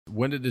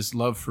did this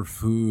love for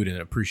food and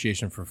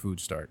appreciation for food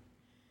start?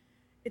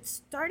 It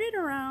started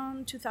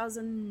around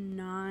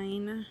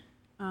 2009.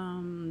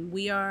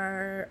 We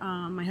are,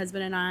 my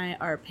husband and I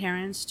are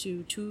parents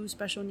to 2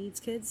 special needs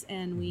kids,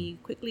 and we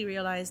quickly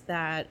realized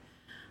that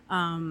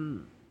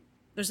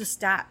there's a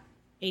stat,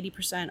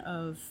 80%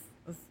 of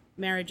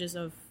marriages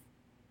of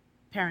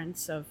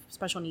parents of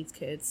special needs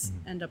kids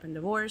end up in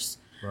divorce.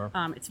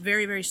 Wow. It's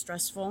very, very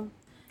stressful.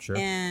 Sure.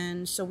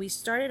 And so we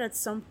started at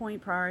some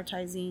point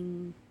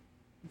prioritizing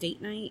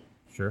date night.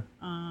 Sure.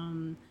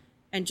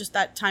 And just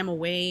that time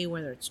away,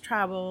 whether it's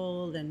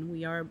travel, and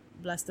we are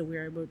blessed that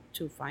we're able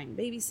to find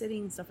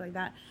babysitting and stuff like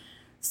that.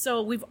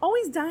 So we've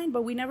always dined,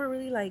 but we never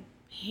really like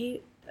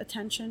paid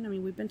attention. I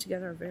mean, we've been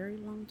together a very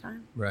long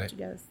time. Right.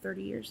 Together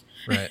 30 years.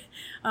 Right.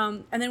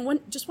 And then one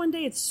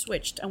day it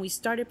switched, and we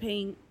started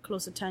paying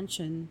close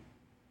attention,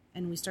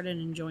 and we started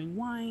enjoying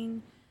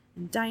wine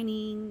and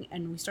dining,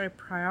 and we started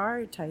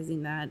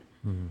prioritizing that.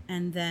 Mm-hmm.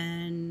 And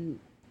then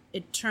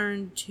it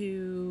turned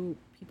to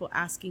people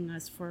asking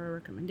us for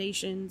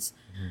recommendations.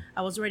 Mm-hmm.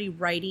 I was already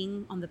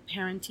writing on the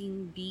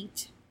parenting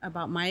beat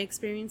about my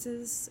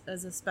experiences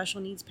as a special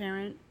needs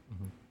parent.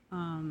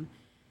 Mm-hmm.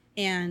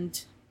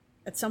 And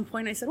at some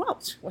point I said,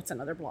 well, what's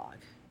another blog?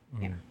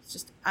 Mm-hmm. Yeah, let's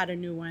just add a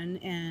new one,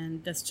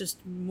 and let's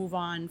just move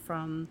on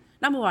from,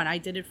 not move on, I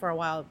did it for a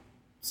while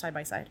side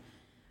by side.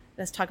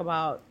 Let's talk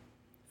about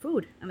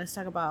food, and let's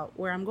talk about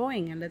where I'm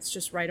going, and let's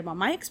just write about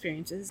my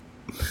experiences.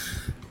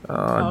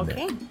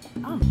 Okay.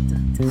 Oh.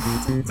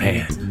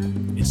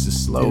 Man, it's a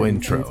slow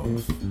intro.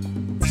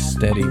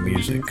 Steady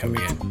music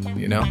coming in,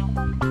 you know?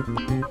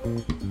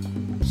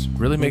 It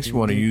really makes you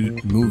want to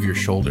move your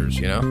shoulders,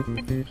 you know?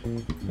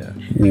 Yeah.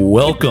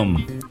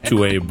 Welcome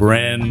to a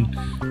brand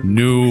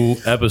new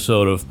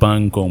episode of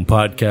Pan Con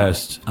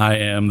Podcast. I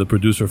am the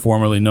producer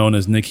formerly known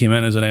as Nick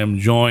Jimenez, and I am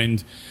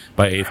joined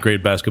by 8th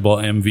grade basketball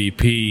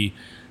MVP,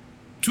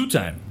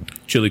 2-time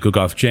chili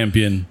cook-off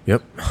champion,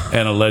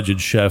 and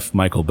alleged chef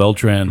Michael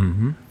Beltran.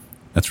 Mm-hmm.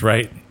 That's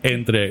right,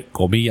 entre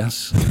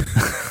comillas.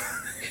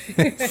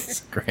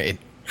 It's great.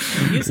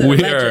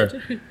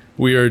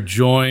 We are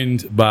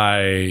joined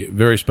by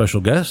very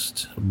special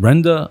guest,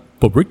 Brenda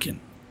Popritkin.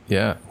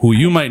 Yeah. Who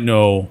you might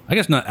know, I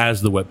guess not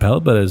as the Whet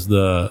Palette, but as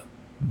the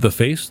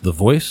face, the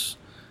voice,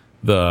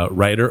 the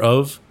writer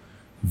of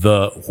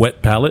the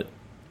Whet Palette,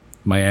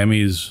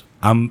 Miami's,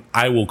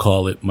 I will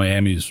call it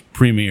Miami's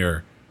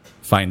premier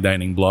fine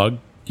dining blog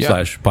 /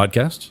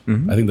 podcast.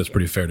 Mm-hmm. I think that's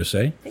pretty fair to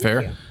say.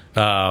 Fair.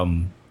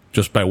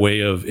 Just by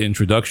way of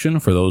introduction,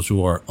 for those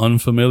who are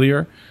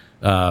unfamiliar,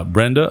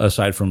 Brenda,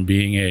 aside from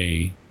being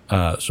a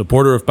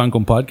supporter of Pan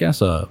Con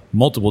Podcast, a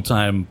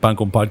multiple-time Pan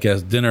Con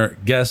Podcast dinner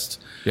guest,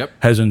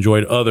 has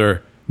enjoyed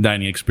other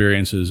dining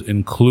experiences,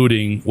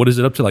 including, what is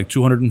it, up to like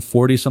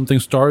 240-something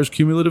stars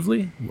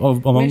cumulatively?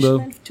 Among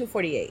Michelin,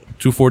 248.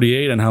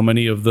 248, and how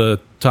many of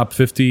the top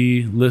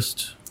 50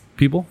 list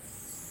people?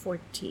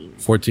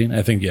 14.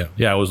 I think,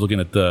 yeah. I was looking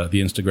at the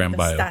Instagram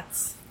bio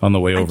stats on the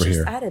way over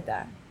here. I just added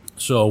that.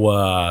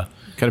 So,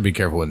 gotta be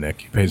careful with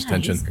Nick. He pays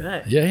attention. He's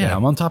good. Yeah.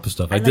 I'm on top of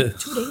stuff. I did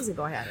 2 days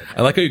ago. I added that.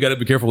 I like how you gotta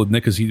be careful with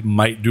Nick because he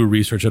might do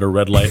research at a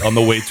red light on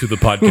the way to the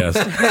podcast.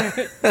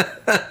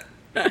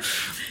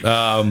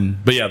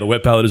 But yeah, the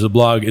Whet Palette is a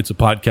blog. It's a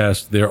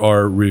podcast. There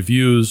are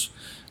reviews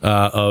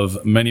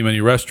of many,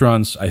 many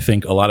restaurants. I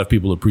think a lot of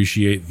people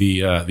appreciate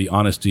the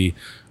honesty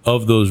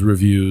of those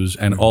reviews,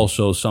 and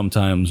also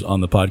sometimes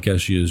on the podcast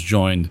she is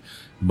joined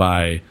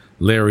by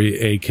Larry,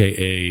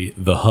 aka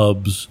the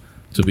Hubs,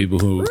 to people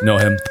who know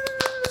him.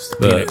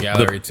 The Peanut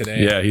Gallery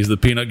today. Yeah, he's the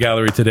Peanut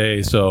Gallery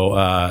today. So,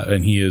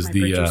 and he is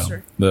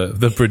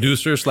the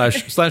producer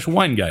slash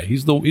wine guy.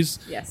 He's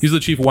the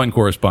chief wine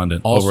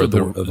correspondent also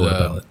over at the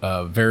Whet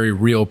Palette. Very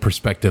real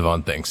perspective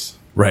on things.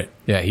 Right.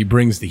 Yeah, he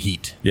brings the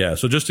heat. Yeah.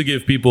 So just to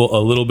give people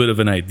a little bit of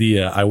an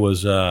idea, I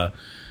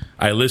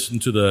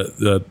listened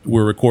to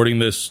we're recording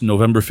this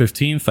November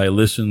 15th. I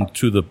listened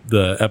to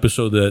the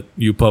episode that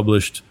you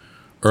published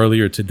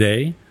earlier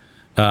today.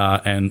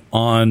 And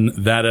on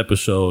that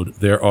episode,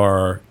 there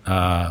are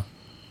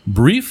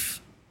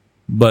brief,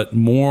 but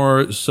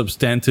more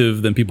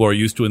substantive than people are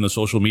used to in the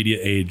social media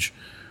age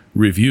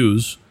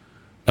reviews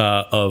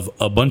of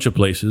a bunch of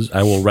places.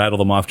 I will rattle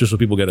them off just so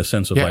people get a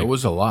sense of it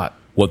was a lot.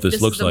 What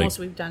this looks like. This is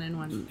the most we've done in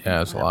one.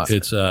 Yeah, it's a lot.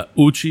 It's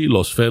Uchi,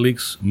 Los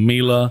Felix,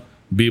 Mila,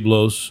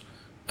 Biblos.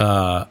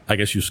 I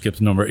guess you skipped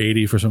number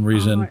 80 for some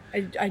reason.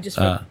 I just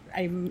that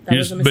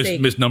was a mistake.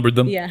 Misnumbered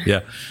them.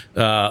 Yeah.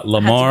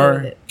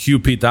 Lamar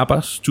QP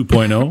Tapas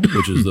 2.0,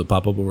 which is the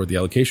pop-up over at the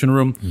allocation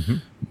room. Mm-hmm.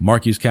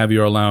 Marky's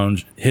Caviar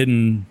Lounge,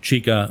 Hidden,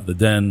 Chica, The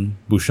Den,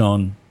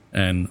 Bouchon,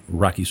 and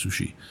Raki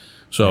Sushi.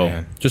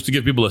 So just to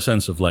give people a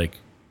sense of like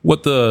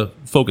what the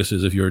focus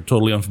is if you're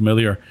totally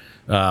unfamiliar.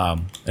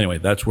 Anyway,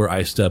 that's where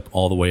I step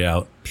all the way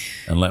out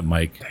and let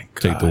Mike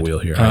take the wheel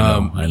here.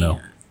 I know.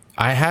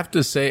 I have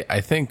to say,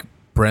 I think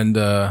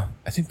Brenda,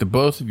 I think the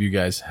both of you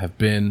guys have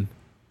been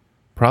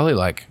probably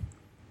like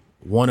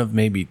one of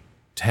maybe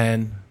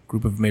 10,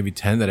 group of maybe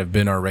 10 that have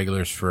been our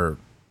regulars for,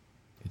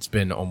 it's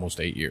been almost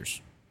 8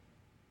 years.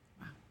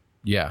 Wow.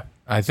 Yeah.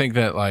 I think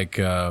that like,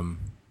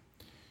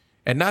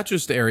 And not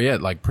just the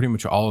Ariete, like pretty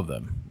much all of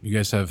them. You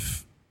guys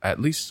have at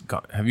least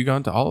have you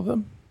gone to all of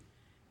them?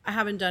 I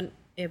haven't done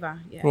Eva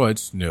yet. Well,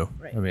 it's new.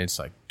 Right. I mean, it's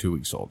like 2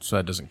 weeks old, so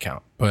that doesn't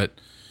count. But,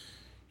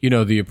 you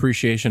know, the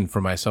appreciation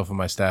for myself and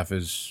my staff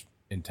is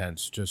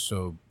intense. Just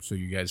so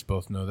you guys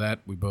both know that.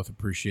 We both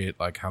appreciate,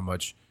 like, how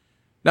much,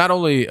 not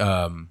only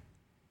how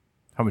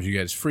much you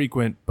guys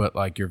frequent, but,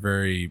 like, your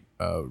very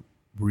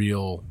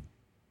real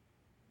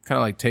kind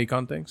of, like, take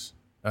on things.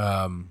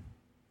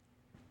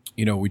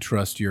 You know, we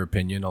trust your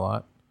opinion a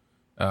lot.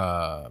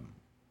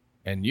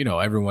 And, you know,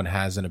 everyone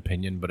has an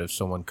opinion, but if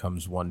someone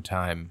comes one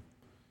time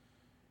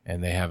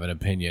and they have an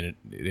opinion,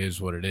 it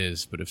is what it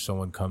is. But if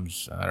someone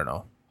comes, I don't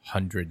know,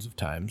 hundreds of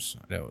times,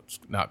 I know it's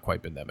not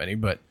quite been that many,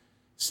 but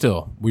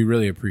still, we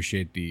really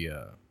appreciate the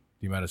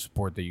amount of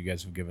support that you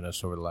guys have given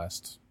us over the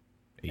last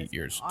 8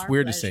 years. It's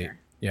weird to say.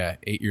 Yeah,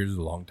 8 years is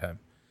a long time.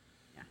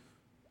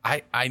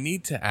 Yeah. I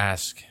need to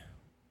ask,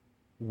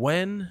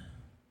 when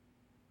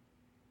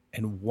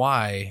and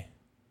why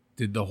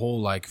did the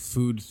whole like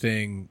food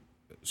thing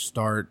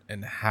start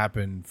and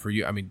happen for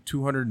you? I mean,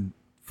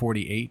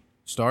 248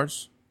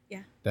 stars?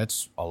 Yeah.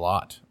 That's a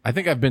lot. I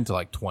think I've been to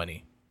like 20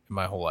 in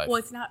my whole life. Well,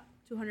 it's not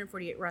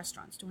 248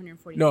 restaurants,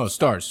 248 No,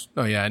 stars.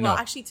 Oh, yeah, I know. Well,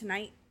 actually,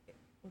 tonight it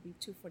will be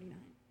 249.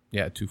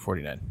 Yeah,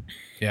 249.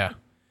 Yeah.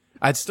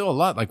 It's still a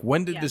lot. Like,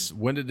 when did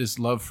this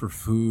love for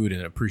food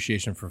and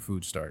appreciation for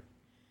food start?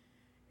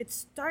 It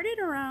started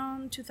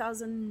around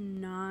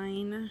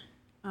 2009.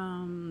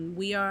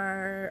 We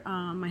are,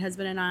 my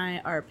husband and I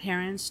are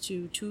parents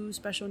to 2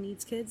 special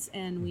needs kids,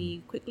 and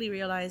we quickly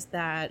realized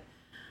that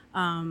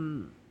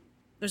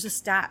there's a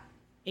stat,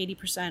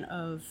 80%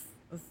 of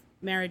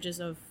marriages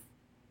of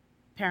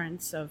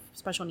parents of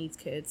special needs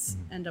kids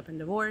end up in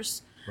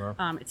divorce.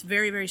 Wow. It's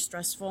very, very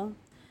stressful.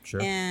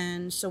 Sure.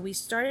 And so we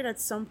started at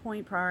some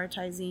point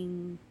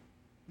prioritizing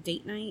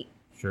date night.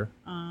 Sure.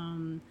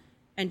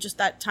 And just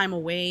that time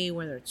away,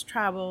 whether it's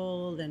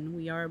travel, and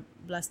we are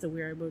blessed that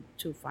we're able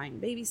to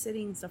find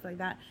babysitting and stuff like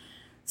that.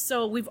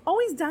 So we've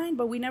always dined,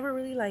 but we never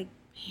really like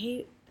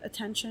paid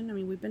attention. I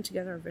mean, we've been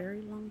together a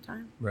very long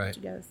time. Right.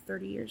 Together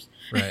 30 years.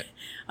 Right.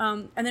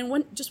 And then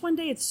one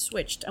day it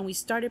switched, and we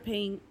started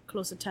paying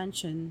close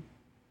attention,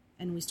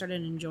 and we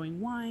started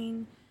enjoying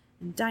wine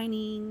and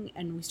dining,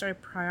 and we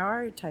started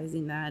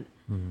prioritizing that.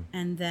 Mm-hmm.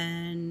 And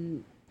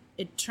then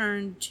it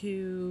turned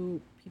to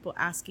people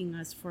asking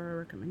us for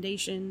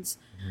recommendations.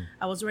 Mm-hmm.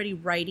 I was already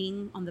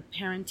writing on the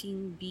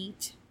parenting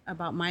beat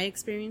about my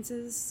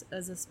experiences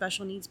as a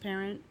special needs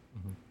parent.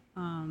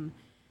 Mm-hmm.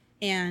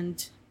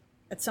 And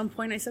at some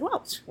point I said,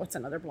 well, what's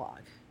another blog?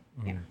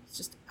 Mm-hmm. Yeah, let's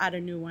just add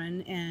a new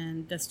one,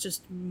 and let's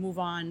just move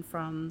on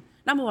from,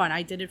 not move on,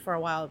 I did it for a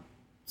while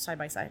side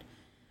by side.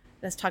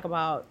 Let's talk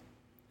about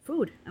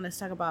food, and let's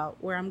talk about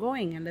where I'm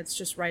going, and let's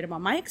just write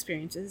about my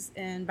experiences.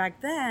 And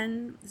back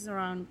then, this is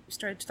around, we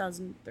started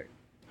 2013.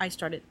 I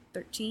started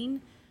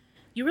 13.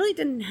 You really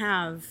didn't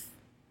have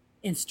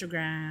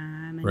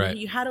Instagram, and right.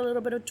 you had a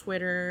little bit of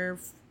Twitter,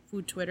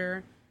 food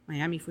Twitter.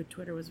 Miami food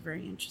Twitter was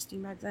very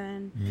interesting back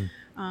then.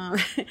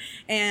 Mm-hmm.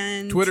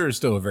 And Twitter is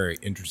still a very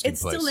interesting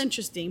place. It's still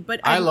interesting,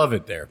 but I love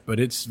it there, but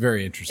it's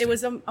very interesting. It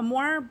was a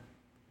more,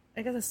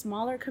 I guess, a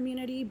smaller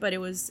community, but it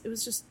was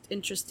just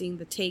interesting,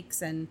 the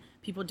takes, and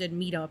people did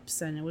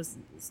meetups, and it was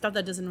stuff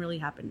that doesn't really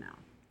happen now.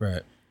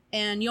 Right.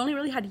 And you only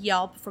really had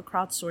Yelp for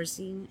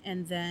crowdsourcing,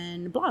 and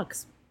then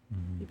blogs.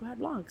 Mm-hmm. People had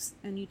blogs,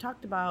 and you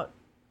talked about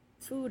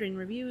food and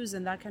reviews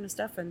and that kind of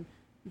stuff, and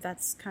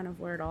that's kind of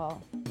where it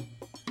all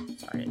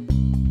started.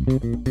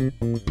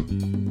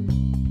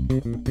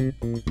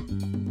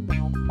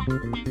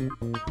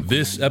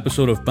 This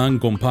episode of Pan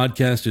Con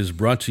Podcast is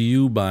brought to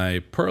you by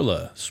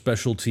Perla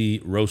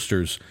Specialty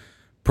Roasters.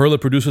 Perla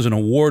produces an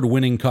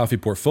award-winning coffee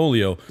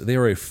portfolio. They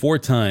are a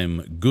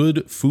 4-time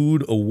Good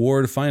Food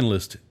Award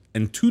finalist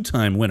and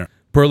 2-time winner.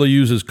 Perla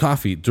uses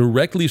coffee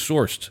directly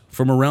sourced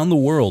from around the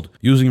world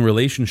using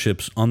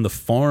relationships on the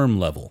farm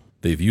level.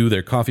 They view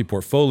their coffee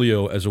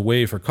portfolio as a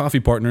way for coffee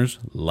partners,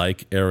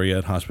 like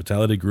Ariete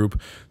Hospitality Group,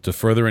 to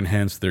further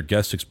enhance their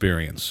guest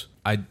experience.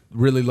 I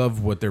really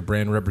love what their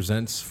brand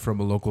represents from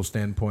a local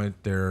standpoint.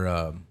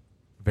 They're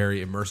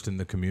very immersed in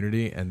the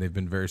community, and they've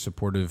been very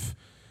supportive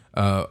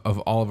of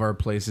all of our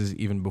places,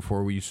 even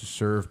before we used to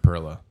serve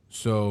Perla.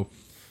 So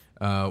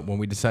when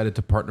we decided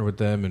to partner with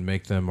them and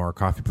make them our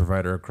coffee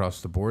provider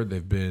across the board,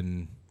 they've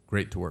been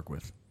great to work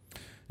with.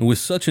 And with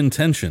such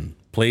intention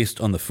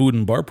placed on the food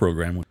and bar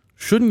program,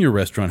 shouldn't your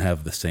restaurant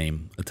have the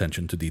same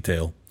attention to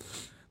detail?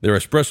 Their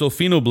espresso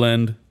fino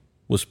blend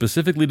was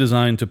specifically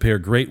designed to pair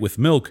great with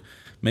milk,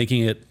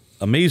 making it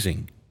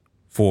amazing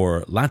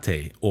for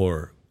latte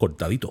or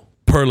cortadito.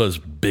 Perla's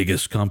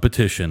biggest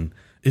competition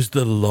is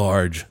the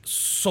large,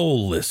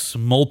 soulless,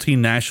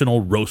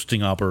 multinational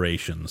roasting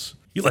operations.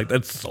 You like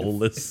that,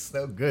 soulless? It's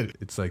so good.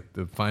 It's like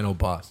the final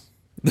boss.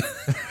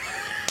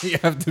 You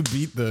have to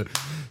beat the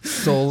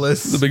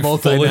soulless, the big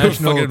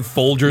multinational fucking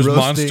Folgers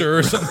monster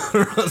or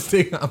something.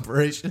 Roasting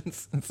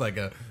operations. It's like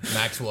a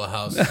Maxwell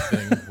House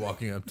thing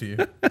walking up to you.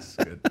 It's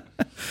good.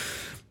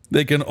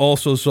 They can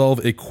also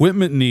solve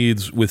equipment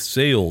needs with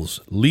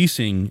sales,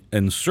 leasing,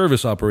 and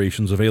service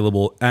operations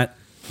available at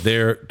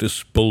their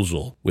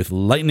disposal. With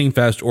lightning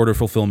fast order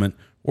fulfillment,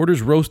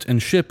 orders roast and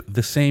ship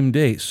the same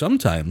day.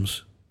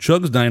 Sometimes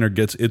Chug's Diner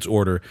gets its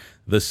order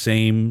the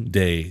same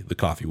day the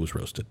coffee was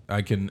roasted.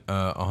 I can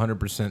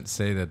 100%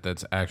 say that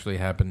that's actually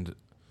happened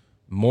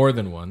more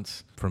than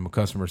once. From a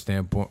customer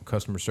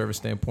service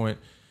standpoint,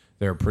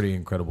 they're pretty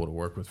incredible to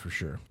work with for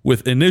sure.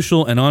 With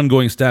initial and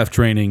ongoing staff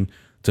training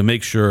to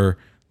make sure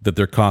that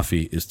their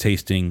coffee is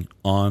tasting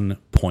on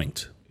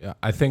point. Yeah,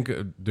 I think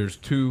there's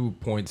 2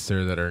 points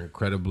there that are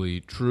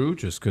incredibly true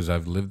just because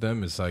I've lived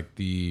them. It's like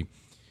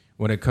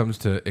when it comes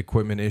to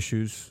equipment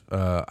issues,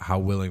 how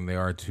willing they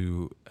are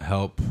to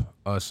help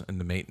us in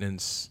the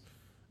maintenance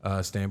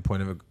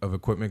standpoint of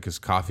equipment, because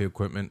coffee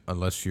equipment,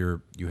 unless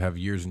you have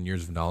years and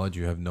years of knowledge,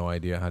 you have no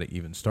idea how to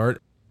even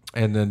start.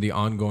 And then the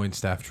ongoing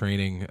staff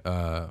training,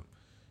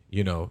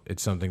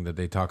 it's something that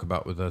they talk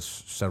about with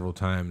us several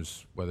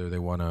times, whether they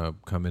want to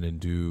come in and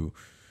do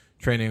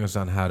training us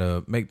on how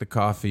to make the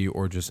coffee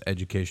or just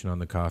education on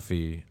the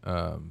coffee.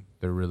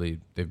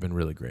 They've been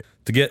really great.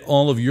 To get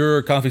all of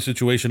your coffee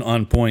situation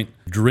on point,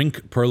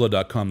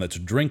 drinkperla.com. That's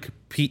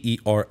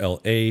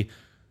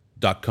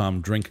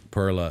drinkperla.com,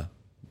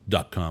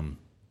 drinkperla.com,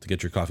 to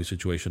get your coffee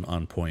situation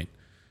on point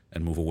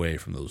and move away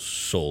from those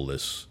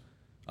soulless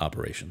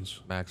operations.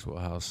 Maxwell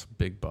House,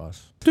 big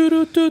boss.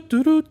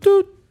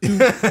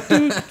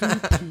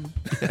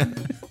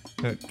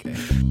 Okay.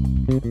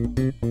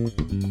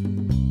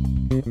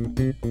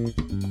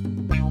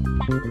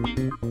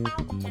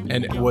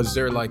 And was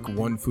there like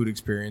one food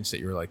experience that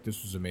you were like,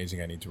 this was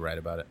amazing, I need to write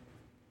about it?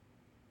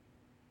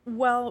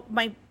 Well,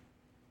 my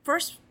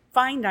first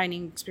fine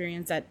dining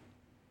experience that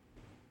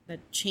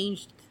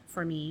changed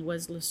for me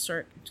was Le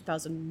Cirque in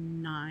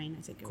 2009,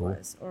 I think it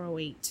was, or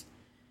 2008.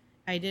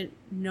 I didn't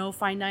know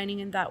fine dining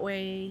in that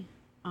way.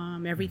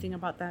 Everything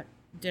about that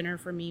dinner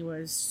for me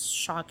was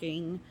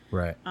shocking.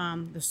 Right.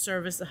 The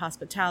service, the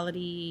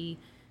hospitality,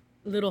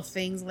 little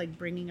things like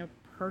bringing a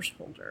purse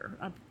holder,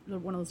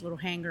 one of those little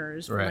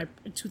hangers. Right.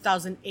 In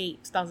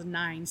 2008,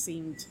 2009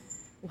 seemed,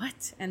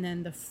 what? And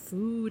then the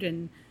food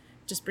and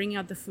just bringing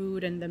out the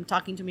food and them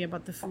talking to me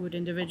about the food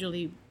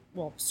individually,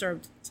 well,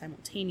 served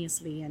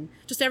simultaneously, and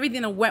just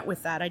everything that went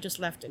with that, I just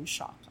left in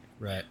shock.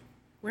 Right.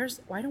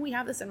 Why don't we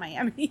have this in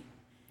Miami?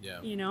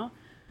 Yeah. You know?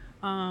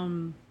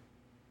 And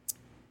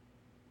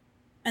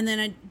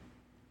then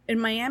in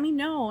Miami,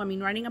 no. I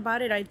mean, writing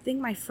about it, I think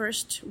my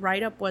first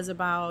write-up was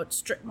about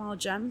strip mall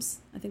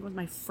gems. I think it was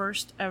my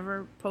first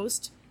ever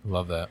post.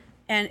 Love that.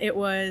 And it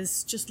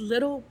was just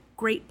little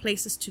great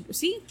places to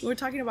see. We're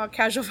talking about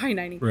casual fine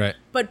dining. Right.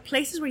 But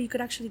places where you could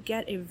actually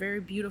get a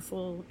very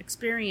beautiful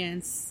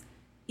experience,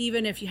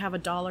 even if you have a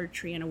Dollar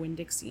Tree and a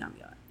Winn-Dixie on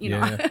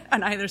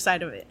on either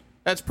side of it.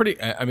 That's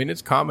pretty, I mean,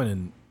 it's common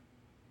in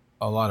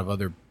a lot of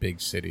other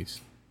big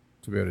cities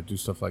to be able to do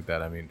stuff like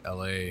that. I mean,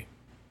 LA,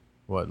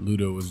 what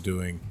Ludo was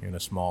doing in a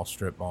small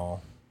strip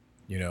mall,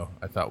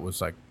 I thought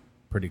was like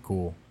pretty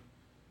cool.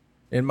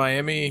 In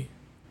Miami,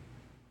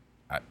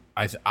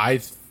 I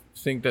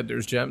think that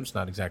there's gems,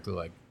 not exactly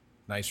like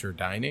nicer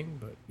dining,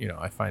 but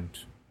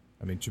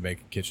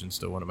Jamaican Kitchen's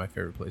still one of my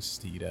favorite places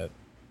to eat at.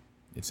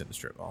 It's in the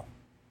strip mall,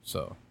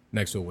 so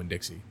next to a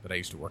Winn-Dixie that I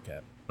used to work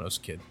at when I was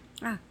a kid.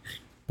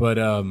 But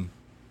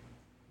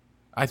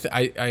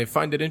I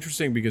find it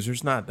interesting because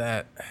there's not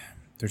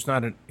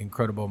an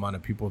incredible amount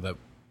of people that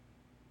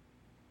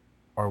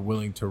are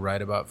willing to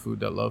write about food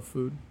that love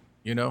food.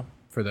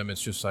 For them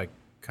it's just like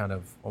kind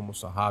of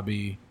almost a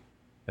hobby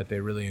that they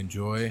really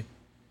enjoy.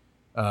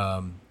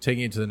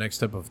 Taking it to the next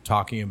step of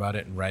talking about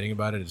it and writing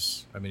about it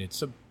it's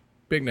a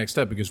big next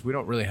step because we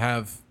don't really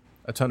have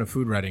a ton of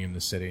food writing in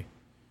this city.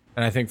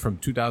 And I think from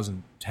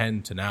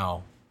 2010 to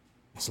now,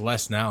 it's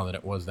less now than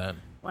it was then.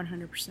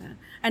 100%.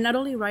 And not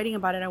only writing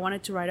about it, I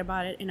wanted to write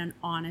about it in an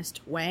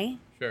honest way.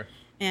 Sure.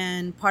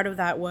 And part of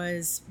that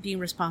was being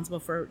responsible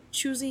for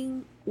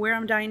choosing where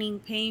I'm dining,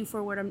 paying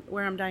for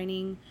where I'm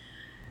dining,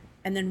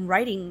 and then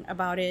writing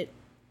about it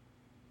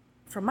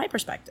from my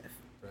perspective.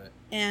 Right.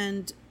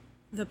 And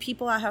the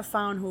people I have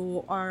found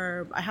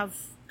I have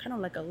kind of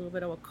like a little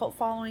bit of a cult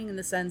following in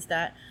the sense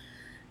that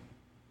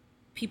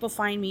people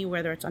find me,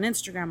 whether it's on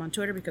Instagram, on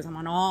Twitter, because I'm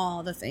on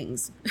all the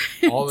things.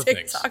 All the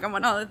TikTok, things. I'm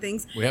on all the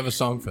things. We have a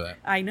song for that.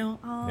 I know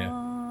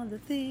all the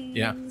things.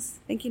 Yeah.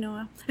 Thank you,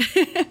 Noah.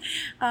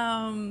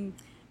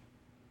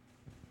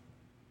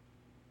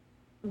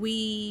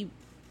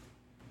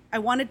 I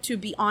wanted to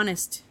be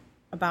honest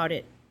about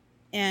it,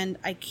 and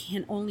I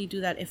can only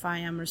do that if I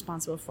am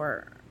responsible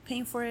for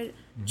paying for it,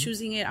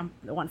 choosing it. I'm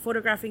the one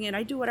photographing it.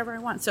 I do whatever I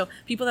want. So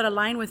people that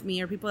align with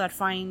me are people that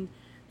find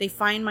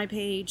my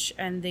page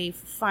and they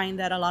find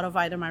that a lot of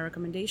either my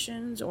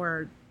recommendations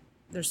or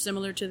they're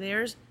similar to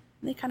theirs,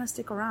 and they kind of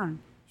stick around.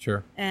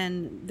 Sure.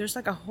 And there's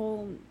like a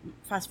whole,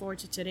 fast forward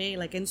to today,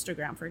 like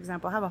Instagram, for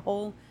example, I have a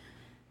whole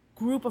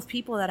group of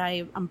people that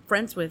I'm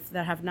friends with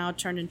that have now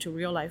turned into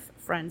real life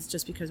friends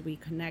just because we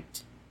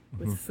connect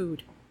with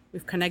food.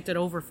 We've connected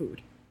over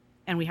food,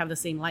 and we have the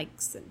same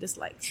likes and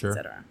dislikes, sure.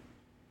 etc.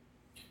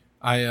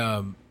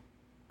 I'm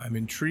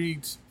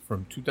intrigued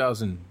from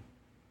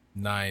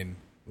 2009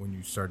 when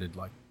you started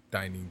like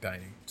dining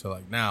to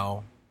like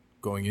now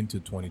going into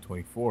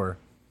 2024.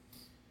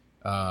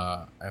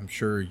 I'm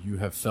sure you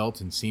have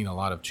felt and seen a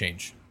lot of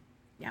change.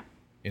 Yeah.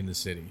 In the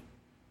city.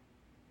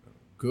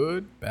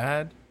 Good,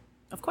 bad.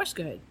 Of course,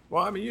 good.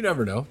 Well, I mean, you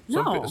never know.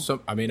 No.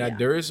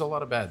 There is a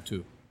lot of bad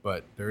too,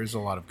 but there is a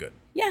lot of good.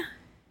 Yeah,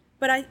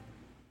 but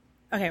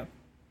okay.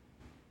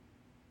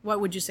 What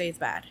would you say is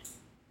bad?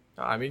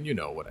 I mean, you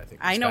know what I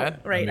think. I know, bad.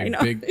 right? I mean,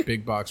 I know.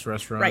 big box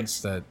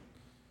restaurants that.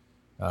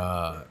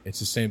 It's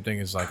the same thing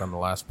as like on the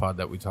last pod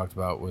that we talked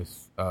about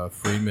with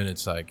Freeman.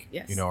 It's like,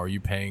 yes. you know, are you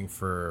paying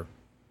for?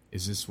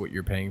 Is this what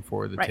you're paying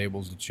for? The right.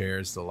 tables, the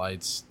chairs, the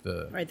lights,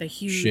 the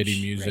huge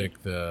shitty music,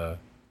 right.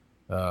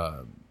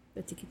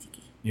 The tiki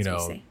tiki. You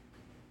know,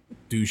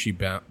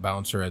 douchey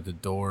bouncer at the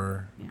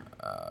door. Yeah.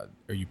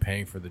 Are you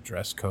paying for the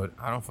dress code?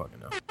 I don't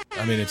fucking know.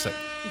 I mean, it's like,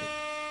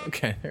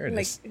 okay, there it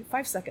is. Like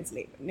 5 seconds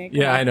late, Nick.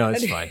 Yeah, I know,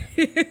 it's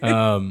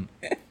fine.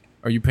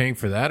 Are you paying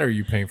for that, or are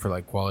you paying for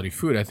like quality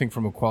food? I think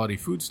from a quality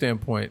food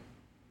standpoint,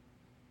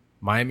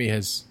 Miami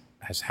has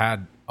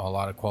had a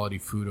lot of quality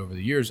food over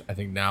the years. I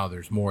think now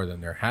there's more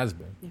than there has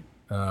been.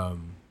 Yeah.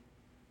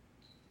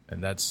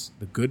 And that's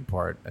the good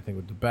part. I think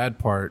with the bad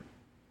part,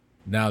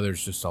 now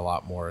there's just a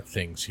lot more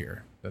things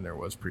here than there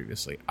was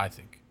previously, I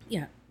think.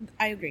 Yeah,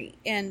 I agree.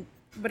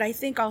 But I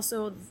think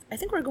also,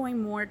 we're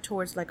going more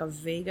towards like a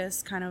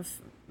Vegas kind of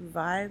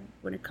vibe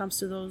when it comes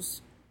to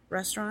those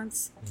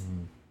restaurants.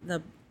 Mm-hmm.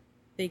 The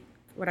big,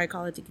 what I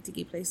call it,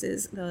 tiki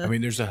places. I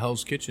mean, there's a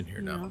Hell's Kitchen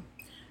here now. Know,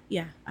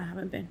 yeah, I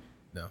haven't been.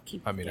 No,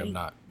 I'm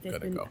not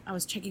gonna go. I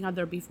was checking out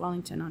their beef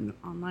Wellington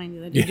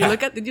online.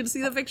 Did you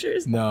see the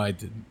pictures? No, I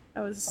didn't.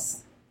 I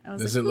was.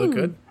 Does it look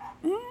good?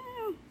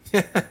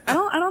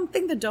 I don't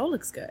think the dough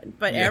looks good,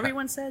 but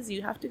everyone says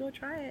you have to go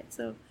try it.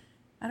 So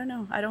I don't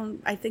know.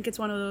 I think it's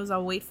one of those.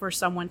 I'll wait for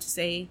someone to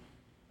say,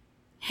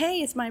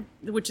 "Hey,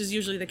 which is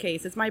usually the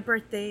case. It's my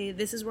birthday.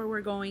 This is where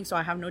we're going, so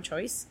I have no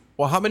choice."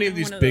 Well, how many of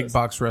these big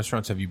box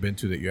restaurants have you been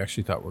to that you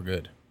actually thought were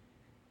good?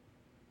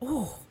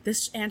 Oh,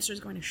 this answer is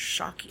going to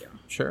shock you.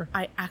 Sure.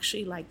 I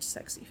actually liked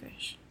Sexy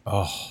Fish.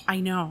 Oh, I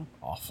know.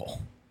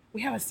 Awful.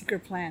 We have a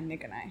secret plan,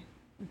 Nick and I.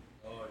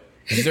 Oh,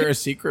 yeah. Is there a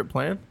secret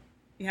plan?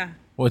 Yeah.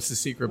 What's the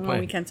secret plan?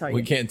 We can't tell you.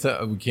 We can't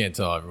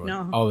tell everyone.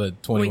 No. All the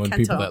 21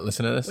 people that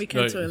listen to this. We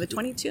can't tell. The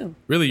 22.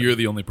 Really, you're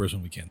the only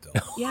person we can't tell.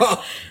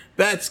 Yeah.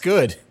 That's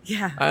good.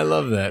 Yeah. I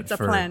love that. It's a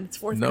plan. It's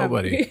forthcoming.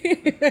 Nobody.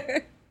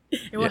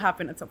 It will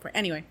happen at some point.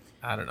 Anyway.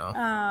 I don't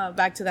know.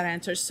 Back to that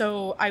answer.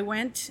 So I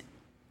went.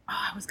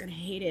 Oh, I was gonna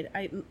hate it.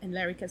 And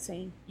Larry kept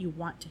saying, "You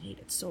want to hate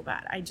it so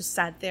bad." I just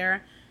sat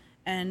there,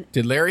 and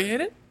did Larry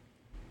hate it?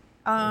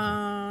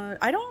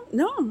 I don't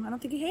know. I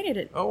don't think he hated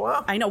it. Oh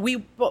wow! I know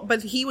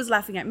but he was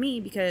laughing at me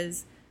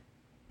because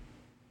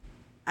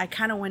I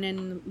kind of went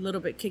in a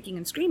little bit kicking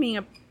and screaming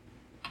up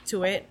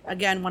to it.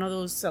 Again, one of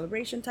those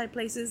celebration type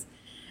places.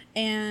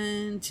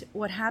 And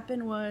what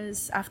happened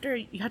was, after,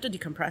 you have to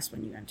decompress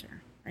when you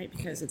enter, right?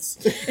 Because it's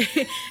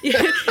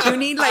you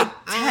need like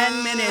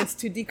 10 minutes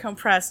to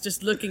decompress,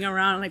 just looking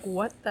around like,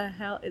 what the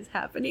hell is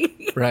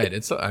happening? Right.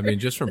 It's, I mean,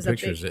 just from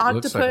pictures, it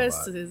looks like a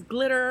lot. There's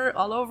glitter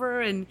all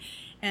over, and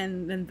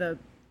then the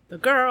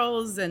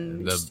girls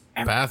and the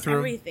bathroom,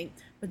 everything.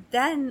 But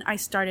then I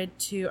started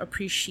to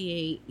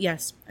appreciate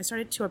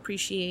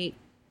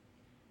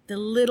the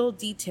little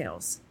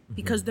details,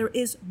 because there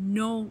is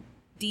no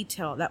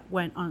detail that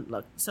went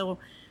unlooked. So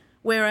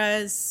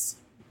whereas,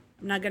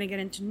 I'm not going to get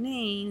into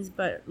names,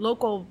 but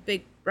local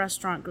big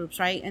restaurant groups,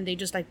 right? And they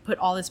just like put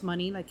all this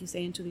money, like you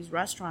say, into these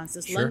restaurants.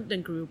 This Sure.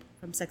 London group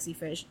from Sexy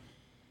Fish,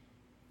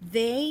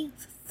 they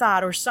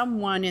thought, or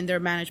someone in their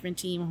management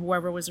team,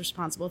 whoever was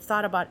responsible,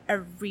 thought about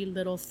every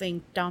little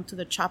thing, down to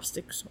the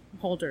chopsticks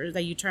holders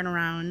that you turn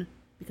around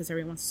because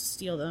everyone wants to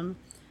steal them,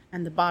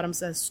 and the bottom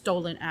says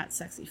 "stolen at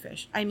Sexy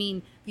Fish." I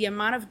mean, the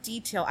amount of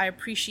detail I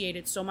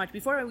appreciated so much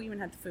before we even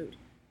had the food,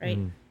 right?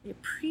 I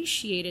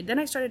appreciated. Then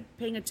I started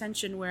paying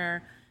attention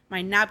where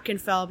my napkin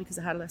fell because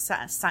I had a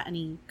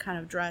satiny kind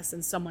of dress,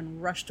 and someone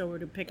rushed over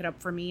to pick it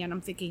up for me, and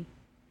I'm thinking,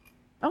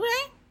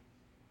 okay,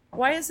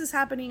 why is this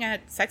happening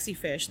at Sexy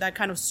Fish? That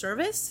kind of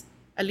service,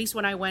 at least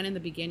when I went in the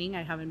beginning,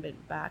 I haven't been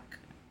back.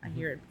 I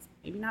hear it's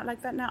maybe not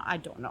like that now. I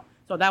don't know.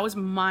 So that was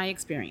my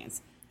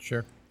experience.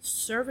 Sure.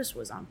 Service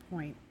was on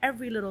point.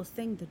 Every little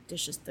thing, the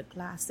dishes, the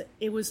glass,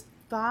 it was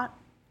thought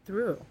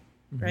through,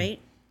 right?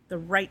 The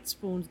right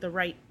spoons, the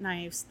right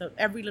knives,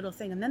 every little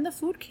thing. And then the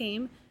food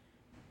came.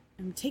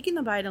 I'm taking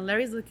the bite, and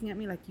Larry's looking at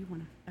me like, "You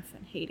want to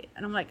effing hate it?"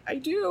 And I'm like, "I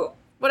do,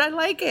 but I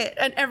like it."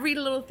 And every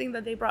little thing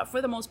that they brought,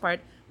 for the most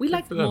part, we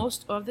liked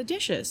most of the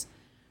dishes.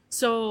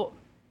 So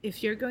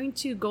if you're going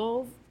to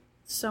go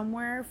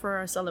somewhere for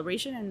a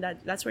celebration, and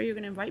that's where you're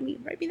going to invite me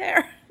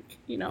there,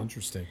 you know.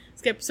 Interesting.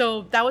 Skip.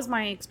 So that was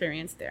my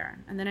experience there.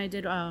 And then I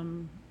did.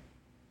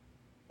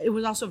 It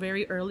was also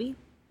very early.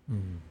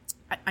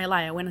 I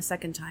lie. I went a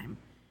second time,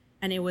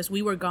 and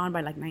we were gone by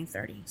like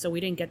 9:30, so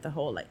we didn't get the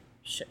whole like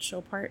shit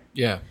show part.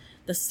 Yeah.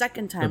 The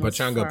second time The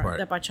pachanga part.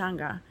 The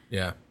pachanga.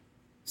 Yeah.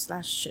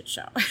 slash shit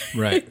show.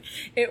 Right.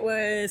 It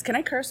was. Can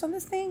I curse on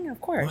this thing?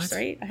 Of course, What?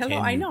 right? Hello,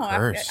 Can I you know.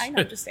 curse? I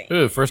know. Just saying.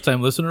 Ooh, first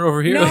time listener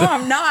over here. No,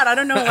 I'm not. I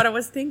don't know what I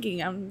was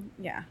thinking.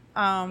 Yeah.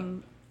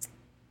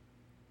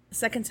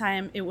 Second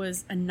time, it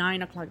was a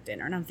 9 o'clock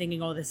dinner, and I'm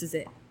thinking, oh, this is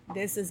it.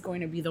 This is going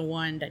to be the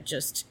one that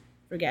just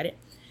forget it.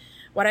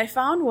 What I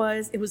found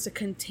was it was a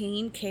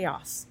contained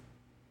chaos.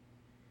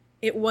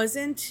 It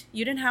wasn't.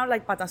 You didn't have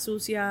like patas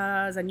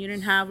sucias, and you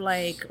didn't have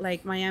like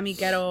Miami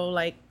ghetto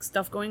like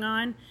stuff going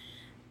on.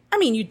 I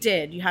mean, you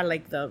did. You had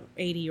like the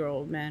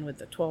 80-year-old man with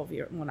the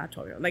 12-year, well, not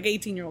 12-year-old, like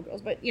 18-year-old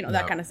girls, but you know,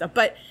 that kind of stuff.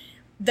 But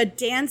the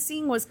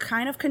dancing was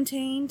kind of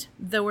contained.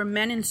 There were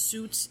men in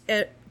suits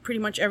at pretty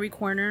much every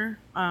corner,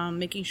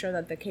 making sure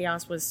that the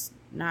chaos was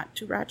not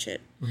too ratchet.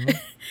 Mm-hmm.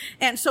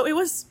 And so it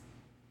was,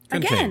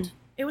 again,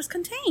 it was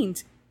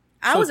contained.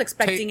 I was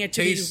expecting it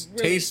to be really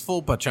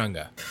tasteful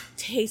pachanga.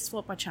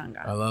 Tasteful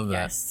pachanga. I love that.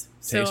 Yes.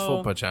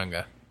 Tasteful So,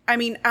 pachanga. I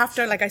mean,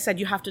 after, like I said,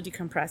 you have to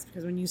decompress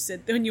because when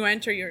you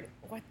enter, you're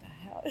what the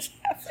hell is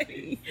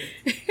happening?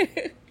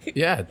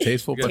 Yeah,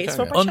 tasteful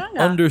Tasteful pachanga. pachanga.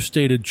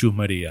 Understated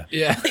Chumaria.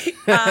 Yeah.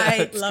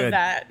 I love good.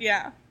 that.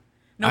 Yeah.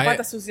 No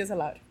patas sucias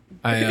allowed.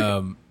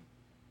 I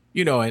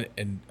you know,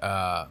 and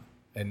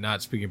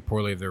not speaking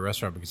poorly of their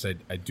restaurant because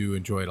I do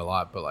enjoy it a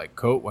lot, but like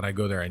Cote, when I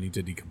go there, I need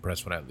to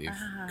decompress when I leave.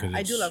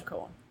 I do love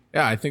Cote.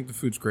 Yeah, I think the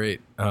food's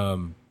great.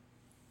 It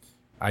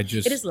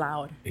is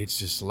loud. It's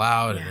just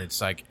loud, and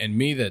it's like, and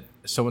me, that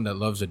someone that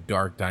loves a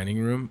dark dining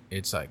room,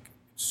 it's like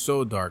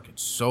so dark,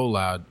 it's so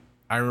loud.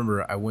 I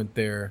remember I went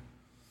there.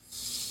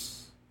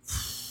 It's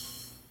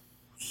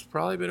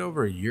probably been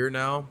over a year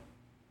now.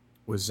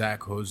 With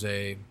Zach,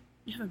 Jose.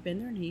 You haven't been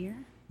there in a year?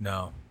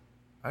 No,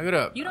 I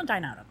gotta. You don't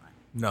dine out a lot.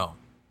 No,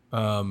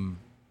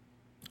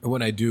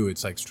 when I do,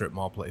 it's like strip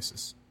mall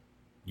places,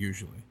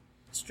 usually.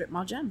 Strip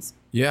mall gems.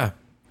 Yeah,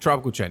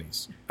 tropical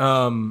Chinese.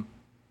 And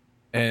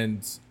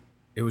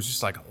it was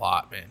just like a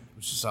lot, man. It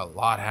was just a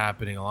lot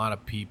happening, a lot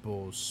of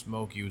people,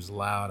 smoky, it was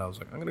loud. I was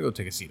like, I'm gonna go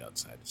take a seat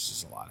outside. It's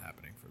just a lot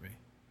happening for me.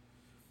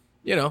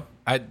 You know,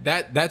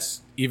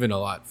 that's even a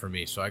lot for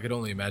me. So I could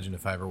only imagine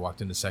if I ever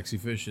walked into Sexy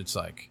Fish, it's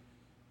like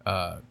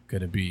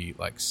gonna be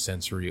like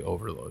sensory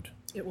overload.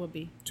 It will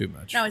be too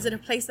much. Now, is it a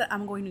place that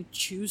I'm going to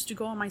choose to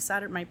go on my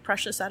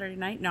precious Saturday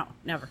night? No,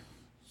 never.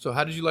 So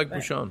how did you like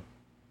Bouchon?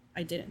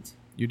 I didn't.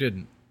 You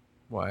didn't.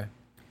 Why?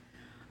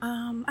 I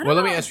don't know. Well,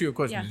 let me ask you a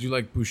question. Yeah. Did you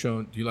like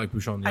Bouchon? Do you like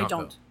Bouchon Yountville? I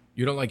don't.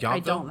 You don't like Yountville? I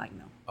don't like,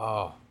 no.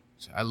 Oh,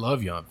 I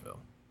love Yountville.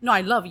 No,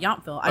 I love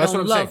Yountville. I That's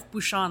don't what I'm love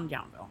Bouchon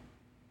Yountville.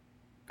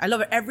 I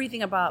love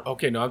everything about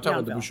Okay, no, I'm talking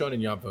about the Yountville. Bouchon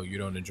and Yountville you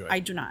don't enjoy. I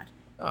do not.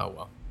 Oh,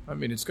 well. I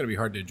mean, it's going to be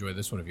hard to enjoy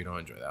this one if you don't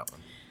enjoy that one.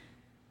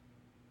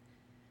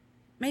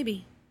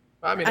 Maybe.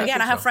 I mean,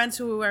 Again, I have so. friends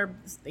who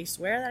they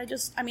swear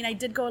that I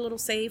did go a little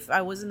safe.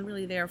 I wasn't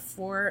really there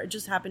it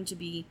just happened to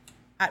be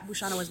at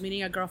Bouchon. I was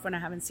meeting a girlfriend I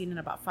haven't seen in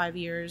about 5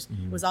 years.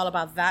 Mm-hmm. It was all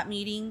about that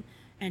meeting.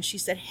 And she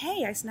said,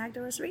 hey, I snagged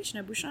a reservation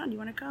at Bouchon. Do you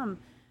want to come?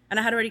 And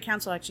I had already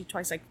canceled actually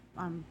twice. I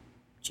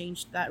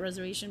changed that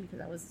reservation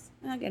because I was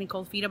getting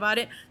cold feet about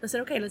it. I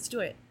said, okay, let's do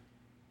it.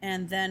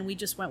 And then we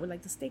just went with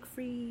like the steak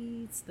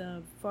frites,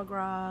 the foie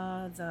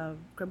gras, the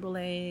creme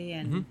brulee,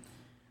 and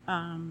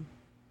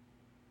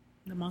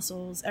the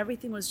mussels.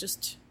 Everything was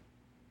just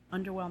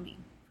underwhelming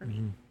for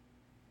me.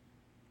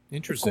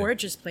 Interesting.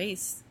 Gorgeous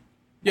place.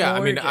 Yeah, I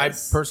mean, I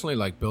Gorgeous. personally,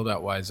 like,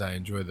 build-out wise, I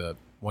enjoy the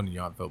one in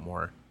Yountville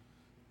more.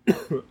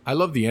 I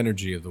love the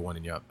energy of the one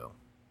in Yountville.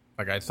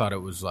 Like, I thought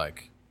it was,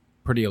 like,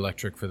 pretty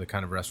electric for the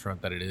kind of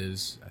restaurant that it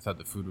is. I thought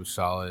the food was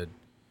solid.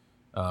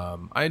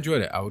 I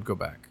enjoyed it. I would go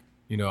back.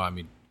 You know, I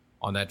mean,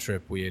 on that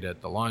trip, we ate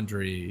at the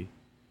Laundry,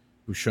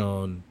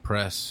 Bouchon,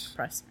 Press.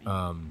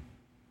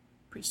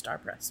 Pre-star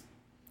press.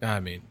 I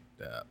mean,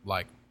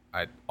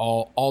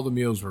 all the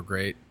meals were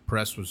great.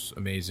 Press was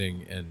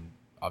amazing, and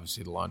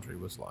obviously the Laundry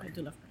was I Laundry.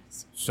 do love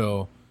press.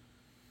 So,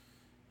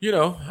 you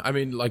know, I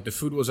mean, like, the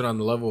food wasn't on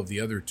the level of the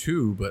other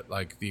two, but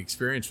like the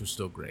experience was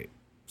still great.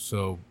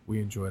 So we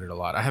enjoyed it a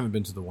lot. I haven't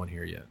been to the one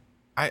here yet.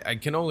 I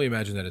can only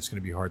imagine that it's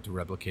going to be hard to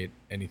replicate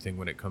anything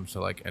when it comes to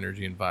like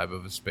energy and vibe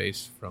of a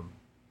space from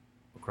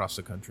across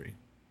the country.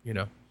 You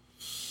know,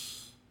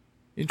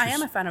 I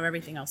am a fan of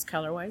everything else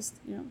color-wise.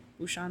 You know,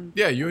 Bouchon.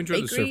 Yeah, you enjoy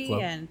the Bakery, surf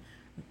club. and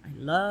I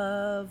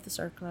love the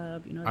surf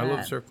club. You know, I that. love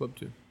the surf club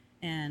too.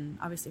 And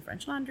obviously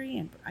French Laundry,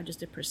 and I just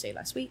did Per Se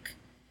last week.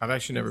 I've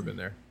actually never been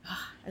there.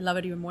 I love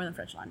it even more than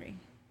French Laundry.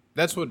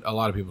 That's what a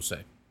lot of people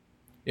say.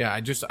 Yeah, I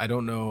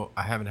don't know.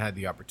 I haven't had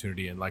the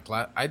opportunity. And like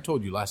I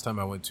told you last time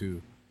I went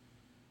to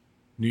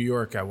New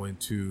York, I went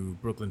to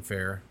Brooklyn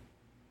Fair,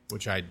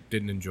 which I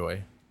didn't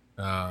enjoy.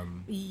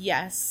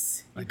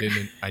 Yes. I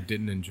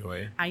didn't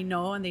enjoy. I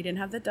know, and they didn't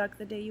have the duck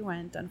the day you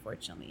went,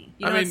 unfortunately.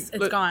 You I know, mean,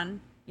 it's gone.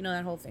 You know,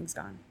 that whole thing's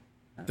gone.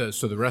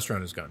 So the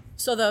restaurant is gone.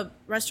 So the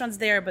restaurant's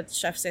there, but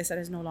Chef Cesar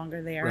is no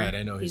longer there. Right,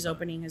 I know he's he's not.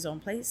 opening his own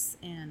place,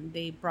 and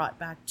they brought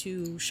back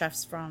 2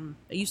 chefs that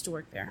used to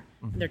work there.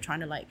 Mm-hmm. And they're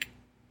trying to like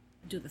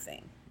do the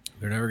thing.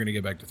 They're never going to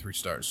get back to 3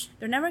 stars.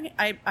 They're never.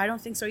 I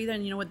don't think so either.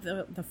 And you know what?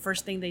 The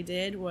first thing they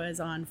did was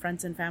on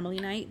Friends and Family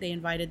Night. They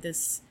invited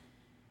this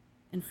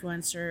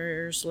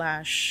influencer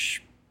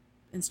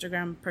 /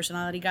 Instagram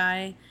personality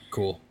guy.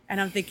 Cool.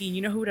 And I'm thinking,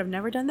 you know who would have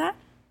never done that?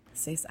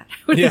 Cesar.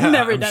 Would Yeah, have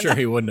never I'm done sure that.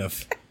 he wouldn't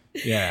have.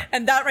 Yeah.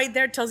 And that right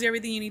there tells you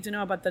everything you need to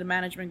know about the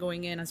management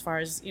going in as far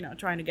as,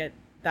 trying to get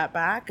that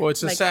back. Well,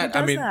 it's a Like, sad. who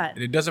I does mean, that?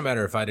 it doesn't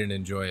matter if I didn't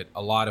enjoy it.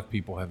 A lot of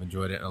people have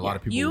enjoyed it, and a lot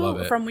of people love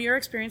it. From your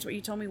experience, what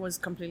you told me was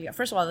completely.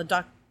 First of all, the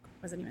duck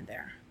wasn't even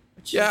there.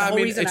 Which Yeah, is the I whole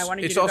mean, reason I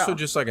wanted it's you to also go.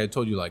 just like I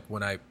told you. Like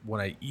when I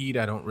eat,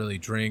 I don't really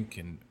drink,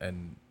 and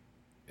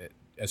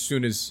as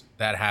soon as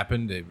that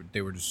happened,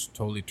 they were just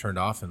totally turned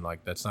off, and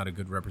like that's not a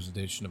good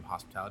representation of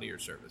hospitality or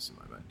service in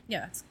my mind.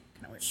 Yeah, that's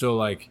kind of weird. So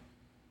like,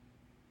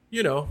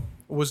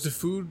 was the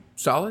food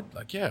solid?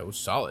 Like, yeah, it was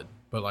solid.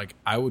 But like,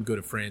 I would go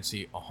to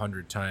Francie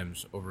 100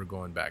 times over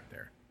going back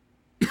there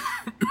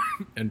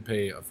and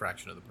pay a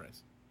fraction of the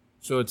price.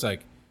 So it's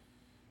like,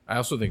 I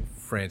also think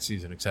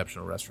Francie's is an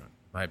exceptional restaurant,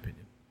 in my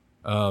opinion.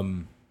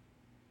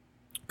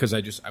 Because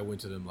I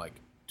went to them like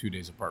 2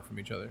 days apart from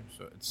each other,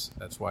 so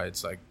that's why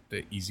it's like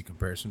the easy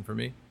comparison for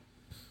me.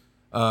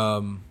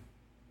 Yeah,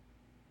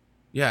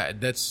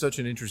 that's such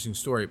an interesting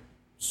story.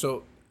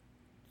 So,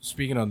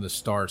 speaking on the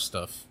star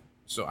stuff,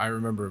 so I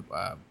remember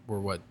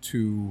we're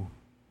two.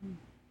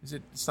 Is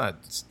it? It's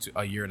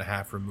a year and a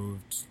half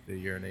removed, a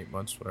year and 8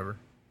 months, whatever,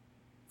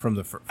 from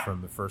the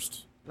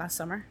first. Last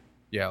summer.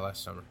 Yeah,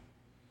 last summer.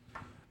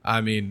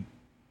 I mean,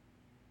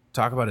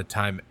 talk about a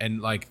time,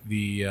 and like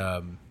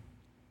the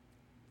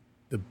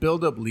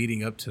build up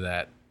leading up to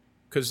that,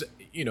 because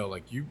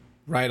like you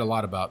write a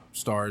lot about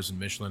stars and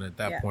Michelin. At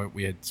that point,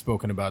 we had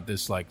spoken about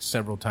this like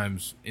several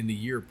times in the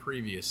year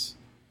previous.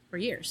 For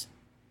years.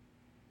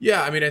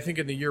 Yeah, I mean, I think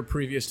in the year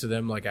previous to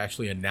them, like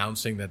actually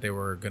announcing that they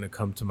were going to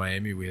come to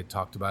Miami, we had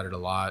talked about it a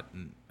lot,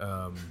 and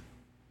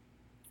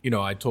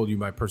I told you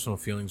my personal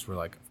feelings were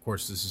like, of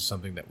course, this is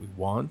something that we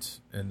want,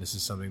 and this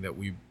is something that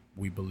we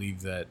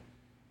believe that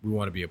we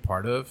want to be a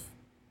part of.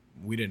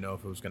 We didn't know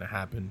if it was going to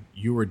happen.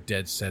 You were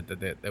dead set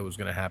that was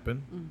going to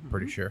happen. Mm-hmm.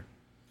 Pretty sure.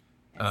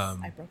 Yes,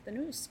 I broke the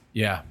news.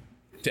 Yeah,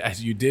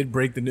 you did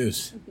break the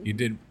news. You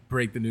did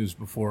break the news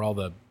before all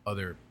the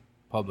other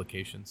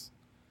publications.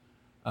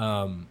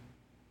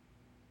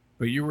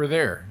 But you were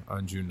there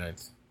on June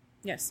 9th.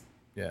 Yes.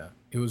 Yeah,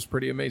 it was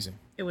pretty amazing.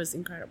 It was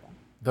incredible.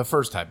 The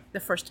first time. The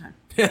first time.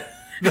 The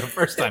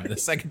first time. The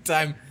second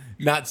time,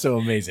 not so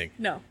amazing.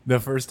 No. The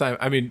first time,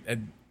 I mean,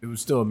 it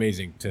was still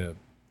amazing to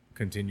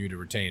continue to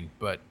retain,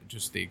 but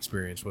just the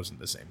experience wasn't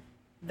the same.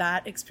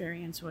 That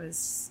experience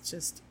was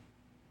just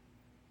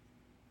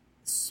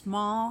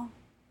small,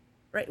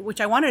 right? Which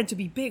I wanted it to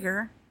be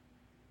bigger.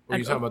 Were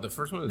you talking about the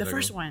first one? Or The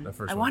first one.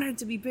 I wanted it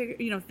to be bigger,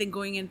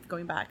 going in,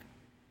 going back.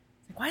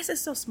 Like, why is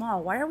this so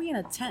small? Why are we in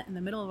a tent in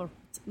the middle of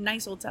a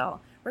nice hotel?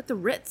 We're at the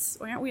Ritz.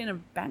 Why aren't we in a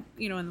bank,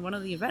 in one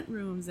of the event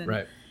rooms? And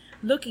right.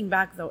 Looking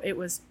back, though, it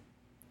was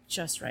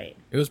just right.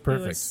 It was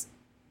perfect. It was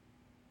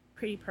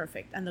pretty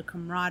perfect. And the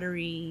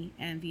camaraderie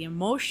and the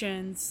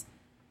emotions,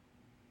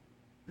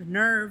 the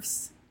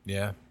nerves.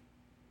 Yeah.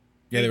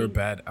 Yeah, they were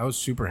bad. I was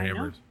super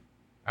hammered.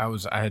 know.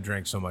 I had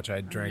drank so much. I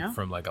had drank know.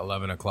 from like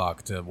 11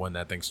 o'clock to when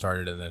that thing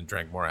started, and then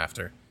drank more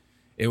after.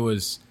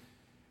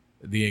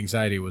 The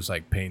anxiety was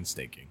like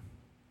painstaking.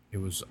 It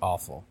was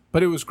awful,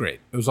 but it was great.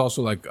 It was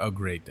also like a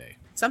great day.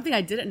 Something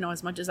I didn't know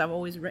as much as I've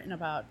always written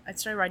about. I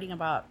started writing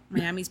about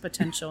Miami's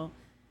potential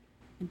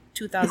in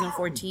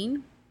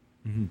 2014.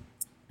 Mm-hmm.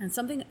 And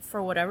something,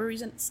 for whatever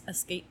reason,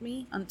 escaped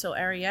me until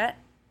Ariette,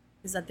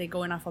 is that they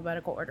go in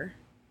alphabetical order.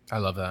 I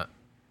love that.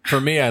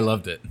 For me, I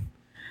loved it.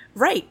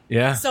 Right.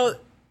 Yeah. So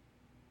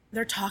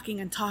they're talking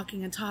and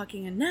talking and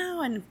talking, and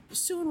now and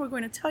soon we're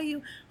going to tell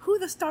you who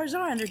the stars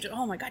are. And they're just,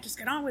 oh my God, just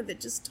get on with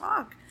it. Just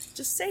talk.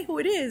 Just say who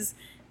it is.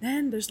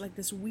 Then there's like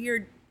this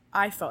weird,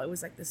 I felt it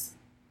was like this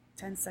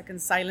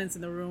 10-second silence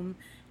in the room,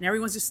 and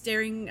everyone's just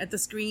staring at the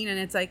screen, and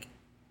it's like,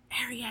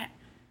 Ariette.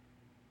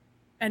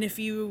 And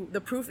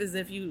the proof is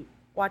if you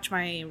watch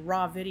my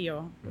raw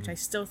video, which I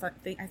still I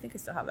think I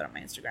still have that on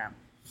my Instagram.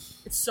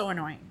 It's so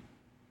annoying.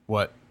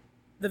 What?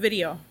 The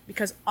video,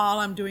 because all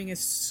I'm doing is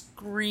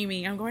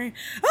screaming. I'm going,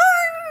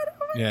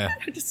 Yeah.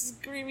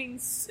 just screaming.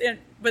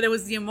 But it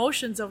was the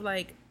emotions of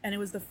like, and it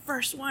was the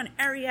first one,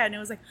 Ariette, and it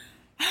was like,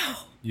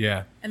 oh.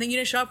 Yeah. And then you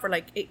didn't show up for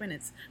like 8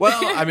 minutes. Well,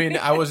 I mean,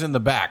 I was in the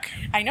back.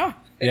 I know.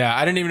 Yeah,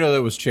 I didn't even know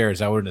there was chairs.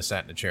 I wouldn't have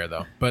sat in a chair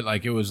though. But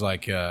like, I was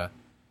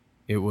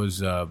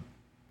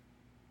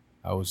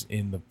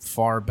in the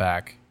far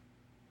back,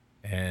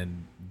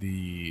 and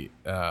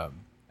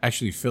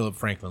actually Philip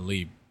Franklin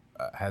Lee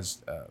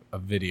has a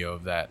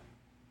video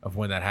of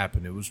when that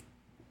happened. It was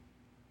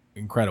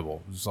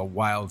incredible. It was a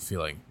wild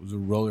feeling. It was a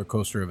roller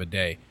coaster of a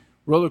day,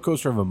 roller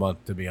coaster of a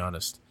month, to be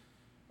honest.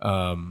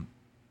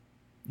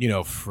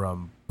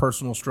 From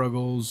personal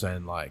struggles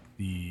and like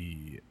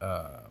the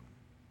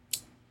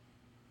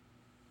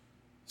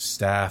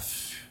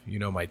staff,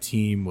 my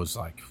team was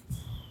like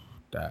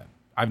that.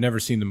 I've never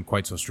seen them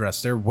quite so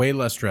stressed. They're way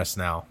less stressed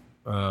now.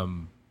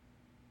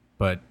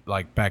 But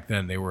like back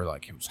then they were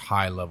like, it was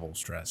high level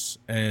stress.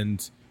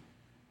 And,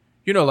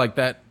 like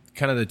that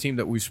kind of the team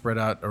that we spread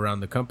out around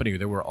the company,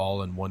 they were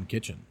all in one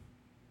kitchen.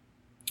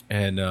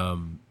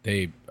 And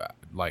they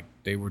like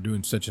they were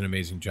doing such an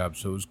amazing job.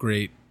 So it was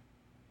great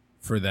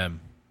for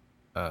them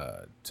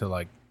to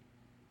like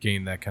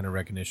gain that kind of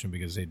recognition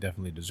because they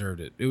definitely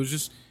deserved it.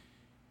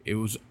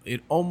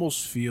 It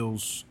almost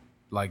feels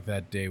like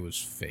that day was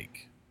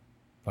fake,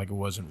 like it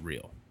wasn't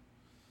real.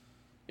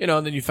 You know,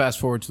 and then you fast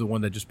forward to the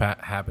one that just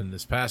happened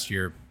this past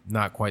year.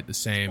 Not quite the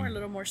same. Or a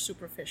little more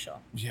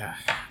superficial. Yeah,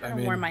 I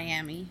mean, more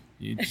Miami.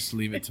 You just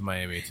leave it to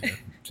Miami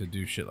to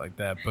do shit like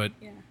that. But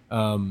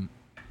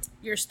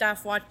your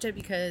staff watched it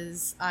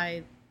because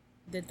I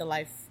did the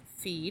live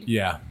feed.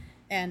 Yeah,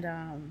 and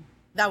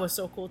that was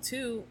so cool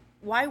too.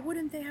 Why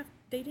wouldn't they have?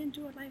 They didn't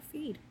do a live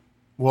feed.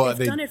 Well,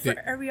 They've done it for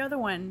every other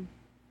one.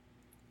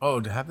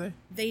 Oh, have they?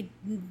 They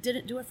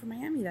didn't do it for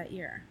Miami that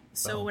year.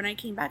 So when I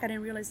came back, I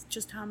didn't realize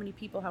just how many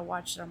people have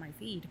watched it on my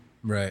feed.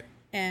 Right.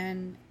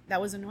 And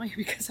that was annoying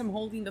because I'm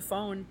holding the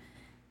phone.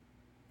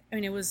 I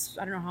mean, it was,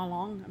 I don't know how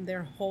long I'm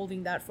there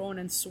holding that phone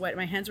and sweat.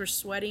 My hands were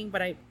sweating,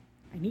 but I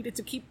needed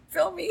to keep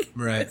filming.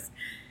 Right.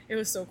 It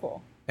was so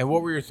cool. And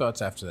what were your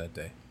thoughts after that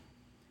day?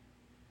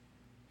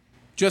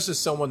 Just as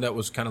someone that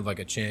was kind of like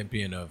a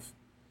champion of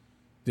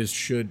this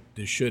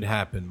should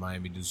happen.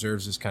 Miami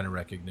deserves this kind of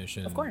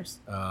recognition. Of course.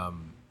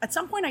 At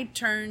some point, I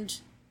turned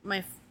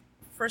my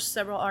first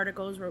several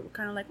articles were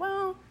kind of like,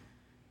 well,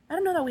 I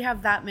don't know that we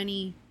have that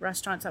many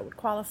restaurants that would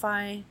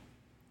qualify.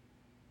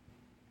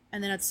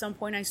 And then at some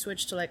point I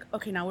switched to like,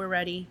 okay, now we're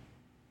ready.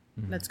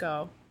 Mm-hmm. Let's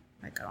go.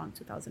 Like around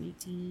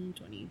 2018,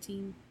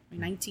 2018,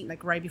 2019,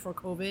 like right before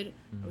COVID.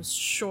 Mm-hmm. I was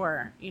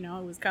sure, it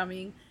was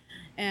coming.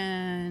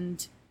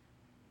 And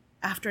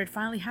after it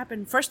finally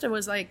happened, first it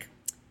was like,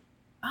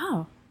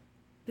 oh,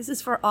 this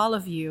is for all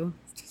of you,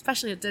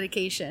 especially a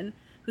dedication,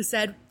 who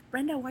said,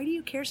 Brenda, why do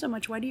you care so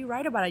much? Why do you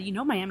write about it?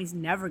 Miami's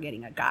never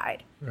getting a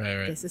guide.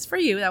 Right. This is for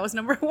you. That was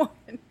number one.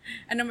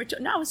 And number two,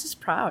 no, I was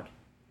just proud.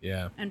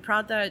 Yeah. And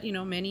proud that,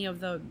 many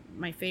of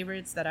my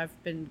favorites that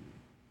I've been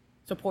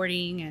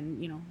supporting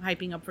and,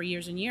 hyping up for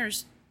years and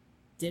years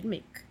did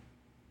make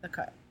the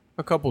cut.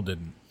 A couple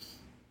didn't.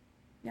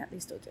 Yeah, they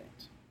still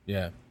didn't.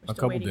 Yeah, a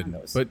couple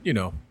didn't. But,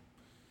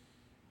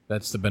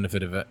 that's the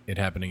benefit of it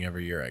happening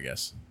every year, I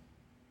guess.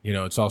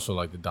 It's also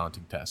like the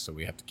daunting task, so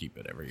we have to keep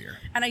it every year.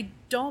 And I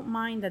don't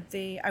mind that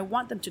I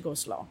want them to go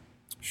slow.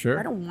 Sure.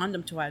 I don't want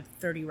them to add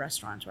 30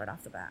 restaurants right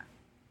off the bat.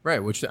 Right,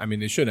 which,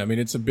 they should.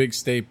 It's a big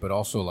state, but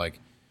also like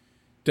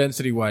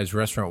density-wise,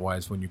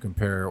 restaurant-wise, when you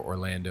compare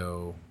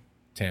Orlando,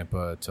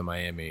 Tampa to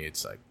Miami,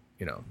 it's like,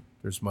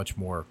 there's much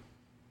more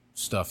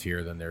stuff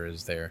here than there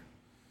is there.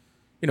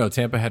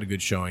 Tampa had a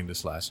good showing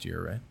this last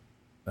year,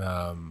 right?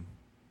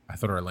 I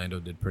thought Orlando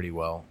did pretty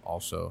well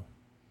also.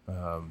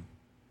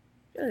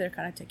 They're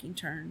kind of taking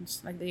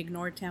turns. Like they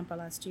ignored Tampa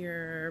last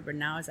year, but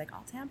now it's like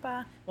all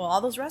Tampa. Well,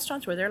 all those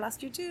restaurants were there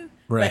last year too.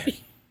 Right. But,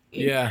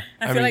 yeah.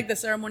 I feel like the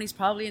ceremony's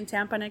probably in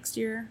Tampa next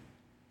year.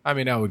 I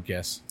would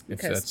guess.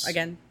 Because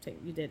again,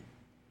 you did.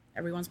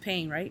 Everyone's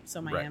paying, right?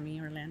 So Miami,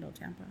 right. Orlando,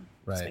 Tampa.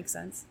 Right. This makes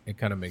sense. It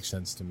kind of makes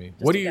sense to me.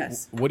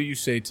 Just what do you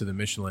say to the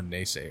Michelin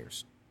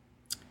naysayers?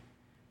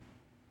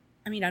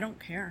 I don't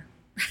care.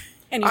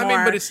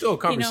 Anymore. But it's still a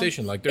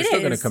conversation. Like they're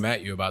still going to come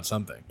at you about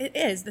something. It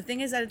is. The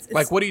thing is that it's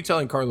like, what are you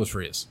telling Carlos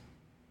Frias?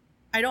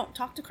 I don't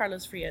talk to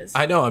Carlos Frias.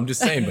 I know. I'm just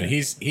saying, but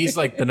he's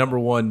like the number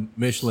one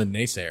Michelin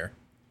naysayer.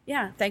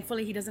 Yeah.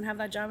 Thankfully, he doesn't have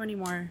that job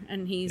anymore,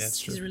 and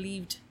he's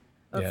relieved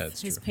of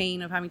his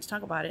pain of having to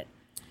talk about it.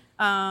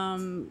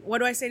 What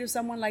do I say to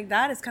someone like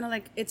that? It's kind of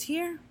like, it's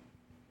here.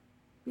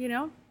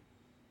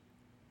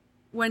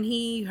 When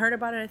he heard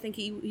about it, I think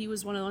he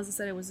was one of the ones that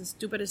said it was the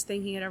stupidest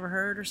thing he had ever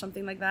heard, or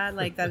something like that.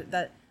 Like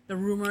that. The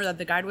rumor that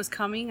the guide was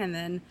coming, and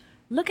then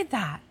look at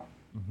that.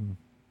 Mm-hmm.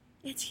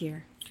 It's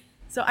here.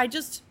 So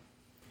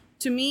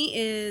to me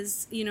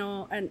is,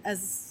 and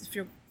as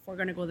if we're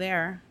going to go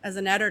there, as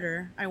an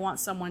editor, I want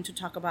someone to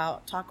talk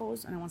about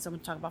tacos, and I want someone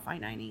to talk about fine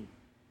dining.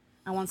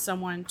 I want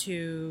someone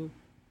to,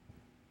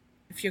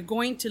 if you're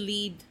going to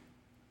lead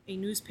a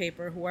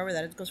newspaper, whoever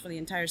that is, goes for the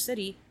entire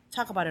city,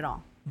 talk about it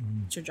all.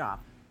 Mm-hmm. It's your job.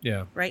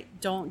 Yeah. Right?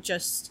 You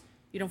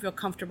don't feel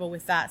comfortable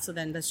with that, so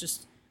then let's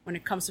just, when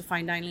it comes to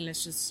fine dining,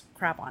 let's just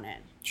crap on it.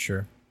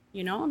 Sure.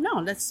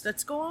 No,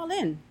 let's go all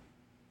in.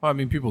 Well,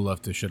 people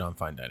love to shit on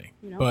fine dining,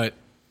 but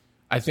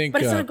I think,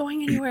 but it's not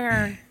going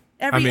anywhere.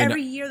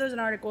 Every year there's an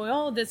article.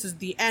 Oh, this is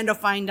the end of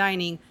fine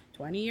dining.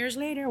 20 years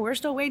later, we're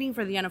still waiting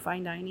for the end of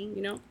fine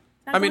dining.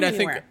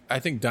 I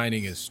think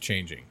dining is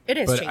changing. It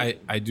is, but changing.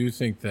 I do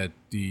think that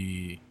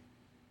the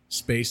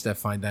space that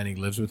fine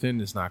dining lives within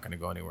is not going to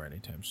go anywhere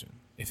anytime soon.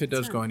 If it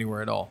does go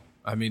anywhere at all,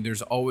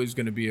 there's always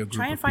going to be a group.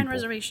 Try and of find people.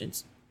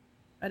 Reservations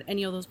at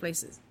any of those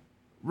places.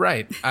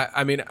 Right.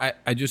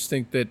 I just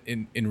think that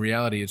in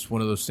reality, it's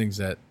one of those things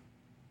that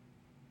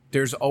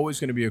there's always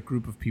going to be a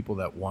group of people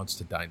that wants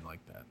to dine like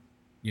that.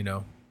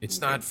 It's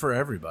not for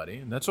everybody,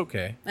 and that's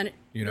okay. And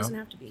it doesn't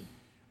have to be.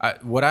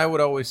 What I would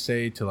always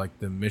say to like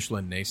the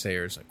Michelin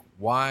naysayers, like,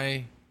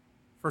 why?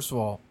 First of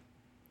all,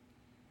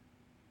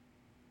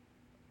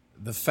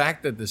 the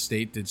fact that the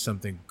state did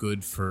something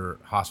good for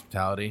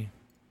hospitality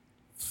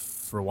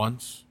for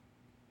once,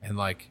 and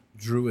like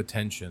drew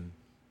attention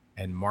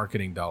and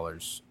marketing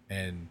dollars,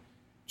 and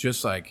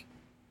just like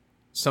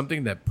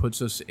something that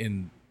puts us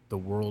in the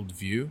world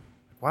view,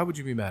 why would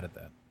you be mad at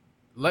that?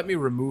 Let me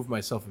remove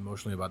myself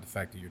emotionally about the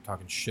fact that you're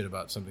talking shit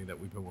about something that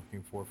we've been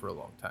working for a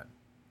long time.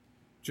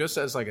 Just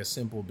as like a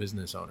simple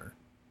business owner,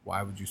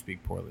 why would you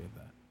speak poorly of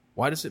that?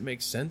 Why does it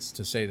make sense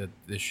to say that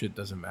this shit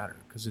doesn't matter?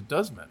 Because it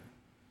does matter.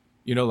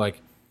 You know,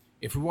 like,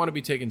 if we want to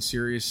be taken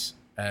serious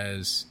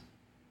as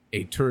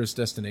a tourist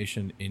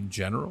destination in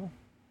general,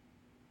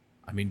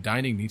 I mean,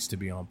 dining needs to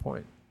be on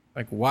point.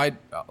 Like, why?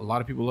 A lot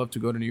of people love to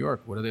go to New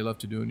York. What do they love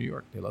to do in New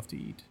York? They love to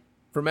eat.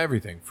 From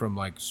everything, from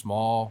like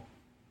small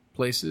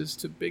places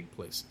to big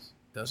places.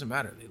 Doesn't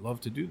matter. They love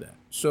to do that.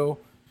 So,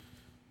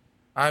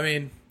 I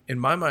mean, in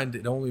my mind,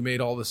 it only made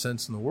all the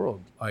sense in the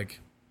world. Like,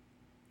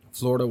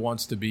 Florida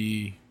wants to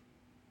be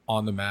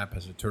on the map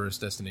as a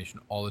tourist destination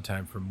all the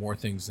time for more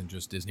things than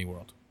just Disney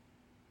World,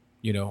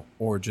 you know,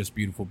 or just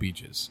beautiful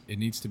beaches. It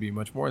needs to be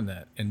much more than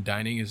that. And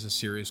dining is a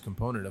serious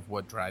component of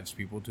what drives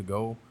people to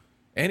go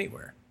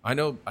anywhere. I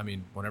know, I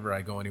mean, whenever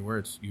I go anywhere,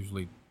 it's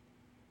usually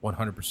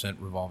 100%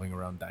 revolving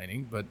around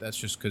dining, but that's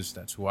just because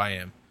that's who I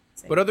am.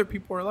 Same. But other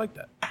people are like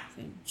that.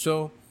 Same.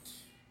 So,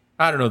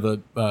 I don't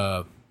know,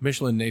 the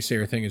Michelin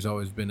naysayer thing has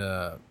always been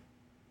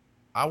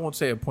I won't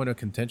say a point of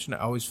contention. I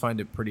always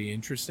find it pretty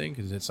interesting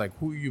because it's like,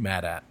 who are you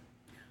mad at?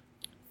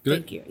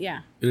 Thank you.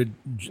 Yeah.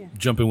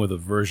 Jump in with a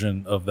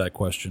version of that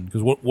question,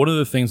 because one of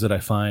the things that I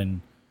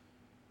find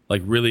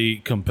like really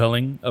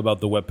compelling about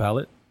the Whet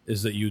palate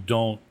is that you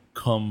don't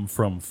come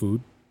from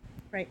food.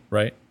 Right.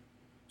 Right.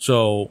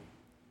 So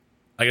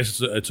I guess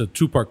it's a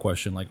two-part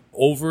question. Like,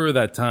 over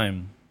that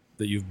time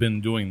that you've been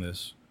doing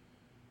this,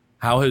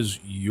 how has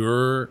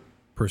your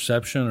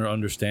perception or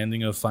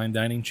understanding of fine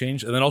dining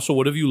changed? And then also,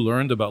 what have you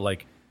learned about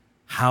like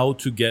how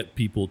to get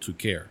people to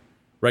care?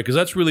 Right? Because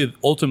that's really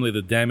ultimately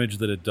the damage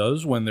that it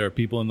does when there are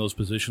people in those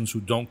positions who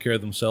don't care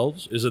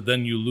themselves, is that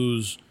then you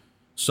lose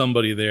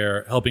somebody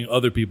there helping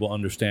other people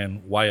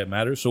understand why it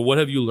matters. So what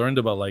have you learned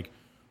about like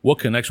what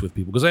connects with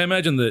people? Because I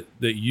imagine that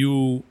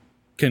you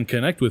can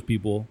connect with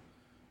people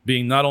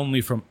being not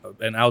only from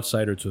an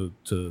outsider to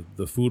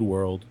the food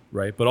world,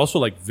 right? But also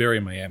like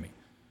very Miami.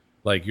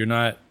 Like, you're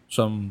not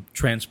some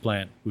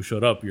transplant who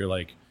showed up. You're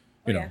like,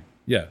 you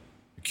know,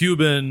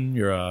 Cuban,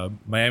 you're a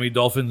Miami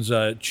Dolphins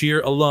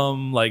cheer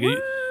alum. Like,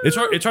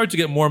 it's hard to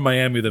get more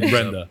Miami than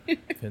Brenda.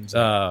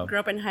 Grew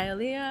up in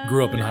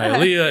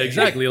Hialeah,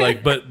 exactly.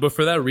 Like, but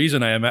for that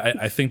reason,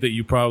 I think that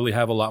you probably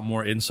have a lot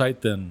more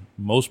insight than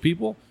most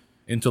people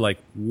into like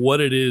what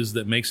it is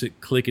that makes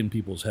it click in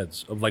people's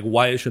heads of like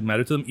why it should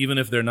matter to them, even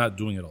if they're not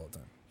doing it all the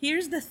time.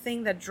 Here's the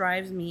thing that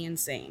drives me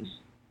insane.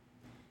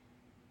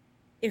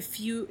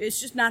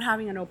 It's just not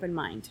having an open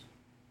mind,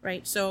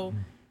 right? So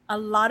a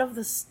lot of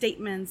the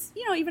statements,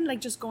 you know, even like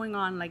just going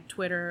on like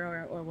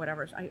Twitter or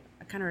whatever, I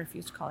kind of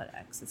refuse to call it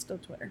X. It's still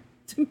Twitter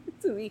to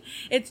me.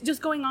 It's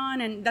just going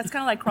on, and that's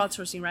kind of like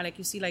crowdsourcing, right? Like,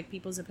 you see like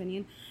people's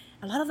opinion.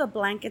 A lot of the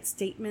blanket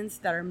statements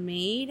that are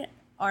made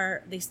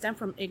they stem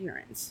from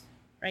ignorance,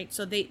 right?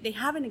 So they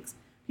haven't,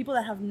 people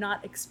that have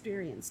not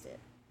experienced it.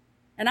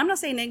 And I'm not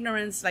saying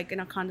ignorance like in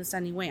a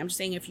condescending way. I'm just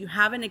saying if you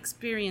haven't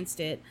experienced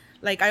it,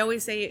 like I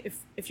always say,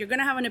 if you're going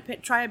to have an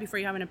opinion, try it before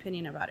you have an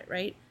opinion about it,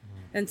 right?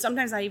 And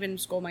sometimes I even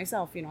scold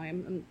myself, you know,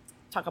 I'm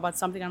talk about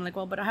something, I'm like,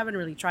 well, but I haven't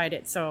really tried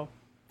it, so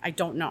I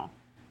don't know,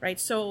 right?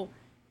 So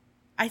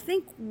I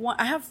think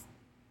I have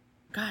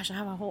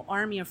a whole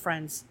army of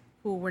friends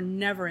who were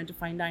never into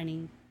fine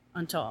dining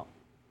until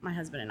my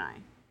husband and I.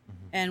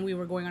 And we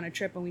were going on a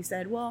trip, and we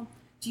said, well,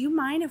 do you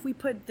mind if we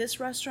put this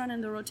restaurant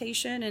in the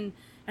rotation?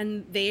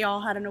 And they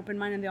all had an open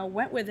mind, and they all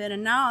went with it.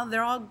 And now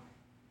they're all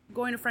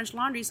going to French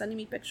Laundry, sending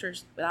me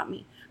pictures without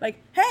me. Like,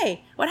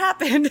 hey, what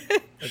happened?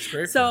 That's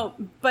great. So,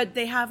 but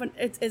they haven't.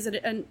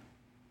 And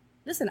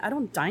listen, I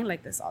don't dine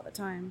like this all the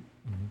time.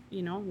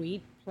 You know, we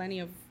eat plenty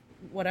of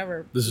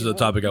whatever. This is a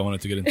topic I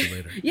wanted to get into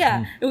later.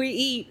 Yeah, we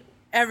eat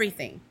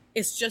everything.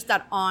 It's just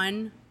that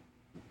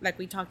like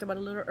we talked about a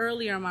little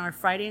earlier, on our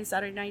Friday and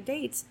Saturday night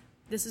dates,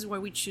 this is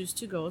where we choose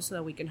to go so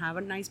that we can have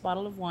a nice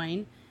bottle of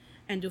wine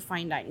and do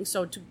fine dining.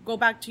 So to go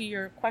back to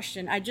your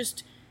question,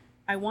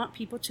 I want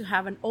people to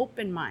have an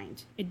open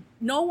mind.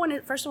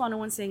 First of all, no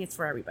one's saying it's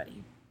for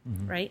everybody,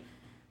 right?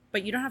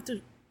 But you don't have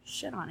to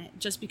shit on it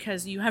just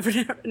because you have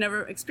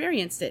never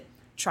experienced it.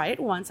 Try it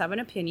once, have an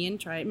opinion,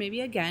 try it maybe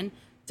again,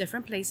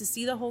 different places,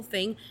 see the whole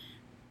thing.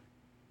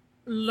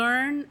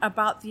 Learn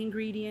about the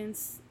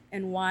ingredients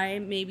and why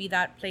maybe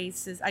that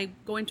place is. I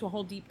go into a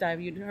whole deep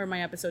dive. You heard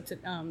my episode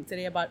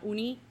today about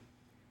uni,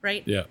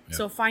 right? Yeah.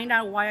 So find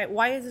out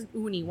why is it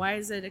uni? Why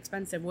is it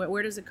expensive?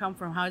 Where does it come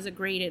from? How is it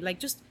graded? Like,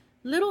 just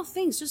little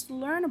things. Just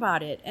learn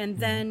about it, and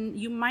then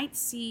you might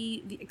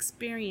see the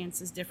experience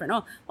is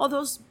different. Oh,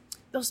 those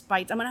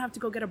bites. I'm gonna have to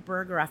go get a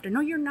burger after. No,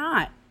 you're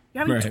not.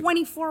 You're having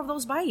 24 of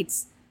those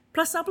bites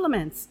plus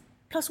supplements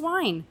plus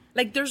wine.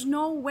 Like, there's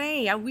no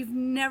way. We've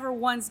never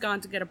once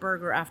gone to get a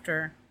burger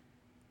after.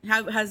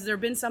 Has there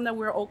been some that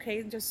we're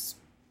okay,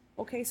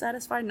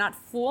 satisfied, not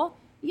full?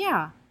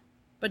 Yeah.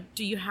 But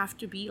do you have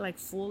to be like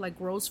full, like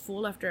gross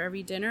full after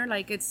every dinner?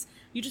 Like,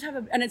 you just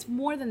have and it's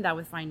more than that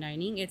with fine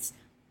dining. It's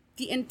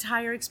the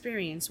entire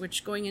experience,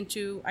 which going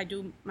into, I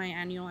do my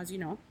annual, as you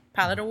know,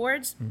 Palate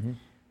Awards.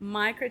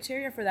 My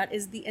criteria for that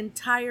is the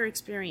entire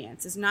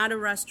experience. It's not a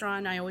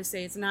restaurant. I always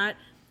say it's not,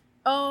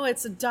 oh,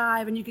 it's a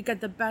dive and you could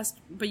get the best,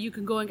 but you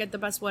can go and get the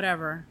best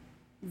whatever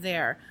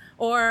there.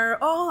 Or,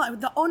 oh,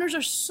 the owners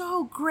are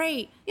so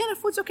great. Yeah, the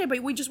food's okay,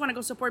 but we just want to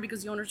go support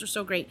because the owners are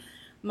so great.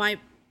 My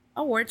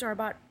awards are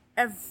about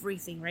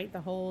everything, right? The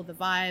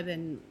vibe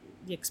and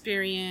the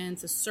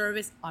experience, the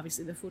service.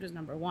 Obviously, the food is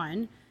number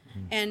one.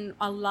 And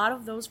a lot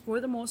of those, for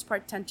the most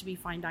part, tend to be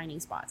fine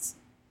dining spots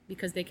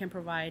because they can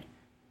provide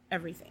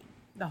everything,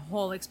 the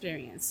whole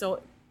experience.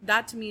 So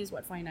that to me is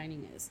what fine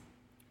dining is.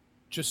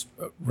 Just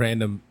a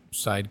random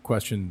side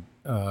question.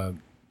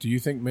 Do you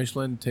think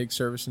Michelin takes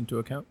service into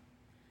account?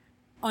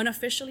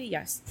 Unofficially,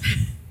 yes.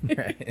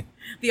 Right.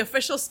 The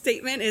official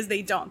statement is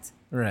they don't.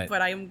 Right.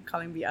 But I am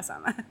calling BS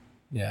on that.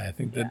 Yeah, I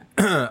think that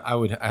I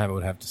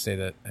would have to say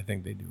that I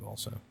think they do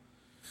also.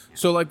 Yeah.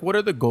 So, like, what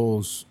are the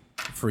goals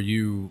for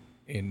you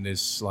in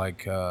this,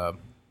 like, I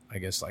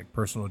guess, like,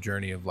 personal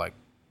journey of, like,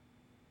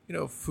 you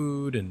know,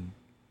 food and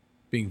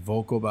being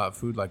vocal about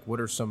food? Like, what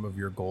are some of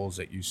your goals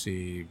that you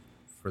see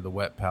for the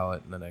Whet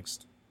palate in the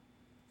next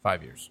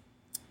 5 years?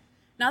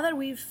 Now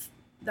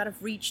that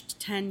I've reached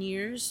 10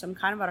 years, I'm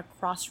kind of at a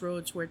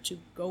crossroads where to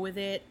go with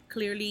it.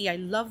 Clearly, I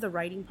love the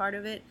writing part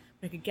of it,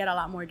 but I could get a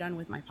lot more done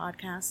with my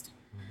podcast.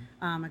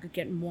 I could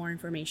get more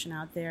information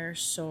out there.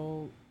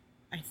 So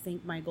I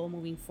think my goal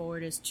moving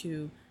forward is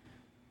to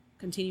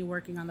continue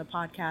working on the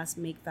podcast,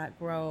 make that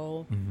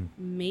grow.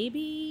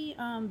 Maybe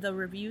the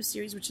review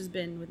series, which has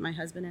been with my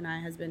husband and I,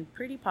 has been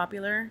pretty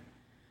popular.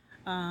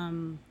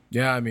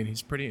 Yeah, I mean,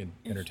 he's pretty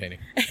entertaining.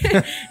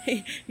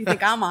 You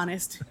think I'm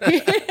honest?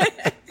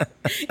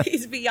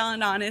 He's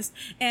beyond honest.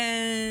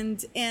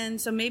 And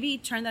so maybe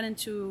turn that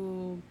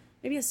into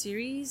maybe a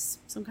series,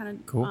 some kind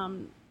of cool.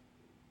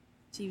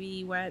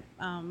 TV, Whet,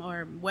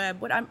 or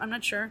web. What I'm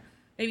not sure.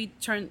 Maybe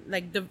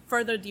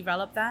further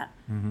develop that.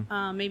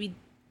 Maybe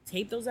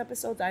tape those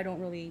episodes. I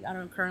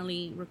don't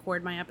currently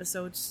record my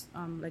episodes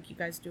like you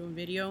guys do in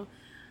video.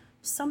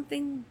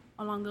 Something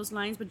along those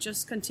lines, but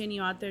just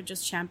continue out there,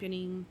 just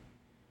championing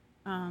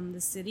the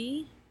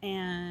city,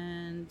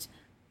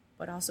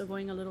 but also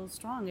going a little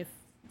strong if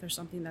there's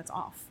something that's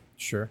off.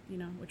 Sure. You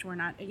know, which we're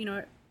not. You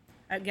know,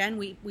 again,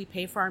 we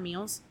pay for our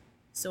meals,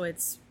 so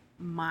it's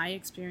my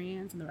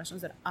experience and the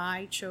restaurants that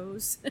I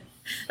chose that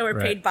were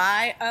paid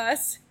by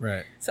us.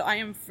 Right. So I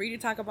am free to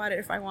talk about it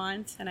if I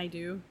want, and I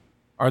do.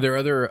 Are there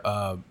other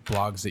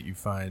blogs that you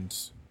find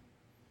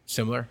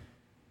similar?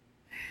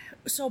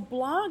 So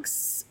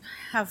blogs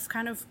have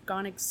kind of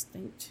gone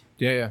extinct.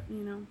 Yeah.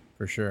 You know,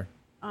 for sure.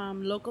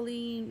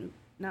 Locally,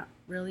 not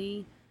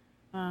really.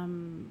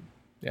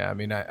 Yeah, I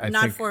mean, I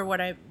not think for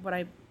what I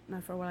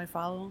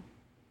follow.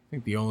 I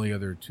think the only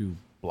other two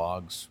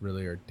blogs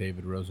really are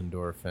David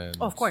Rosendorf and.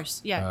 Oh, of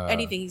course, yeah.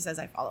 Anything he says,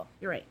 I follow.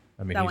 You're right.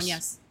 I mean, that one,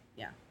 yes,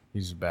 yeah.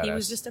 He's a badass. He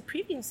was just a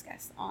previous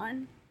guest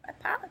on a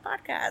Palate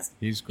podcast.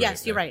 He's great.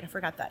 Yes, you're right. I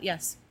forgot that.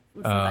 Yes,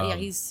 yeah,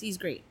 he's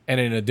great. And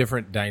in a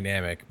different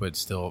dynamic, but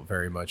still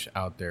very much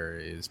out there,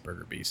 is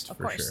Burger Beast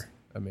for sure.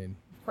 I mean,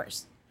 of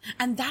course,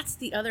 and that's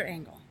the other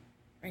angle,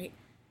 right?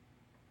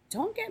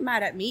 Don't get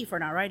mad at me for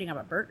not writing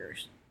about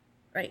burgers,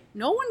 right?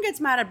 No one gets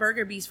mad at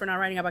Burger Beast for not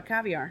writing about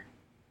caviar.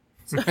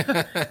 So,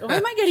 why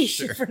am I getting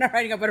shit for not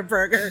writing about a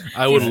burger?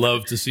 I would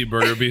love to see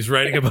Burger Beast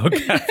writing about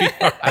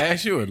caviar. I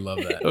actually would love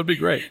that. That would be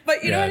great.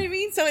 But you know what I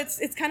mean? So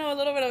it's kind of a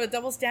little bit of a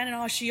double standard.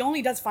 Oh, she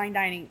only does fine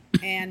dining.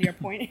 And your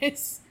point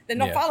is, then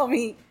don't follow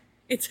me.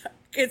 It's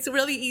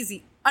really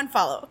easy.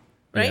 Unfollow,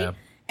 right? Yeah.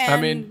 And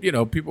I mean, you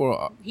know,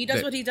 people. He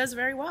does what he does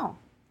very well.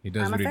 He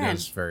does what he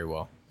does very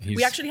well.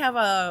 We actually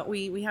have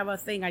we have a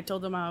thing. I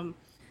told him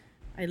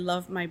I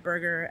love my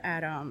burger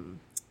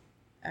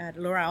at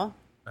Laurel.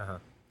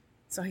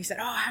 So he said,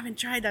 "Oh, I haven't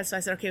tried that." So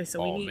I said, "Okay,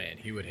 so we need." Oh man,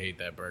 he would hate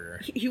that burger.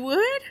 He would.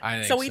 I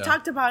think so. We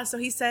talked about it. So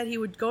he said he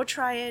would go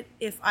try it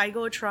if I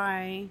go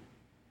try.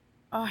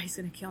 Oh, he's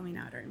gonna kill me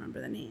now. I don't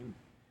remember the name.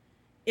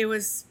 It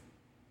was.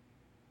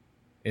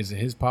 Is it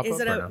his pop-up? Is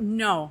it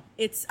no?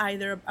 It's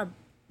either a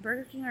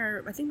Burger King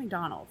or I think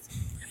McDonald's.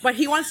 But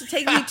he wants to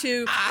take me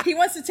to. He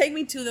wants to take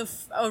me to the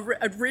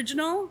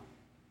original.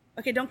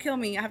 Okay, don't kill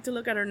me. I have to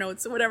look at our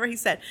notes. Whatever he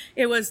said,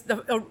 it was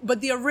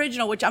but the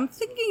original, which I'm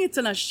thinking it's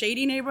in a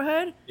shady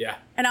neighborhood. Yeah.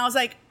 And I was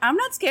like, I'm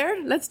not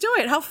scared. Let's do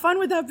it. How fun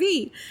would that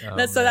be?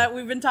 So that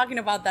we've been talking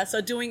about that.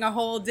 So doing a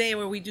whole day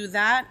where we do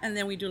that and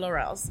then we do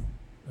Laurel's.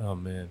 Oh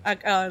man.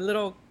 A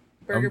little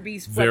Burger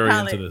Beast. Very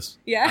into this.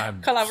 Yeah.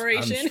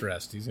 Collaboration. I'm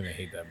stressed. He's gonna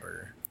hate that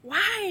burger.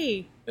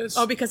 Why?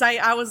 Because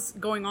I was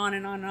going on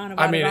and on and on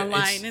about it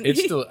online.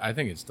 It's still. I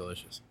think it's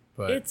delicious.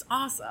 But it's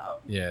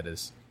awesome. Yeah, it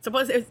is.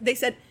 Suppose they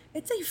said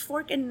it's a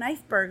fork and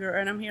knife burger,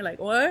 and I'm here like,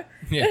 what?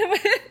 Yeah.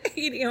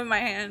 Eating it with my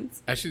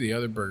hands. Actually, the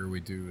other burger we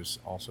do is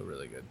also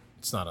really good.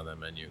 It's not on that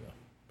menu though.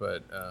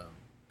 But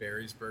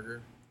Barry's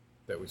Burger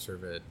that we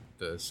serve at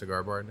the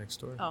cigar bar next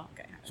door. Oh,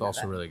 okay. It's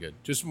also really good.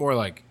 Just more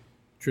like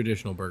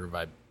traditional burger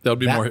vibe. That would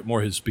be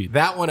more his speed.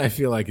 That one I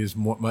feel like is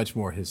much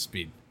more his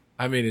speed.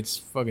 I mean, it's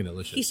fucking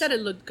delicious. He said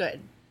it looked good.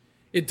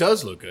 It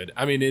does look good.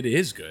 I mean, it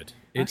is good.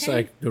 It's Okay.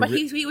 like, But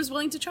he was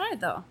willing to try it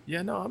though.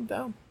 yeah, no, I'm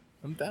down.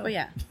 But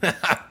yeah,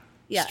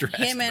 yeah, Stressed,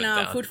 him and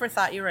but down. Food for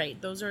Thought. You're right.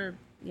 Those are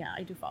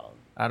I do follow.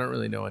 I don't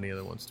really know any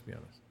other ones, to be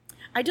honest.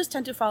 I just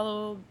tend to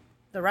follow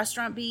the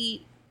restaurant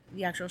beat,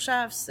 the actual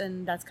chefs,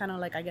 and that's kind of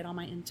like I get all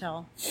my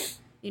intel,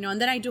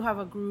 And then I do have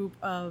a group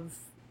of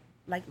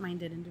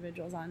like-minded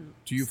individuals on.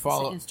 Do you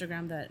follow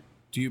Instagram? That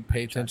Do you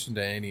pay attention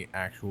to any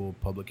actual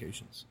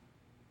publications?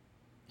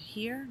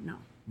 here, no.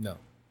 No.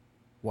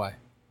 Why?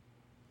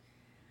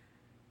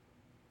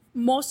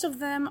 Most of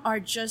them are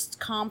just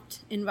comped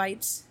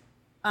invites.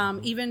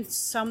 Even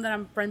some that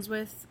I'm friends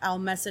with, I'll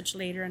message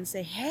later and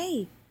say,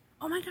 "Hey,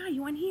 oh my God,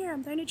 you went here?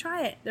 I'm trying to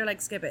try it." They're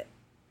like, "Skip it."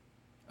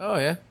 Oh,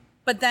 yeah.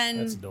 But then,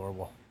 That's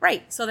adorable.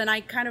 right? So then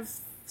I kind of,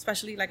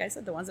 especially like I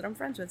said, the ones that I'm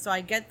friends with, so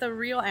I get the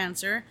real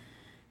answer.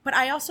 But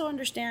I also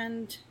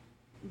understand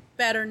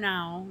better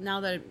now. Now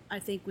that I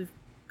think we've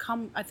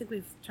turned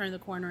the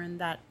corner in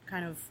that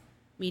kind of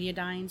media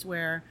dines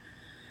where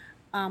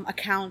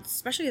accounts,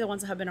 especially the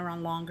ones that have been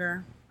around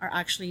longer, are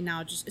actually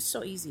now it's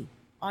so easy.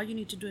 All you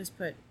need to do is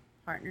put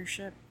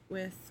partnership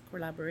with,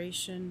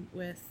 collaboration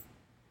with,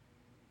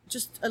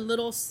 just a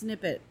little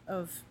snippet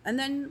of, and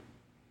then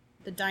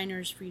the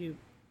diners for you to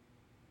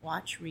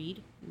watch,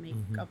 read, and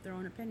make up their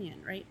own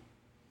opinion, right?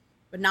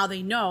 But now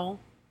they know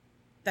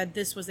that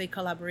this was a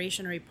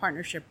collaboration or a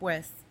partnership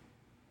with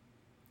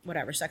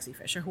whatever, Sexy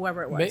Fish or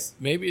whoever it was.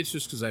 Maybe it's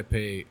just because I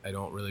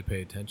don't really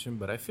pay attention,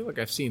 but I feel like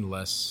I've seen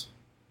less.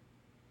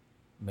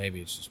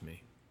 Maybe it's just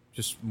me.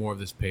 Just more of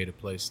this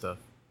pay-to-play stuff.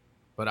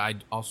 But I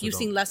also You've don't,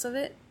 seen less of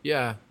it?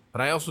 Yeah,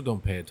 but I also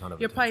don't pay a ton of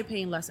You're attention. probably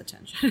paying less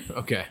attention.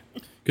 Okay.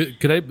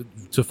 Could I,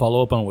 to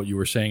follow up on what you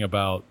were saying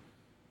about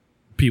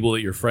people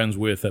that you're friends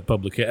with at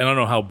publication? I don't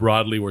know how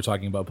broadly we're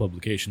talking about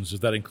publications.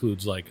 If that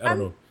includes I don't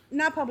know.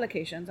 Not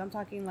publications. I'm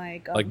talking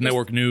like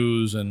Network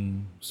news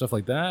and stuff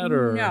like that,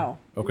 or no.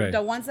 Okay.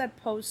 The ones that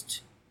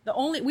post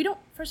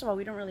first of all,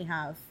 we don't really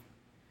have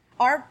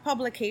our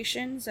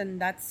publications, and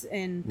that's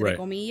in Right.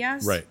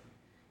 comillas. Right.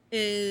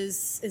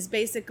 Is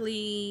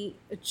basically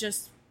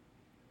just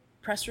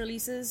press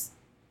releases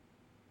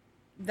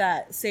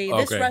that say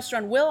this Okay.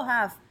 restaurant will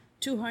have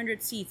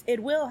 200 seats.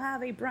 It will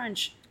have a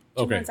brunch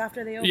 2 Okay. months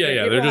after they open. Yeah, yeah.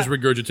 It They're will just have-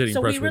 regurgitating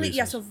so press we really, releases.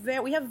 yeah.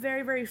 So we have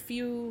very, very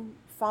few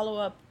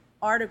follow-up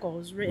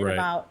articles written Right.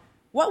 about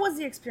what was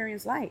the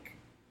experience like.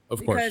 Of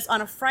Because course.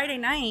 on a Friday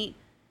night,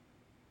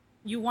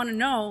 you want to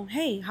know,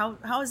 hey,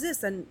 how is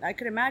this? And I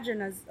could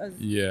imagine as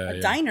Yeah, a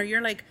yeah. diner,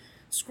 you're like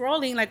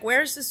scrolling, like,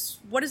 where's this?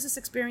 What is this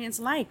experience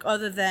like?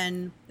 Other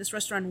than this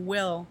restaurant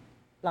will,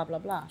 blah blah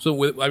blah. So So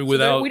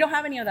without we don't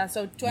have any of that.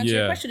 So to answer Yeah.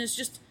 your question, it's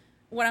just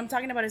what I'm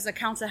talking about is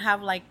accounts that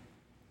have like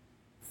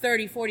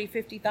 30, 40,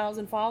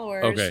 50,000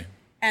 followers. Okay.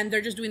 And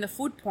they're just doing the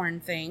food porn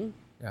thing,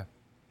 Yeah.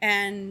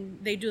 and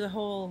they do the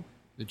whole.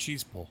 The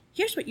cheese pull.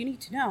 Here's what you need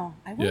to know.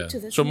 I went yeah, to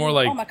this. so more new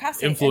like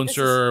omakase, and this is-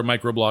 influencer,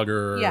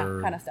 microblogger, Yeah,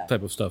 kind of stuff.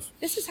 type of stuff.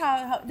 This is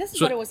how this is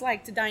So what it was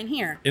like to dine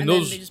here, In and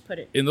those, then they just put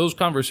it. in those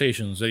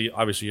conversations,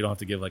 obviously you don't have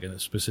to give like a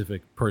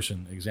specific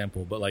person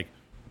example, but like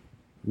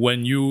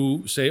when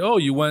you say, "Oh,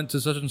 you went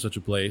to such and such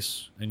a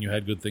place and you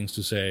had good things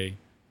to say,"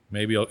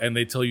 and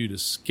they tell you to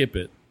skip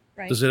it.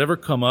 Right. Does it ever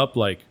come up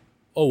like,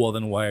 "Oh, well,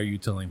 then why are you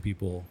telling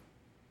people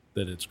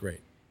that it's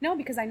great?" No,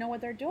 because I know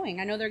what they're doing.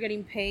 I know they're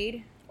getting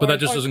paid. But or- that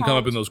just or doesn't come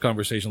up in comped. those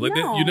conversations. Like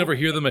No, you never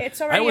hear them.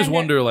 it's I already always under-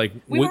 wonder, like,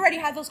 We've already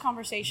had those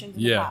conversations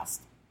in the Yeah.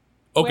 past.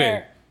 okay,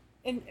 Where,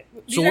 and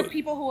these So are what-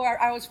 people who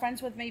I was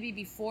friends with maybe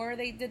before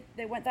they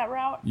went that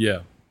route,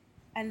 yeah,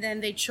 and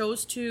then they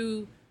chose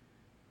to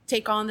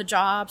take on the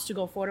jobs to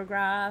go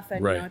photograph,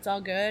 and Right. it's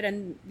all good.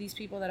 And these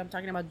people that I'm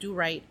talking about do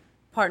write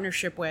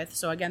partnership with.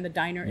 So again, the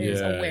diner is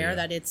Yeah, aware yeah.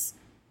 that it's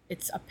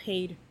a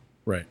paid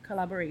right.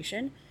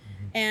 collaboration,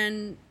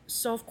 and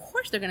so of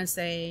course they're gonna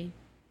say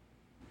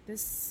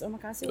this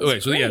omakase. Was Okay,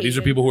 so yeah, great. these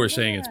are And people who are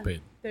saying it's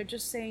paid. They're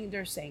saying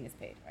it's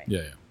paid, right?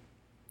 Yeah,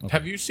 yeah.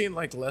 Have you seen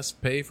like less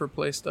pay for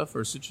play stuff,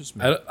 or is it just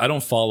me? I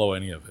don't follow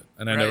any of it,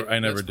 and I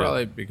Right? never That's did.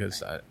 probably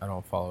because I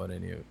don't follow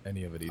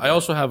any of it either. I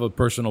also have a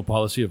personal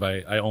policy of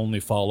I only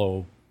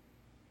follow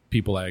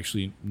people I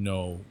actually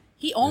know.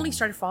 He only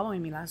started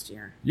following me last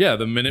year, Yeah,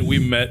 the minute we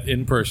met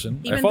in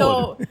person, I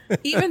followed him.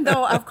 even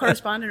though I've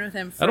corresponded with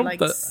him for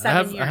like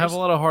 7 years. I have a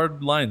lot of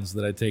hard lines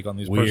that I take on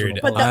these weird. personal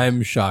But policies.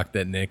 I'm shocked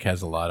that Nick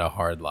has a lot of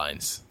hard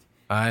lines.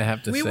 I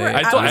have to We say, were-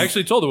 I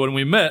actually told her when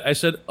we met. I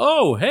said,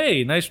 "Oh,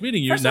 hey, nice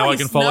meeting you. First of Now all, I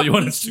can follow you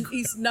on Instagram."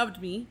 He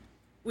snubbed me.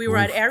 We were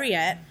at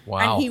Ariat,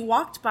 Wow. and he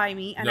walked by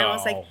me, and I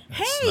was like, No,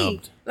 "Hey!"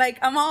 snubbed. Like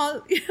I'm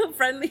all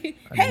friendly.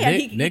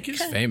 Hey, and Nick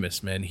is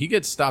famous, man. He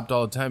gets stopped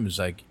all the time. He's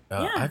like,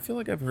 Yeah. I feel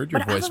like I've heard your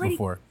But I've voice already-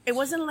 before. It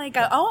wasn't like,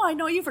 I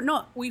know you for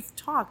no. We've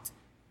talked.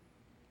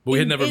 But we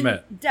had in- never in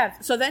met.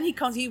 Depth. So then he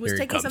comes. He was Here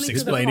he taking comes, something to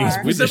the explaining his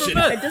car. position.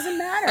 It doesn't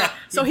matter.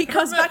 So he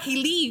comes back.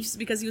 He leaves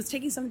because he was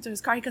taking something to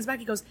his car. He comes back.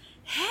 He goes,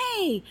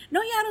 "Hey,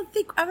 no, yeah, I don't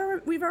think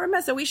we've ever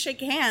met." So we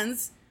shake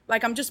hands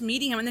like I'm just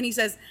meeting him, and then he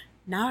says,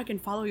 "Now I can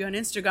follow you on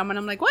Instagram." And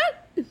I'm like,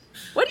 "What?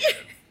 What do you?"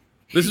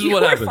 This is You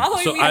what were happened.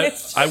 following So me on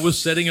Instagram. I was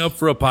setting up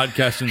for a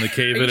podcast in the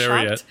cave Are you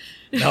area. shocked?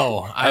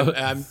 No,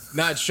 I'm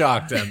not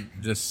shocked. I'm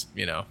just,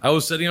 I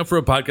was setting up for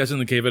a podcast in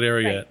the cave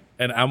area, Right.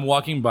 and I'm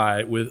walking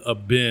by with a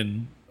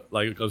bin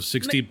like of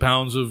 60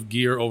 pounds of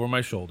gear over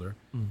my shoulder,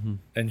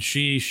 and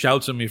she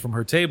shouts at me from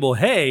her table,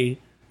 "Hey,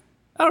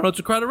 I don't know, it's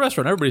a crowded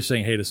restaurant. Everybody's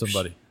saying hey to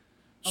somebody."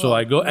 So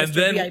I go, and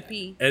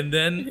Mr.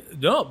 then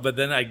but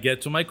then I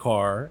get to my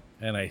car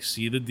and I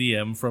see the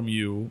DM from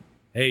you.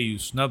 Hey, you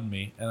snubbed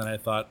me, and then I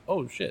thought,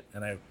 oh shit,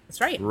 and I That's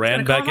right.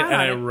 ran It's gonna back come in,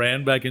 out and I on it.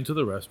 ran back into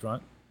the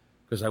restaurant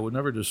because I would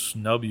never just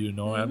snub you.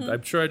 No,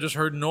 I'm sure I just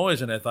heard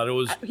noise and I thought it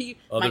was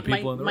other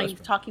people in the my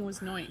restaurant. talking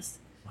was noise.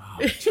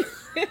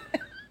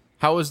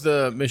 how was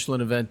the Michelin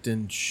event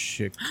in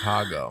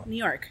Chicago? New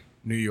York,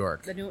 New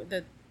York.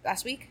 the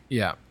last week.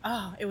 Yeah.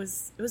 Oh, it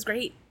was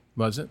great.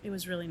 Was it? It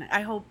was really nice.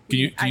 I hope.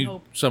 Can I you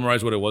hope.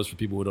 summarize what it was for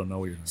people who don't know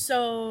what you're doing?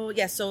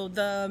 So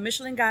the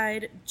Michelin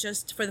Guide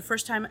just for the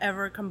first time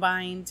ever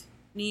combined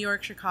New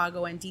York,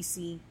 Chicago, and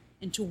DC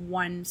into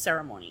one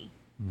ceremony.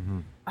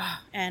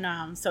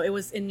 So it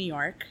was in New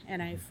York,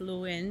 and I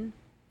flew in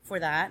for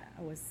that.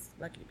 I was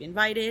lucky to be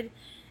invited,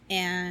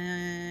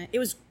 and it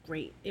was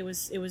great. It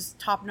was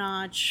top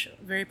notch,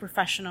 very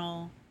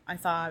professional. I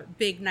thought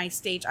big, nice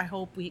stage. I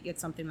hope we get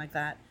something like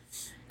that.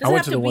 I went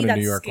have to the be one in that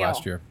New York scale.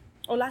 last year.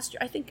 Oh, last year.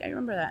 I think I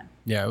remember that.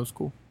 Yeah, it was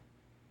cool.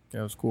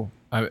 Yeah, it was cool.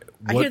 I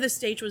hear the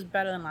stage was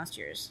better than last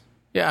year's.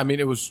 Yeah, I mean,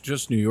 it was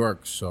just New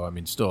York, so I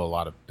mean,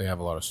 still they have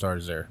a lot of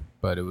stars there,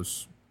 but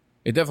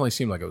it definitely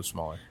seemed like it was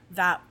smaller.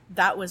 That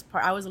was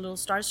part. I was a little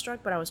starstruck,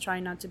 but I was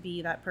trying not to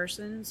be that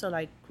person. So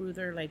like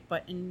Cruther, like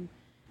butt in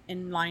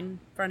line in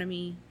front of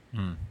me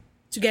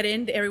to get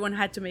in. Everyone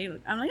had to make.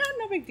 I'm like, oh,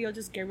 no big deal.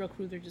 Just Gabriel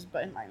Cruther just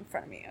butt in line in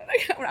front of me.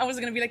 I was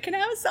gonna be like, can I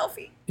have a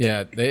selfie?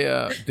 Yeah,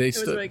 they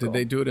still really did. cool.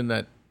 They do it in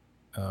that.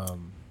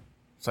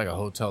 It's like a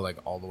hotel, like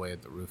all the way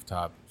at the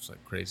rooftop. It's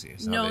like crazy.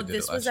 It's how No, they did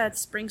this it was last year. at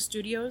Spring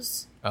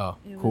Studios. Oh,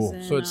 it cool.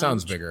 was So in, it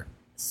sounds bigger.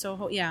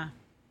 Soho, yeah.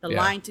 The Yeah.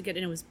 line to get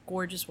in, it was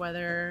gorgeous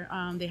weather.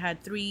 They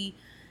had 3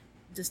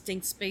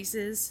 distinct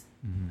spaces.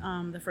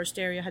 Mm-hmm. The first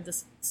area had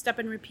this step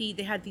and repeat.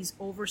 They had these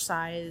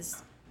oversized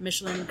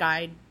Michelin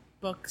guide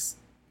books,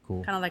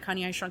 Cool. kind of like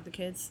Honey, I Shrunk the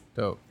Kids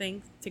Dope.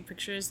 thing, take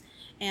pictures.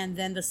 And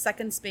then the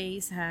second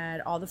space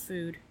had all the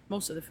food,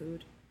 most of the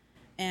food.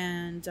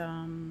 And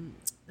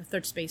the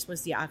third space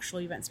was the actual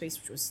event space,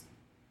 which was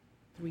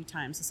 3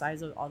 times the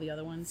size of all the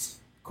other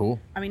ones. Cool.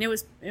 I mean, it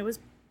was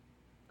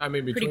I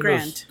mean, Pretty between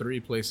grand. those 3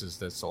 places,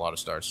 that's a lot of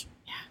stars.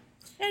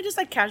 yeah, just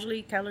like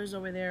casually, Keller's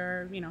over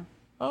there,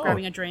 Oh,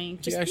 grabbing a drink.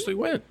 he Just actually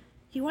went.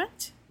 He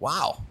went.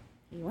 Wow.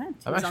 He went.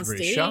 He I'm was actually on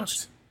pretty stage.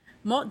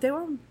 shocked. They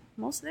were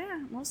most there.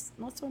 Most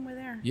of them were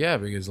there. Yeah,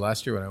 because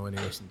last year when I went,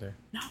 he wasn't there.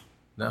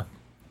 No.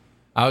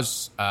 I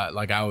was I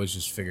always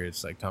just figured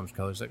it's like Thomas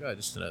Keller's like, oh,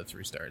 just another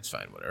 3-star. It's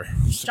fine, whatever.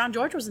 John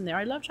George was in there.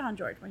 I love John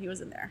George when he was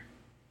in there.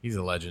 He's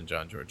a legend,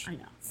 John George. I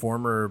know.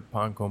 Former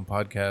Poncombe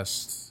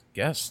podcast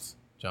guest,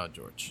 John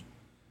George.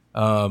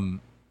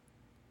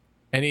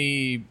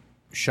 Any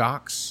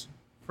shocks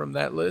from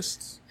that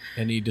list?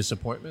 Any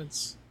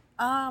disappointments?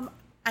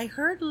 I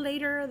heard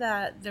later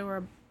that there were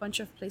a bunch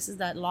of places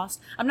that lost.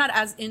 I'm not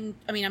as in.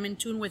 I mean, I'm in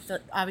tune with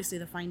obviously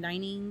the fine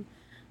dining,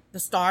 the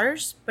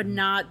stars, but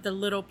not the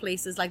little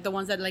places like the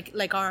ones that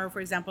like our, for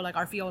example, like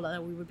our Fiola.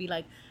 That we would be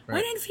like, why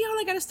Right. didn't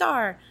Fiola get a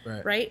star?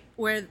 Right.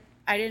 Where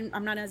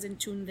I'm not as in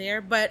tune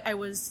there, but I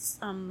was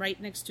right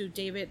next to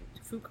David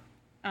Fuchs.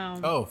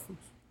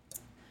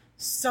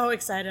 So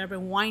excited! I've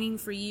been whining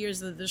for years.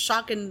 The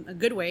shock in a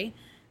good way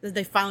that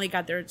they finally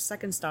got their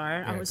second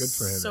star. I Yeah, was good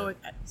for him, man.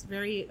 I was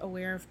very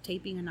aware of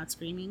taping and not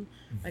screaming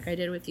like I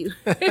did with you.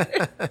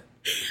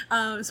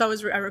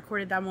 So I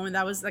recorded that moment.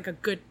 That was like a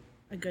good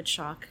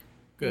shock.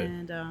 Good.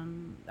 And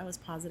that was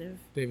positive.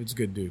 David's a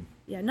good dude.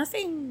 Yeah,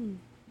 nothing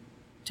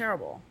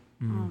terrible.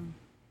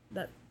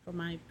 That from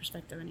my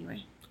perspective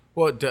anyway.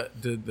 Well,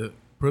 the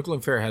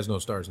Brooklyn Fair has no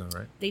stars now,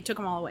 right? They took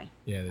them all away.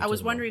 Yeah, they I was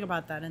took 'em wondering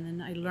about that, and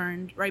then I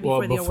learned right Well,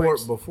 before the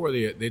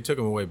awards. they took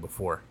them away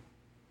before.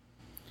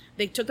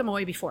 They took them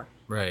away before.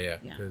 Right, yeah,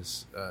 Yeah.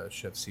 because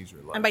Chef Caesar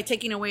left. And by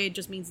taking away, it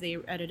just means they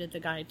edited the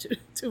guide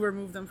to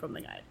remove them from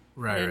the guide. I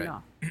Right, didn't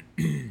right.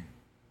 know.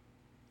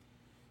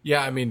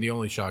 Yeah, I mean, the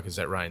only shock is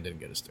that Ryan didn't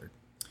get his third.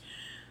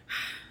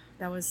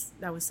 That was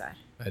sad.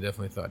 I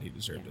definitely thought he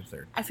deserved a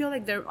third. I feel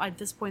like they're at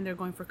this point they're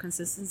going for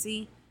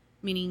consistency,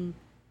 meaning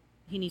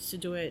he needs to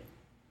do it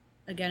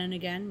again and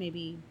again.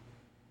 Maybe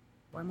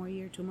 1 more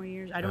year, 2 more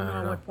years. I don't know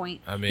at what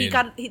point. I mean-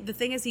 the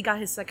thing is, he got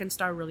his second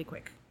star really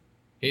quick.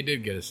 He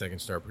did get a second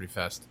star pretty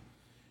fast.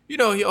 You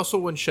know, he also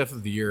won Chef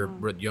of the Year,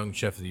 Oh. Young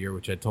Chef of the Year,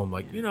 which I told him,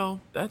 like,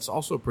 that's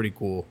also pretty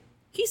cool.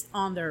 He's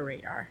on their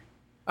radar.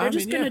 They're I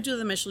just mean, gonna yeah. do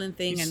the Michelin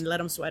thing and let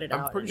him sweat it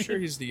out. I'm pretty sure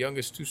he's the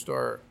youngest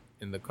 2-star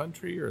in the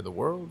country or the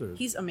world. Or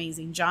He's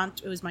amazing. John,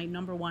 it was my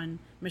number 1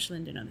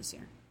 Michelin dinner this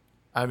year.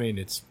 I mean,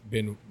 it's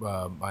been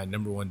my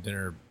number 1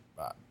 dinner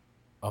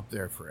up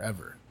there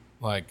forever.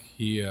 Like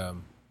he,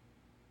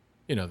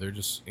 they're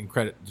just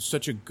incredible. There's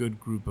such a good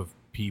group of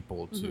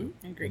people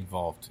I agree.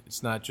 involved.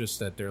 It's not just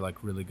that they're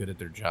like really good at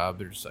their job.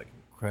 They're just like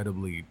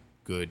incredibly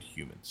good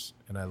humans,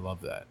 and I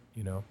love that.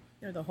 You know,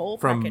 They're the whole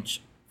from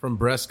package. from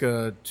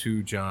Bresca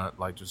to John,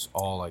 like just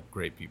all like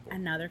great people.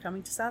 And now they're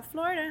coming to South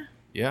Florida.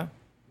 Yeah,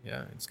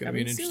 it's gonna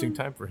be an Coming interesting soon.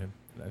 time for him.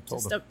 And I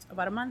told Just him.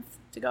 about a month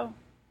to go.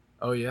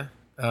 Oh yeah.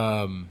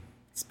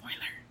 Spoiler.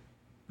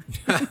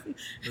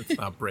 Let's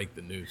not break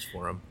the news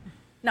for him.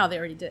 No, they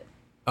already did.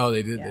 Oh,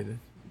 they did. Yeah. They did.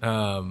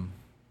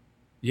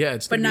 Yeah,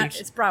 it's But gonna be not.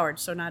 It's Broward,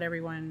 so not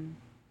everyone.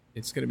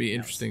 it's gonna be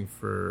interesting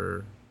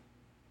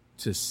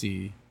to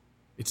see.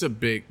 It's a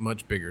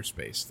much bigger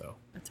space though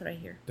That's what I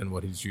hear. than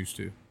what he's used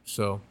to.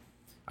 So,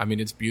 I mean,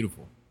 it's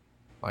beautiful.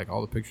 Like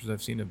all the pictures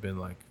I've seen have been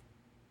like.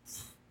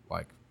 It's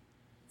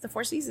the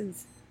Four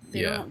Seasons.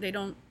 They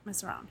don't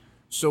mess around.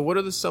 So, what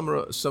are some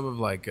of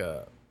like?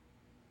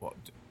 Well,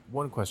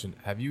 one question: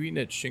 have you eaten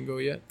at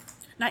Shingo yet?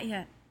 Not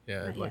yet. Yeah,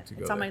 Not I'd like yet. to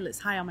go. It's on there. my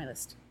list. High on my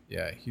list.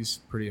 Yeah, he's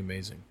pretty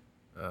amazing.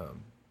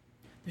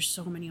 There's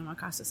so many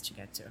omakasas to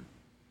get to.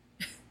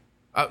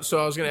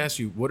 So I was going to ask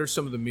you, what are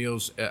some of the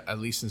meals, at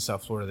least in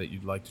South Florida, that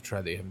you'd like to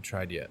try that you haven't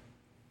tried yet?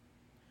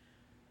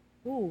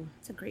 Ooh,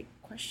 that's a great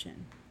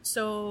question.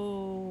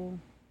 So,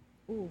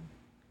 What?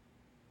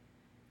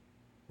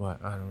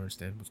 I don't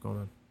understand. What's going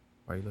on?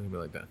 Why are you looking at me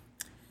like that?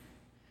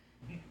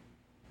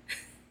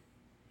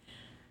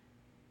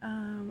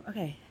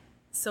 okay.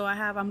 So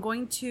I'm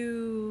going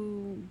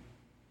to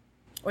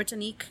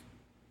Ortanique.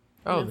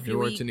 Oh, in a the few new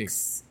Ortanique.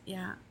 weeks.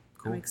 Yeah,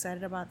 Cool. I'm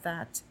excited about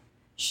that.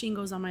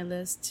 Shingo's on my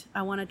list.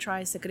 I want to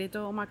try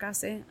Secreto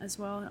Omakase as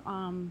well.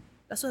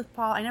 That's with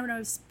Paul. I never know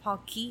if it's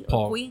Paul Key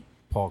or Kui.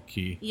 Paul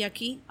Key. Yeah,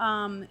 Key.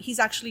 He's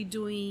actually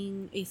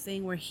doing a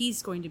thing where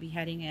he's going to be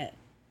heading it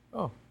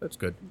Oh, that's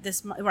good.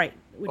 this month, right?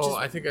 Which Oh, is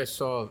I think I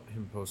saw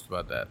him post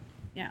about that.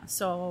 yeah.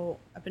 So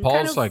I've been Paul's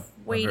kind of like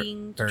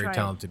waiting a very to try.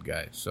 talented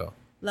guy. So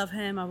Love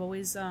him. I've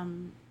always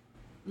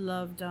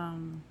loved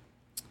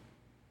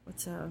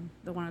what's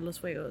the one at Los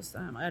Fuegos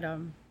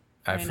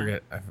I China.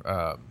 forget.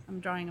 I'm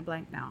drawing a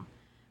blank now,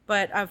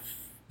 but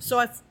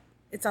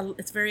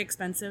it's very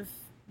expensive,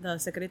 the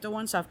Secreto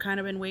one. So I've kind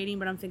of been waiting,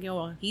 but I'm thinking, oh,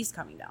 well, he's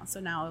coming down, so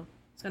now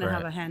it's gonna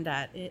have Right. a hand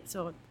at it.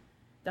 So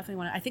definitely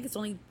want. I think it's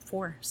only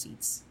 4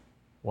 seats.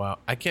 Wow,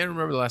 I can't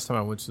remember the last time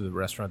I went to the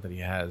restaurant that he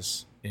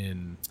has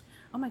in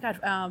Oh my god,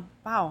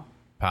 Bao.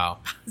 Pau.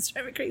 It's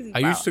driving me crazy. I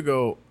used Bao. to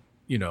go,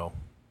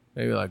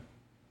 maybe like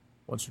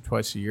once or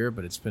twice a year,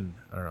 but it's been,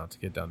 I don't know, to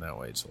get down that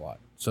way, it's a lot.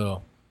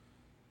 So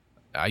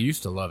I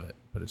used to love it,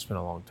 but it's been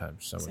a long time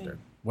since I went Same. there.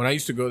 When I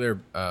used to go there,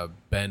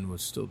 Ben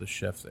was still the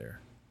chef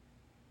there.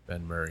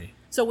 Ben Murray.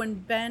 So when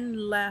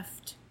Ben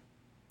left,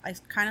 I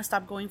kind of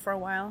stopped going for a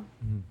while,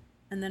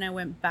 and then I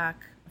went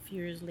back a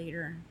few years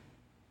later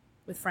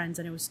with friends,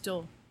 and it was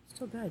still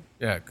good.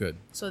 Yeah, good.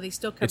 So they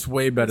still kept. It's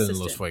way better than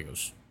consistent.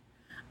 Los Fuegos.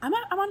 I'm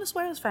a Los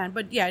Fuegos fan,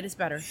 but yeah, it is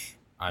better.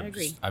 I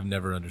agree. I've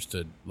never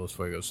understood Los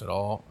Fuegos at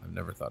all. I've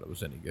never thought it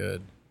was any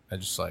good. I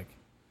just like,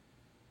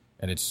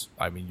 and it's,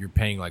 I mean, you're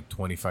paying like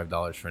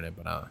 $25 for an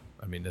empanada.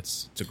 I mean,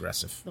 it's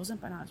aggressive. Those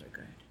empanadas are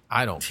good.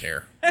 I don't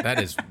care.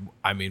 That is,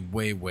 I mean,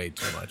 way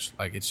too much.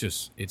 Like,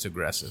 it's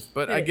aggressive.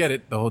 But I It get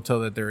it. The hotel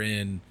that they're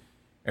in,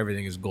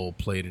 everything is gold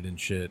plated and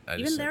shit.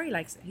 Even Larry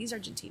likes it. He's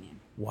Argentinian.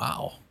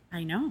 Wow.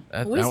 I know.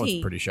 That Who is one's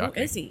he? pretty shocking.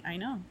 Who is he? I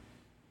know.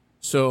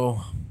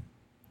 So,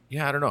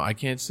 yeah, I don't know. I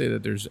can't say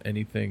that there's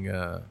anything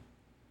that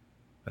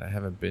I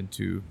haven't been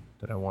to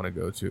that I want to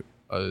go to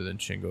other than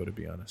Shingo, to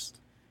be honest.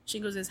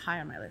 Shingo's is high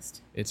on my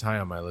list. It's high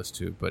on my list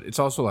too, but it's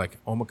also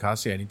like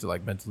omakase I need to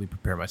like mentally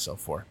prepare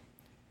myself for.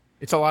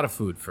 It's a lot of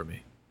food for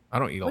me. I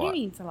don't eat a What do lot.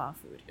 you mean it's a lot of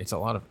food? It's a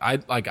lot of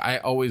I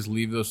always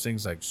leave those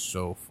things like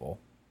so full.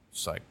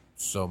 It's like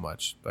so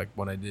much. Like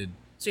when I did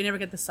So you never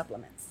get the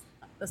supplements.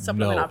 The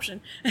supplement No.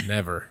 option.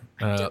 never.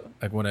 do.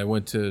 Like when I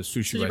went to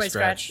Sushi, by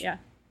Scratch. Yeah.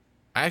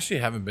 I actually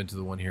haven't been to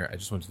the one here. I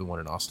just went to the one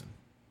in Austin.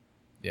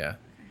 Yeah.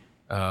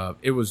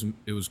 It was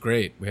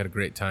great. We had a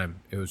great time.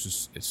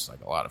 It's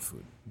like a lot of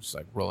food. Just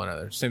like rolling out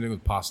there. Same thing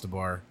with Pasta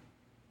Bar.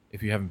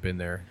 If you haven't been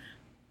there,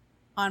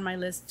 On my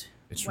list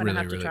it's when really,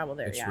 I have to really, travel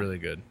there. it's yeah. really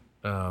good.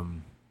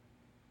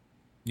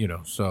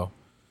 So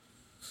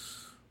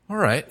all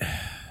right.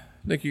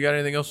 Nick, you got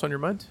anything else on your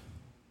mind?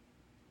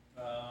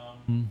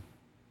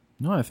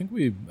 No, I think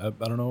I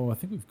don't know. I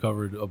think we've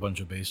covered a bunch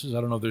of bases.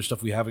 I don't know if there's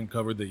stuff we haven't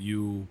covered that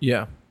you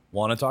Yeah.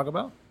 want to talk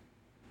about.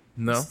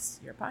 No. This is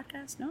your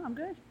podcast? No, I'm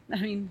good. I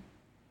mean,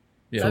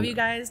 Yeah. love you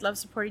guys. Love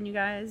supporting you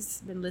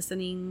guys. Been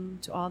listening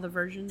to all the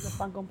versions of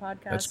Funkon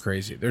Podcast. That's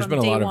crazy. There's from been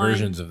a day lot of one.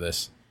 versions of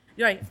this.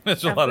 You're right.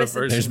 There's a I've lot of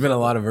listened- versions. There's been a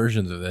lot of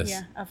versions of this.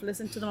 Yeah, I've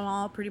listened to them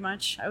all pretty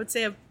much. I would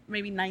say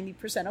maybe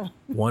 90% of them.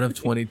 One of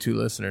 22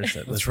 listeners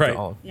that listen right. to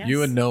all of them. Yes.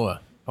 You and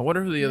Noah. I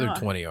wonder who the other Noah.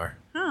 20 are.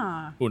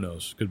 Huh. Who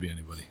knows? Could be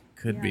anybody.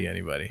 Could be Yeah.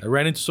 anybody. I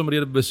ran into somebody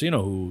at a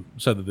Vecino who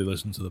said that they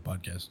listened to the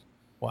podcast.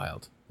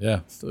 Wild.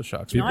 Yeah, Still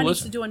shocks No, me. I need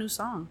listen. to do a new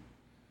song.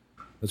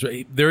 that's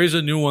right. There is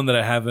a new one that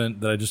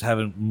I just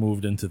haven't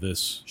moved into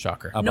this.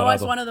 Shocker.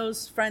 Noah's one of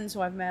those friends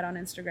who I've met on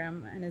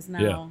Instagram and is now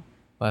Yeah.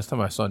 Last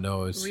time I saw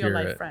Noah was Real here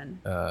life at friend.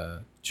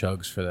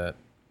 Chugs for that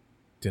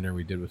dinner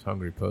we did with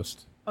Hungry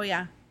Post. Oh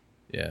yeah,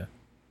 Yeah.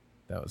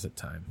 That was a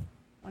time.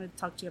 I wanted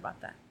to talk to you about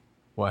that.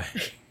 Why?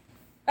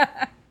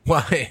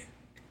 Why?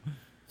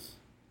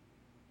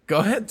 Go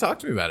ahead, talk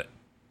to me about it.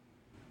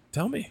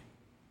 Tell me.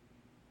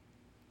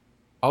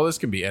 All this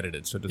can be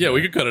edited, so it doesn't Yeah, we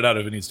matter. could cut it out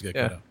if it needs to get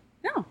cut Yeah. out.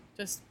 No,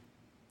 just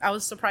I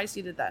was surprised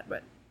you did that,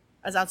 but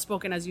as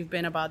outspoken as you've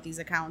been about these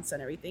accounts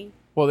and everything.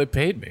 Well, they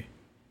paid me.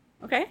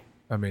 Okay.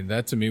 I mean,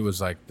 that to me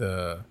was like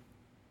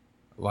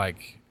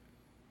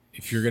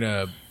if you're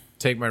gonna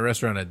take my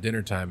restaurant at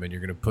dinner time and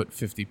you're gonna put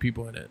 50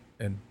 people in it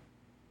and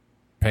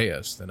pay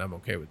us, then I'm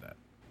okay with that.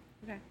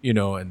 Okay. You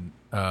know, and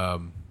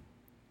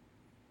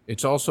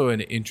it's also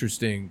an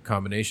interesting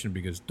combination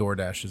because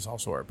DoorDash is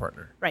also our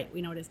partner. Right,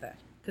 we noticed that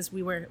because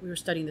we were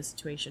studying the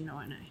situation,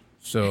 Noah and I.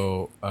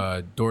 So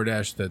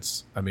DoorDash,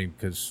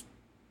 because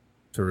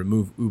to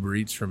remove Uber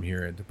Eats from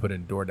here and to put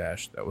in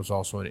DoorDash, that was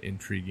also an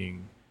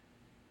intriguing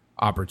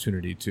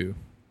opportunity too,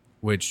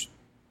 which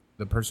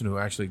the person who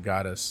actually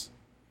got us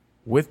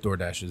with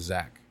DoorDash is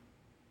Zach,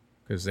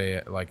 because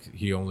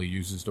he only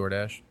uses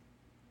DoorDash.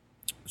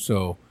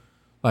 So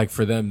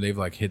for them,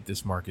 they've hit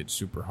this market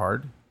super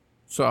hard.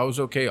 So I was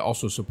okay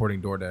also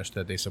supporting DoorDash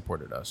that they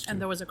supported us too. And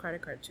there was a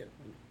credit card too.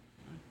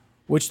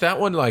 Which that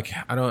one,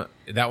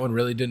 that one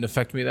really didn't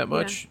affect me that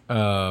much.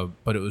 Yeah.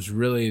 But it was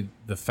really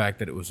the fact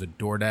that it was a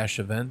DoorDash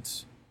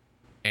event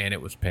and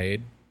it was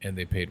paid and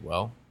they paid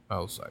well. I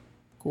was like,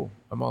 cool,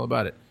 I'm all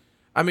about it.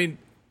 I mean,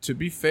 to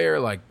be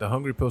fair, the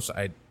Hungry Post,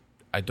 I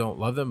don't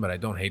love them, but I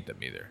don't hate them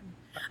either.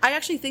 I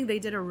actually think they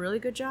did a really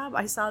good job.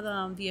 I saw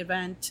the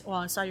event. Well,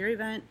 I saw your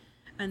event.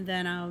 And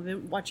then I've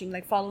been watching,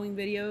 following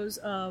videos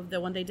of the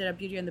one they did at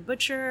Beauty and the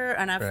Butcher.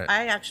 And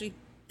I actually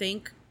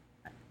think,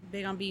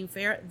 big on being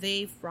fair,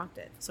 they've rocked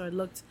it. So it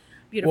looked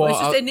beautiful. Well, it's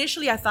just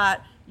initially I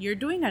thought, you're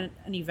doing an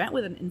event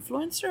with an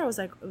influencer? I was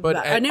like, but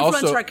an influencer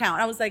also,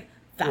 account. I was like,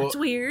 that's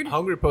weird.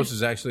 Hungry Post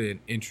is actually an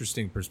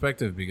interesting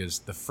perspective because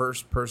the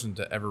first person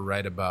to ever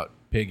write about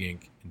Pig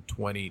Inc. in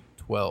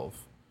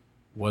 2012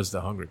 was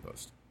the Hungry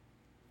Post.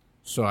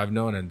 So I've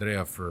known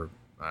Andrea for,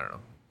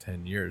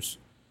 10 years.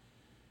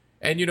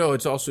 And,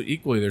 it's also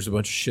equally, there's a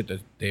bunch of shit that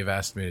they've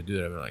asked me to do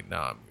that I've been like,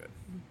 nah, I'm good.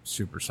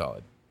 Super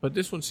solid. But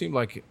this one seemed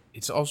like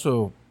it's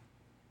also,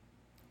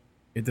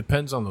 it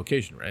depends on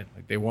location, right?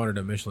 They wanted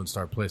a Michelin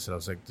star place, and I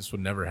was like, this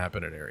would never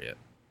happen at Ariat.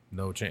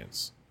 No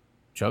chance.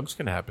 Chugs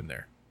can happen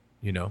there,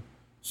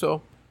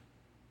 So,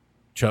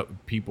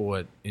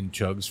 people in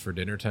Chugs for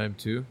dinner time,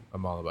 too,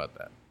 I'm all about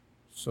that.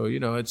 So,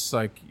 it's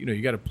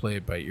you got to play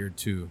it by ear,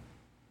 too.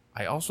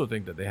 I also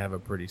think that they have a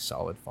pretty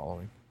solid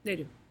following. They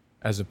do.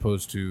 As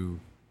opposed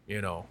to,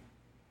 No,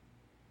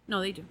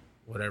 they do.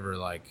 whatever,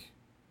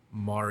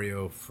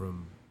 Mario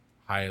from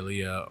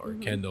Hialeah or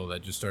Kendall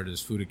that just started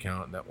his food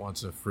account and that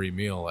wants a free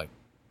meal.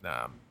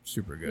 Nah, I'm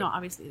super good. No,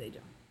 obviously they do.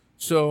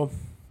 So,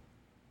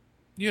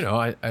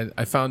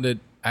 I found it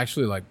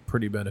actually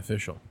pretty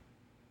beneficial.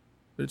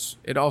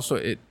 It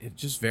also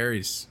just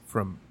varies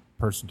from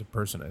person to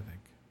person, I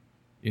think.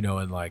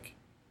 And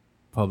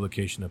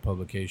publication to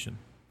publication.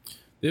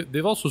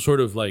 They've also sort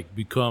of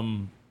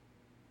become.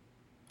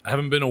 I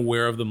haven't been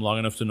aware of them long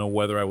enough to know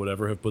whether I would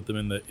ever have put them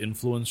in the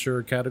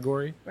influencer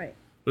category. Right.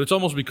 But it's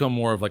almost become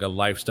more of a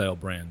lifestyle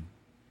brand.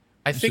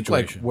 I think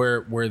situation.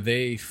 where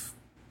they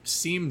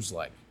seems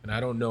and I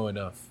don't know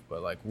enough,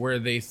 but where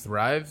they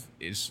thrive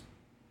is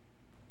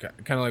kind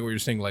of like what you're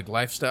saying,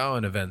 lifestyle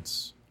and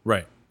events.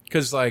 Right.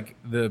 Because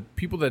the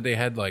people that they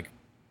had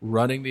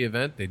running the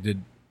event, they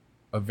did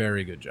a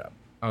very good job.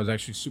 I was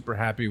actually super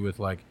happy with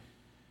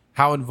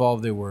how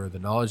involved they were, the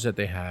knowledge that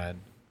they had,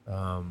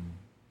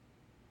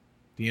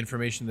 the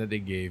information that they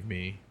gave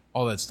me,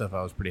 all that stuff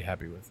I was pretty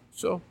happy with.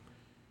 So,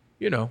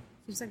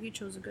 Seems like you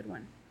chose a good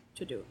one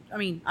to do. I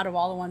mean, out of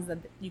all the ones that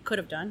you could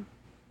have done.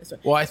 This one.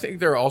 Well, I think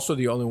they're also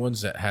the only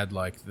ones that had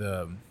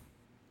the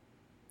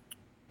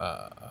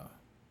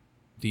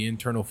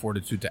internal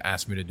fortitude to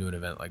ask me to do an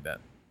event like that.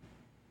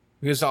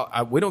 Because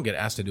we don't get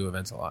asked to do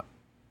events a lot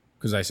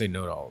because I say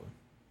no to all of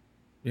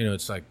them.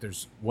 It's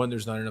there's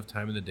not enough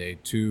time in the day.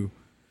 Two,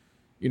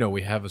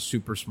 we have a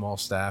super small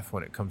staff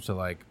when it comes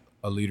to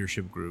a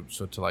leadership group.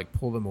 So to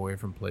pull them away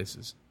from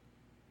places.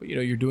 But,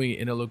 you're doing it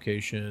in a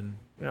location.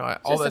 All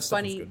that just a stuff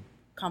funny is good.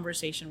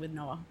 conversation with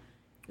Noah.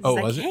 He's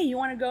Was it? Hey, you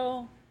want to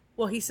go?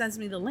 Well, he sends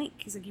me the link.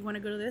 He's like, you want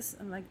to go to this?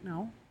 I'm like,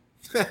 no.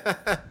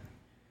 I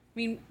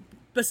mean,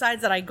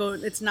 besides that,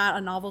 it's not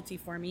a novelty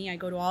for me. I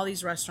go to all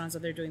these restaurants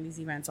that they're doing these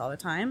events all the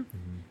time.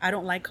 Mm-hmm. I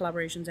don't like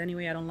collaborations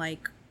anyway. I don't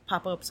like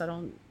pop-ups. I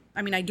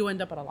do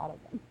end up at a lot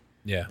of them.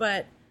 Yeah.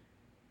 But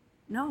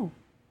no,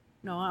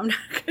 I'm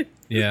not good.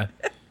 Yeah.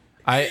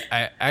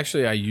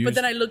 I used. But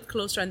then I looked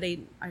closer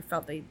and I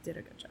felt they did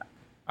a good job.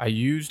 I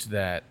used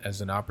that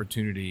as an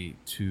opportunity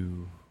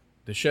to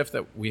the chef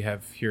that we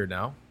have here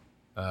now.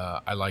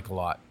 I like a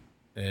lot,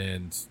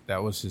 and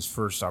that was his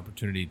first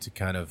opportunity to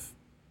kind of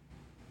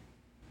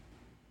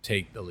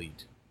take the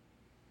lead.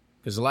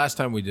 Because the last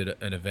time we did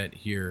an event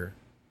here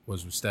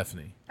was with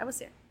Stephanie. I was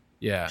there.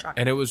 Yeah, Shocking.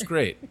 and it was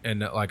great,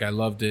 and I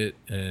loved it,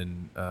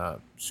 and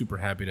super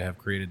happy to have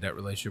created that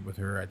relationship with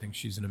her. I think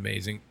she's an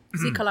amazing.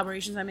 See,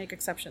 collaborations I make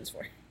exceptions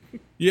for.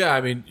 Yeah,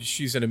 I mean,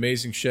 she's an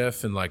amazing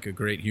chef and like a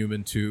great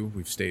human too.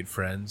 We've stayed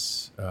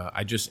friends.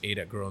 I just ate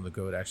at Girl on the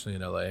Goat actually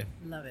in LA.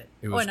 Love it.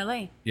 It was, in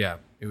LA. Yeah,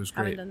 it was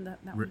great. Haven't done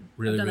that one.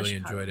 Really, I've done really the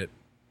Chicago. enjoyed it.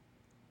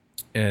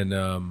 And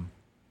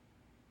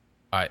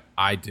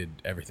I did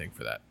everything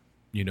for that.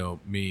 You know,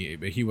 me,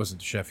 but he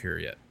wasn't the chef here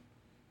yet.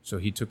 So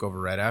he took over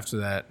right after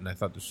that, and I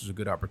thought this was a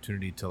good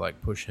opportunity to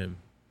like push him.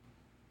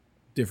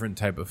 Different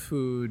type of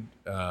food,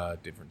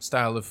 different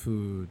style of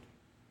food,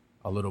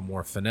 a little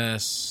more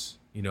finesse,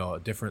 you know, a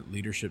different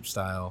leadership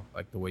style,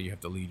 like the way you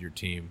have to lead your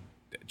team.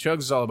 Chugs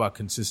is all about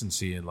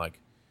consistency and like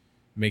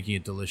making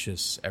it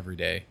delicious every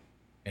day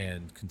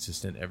and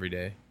consistent every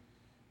day.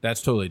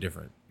 That's totally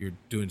different. You're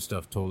doing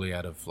stuff totally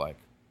out of like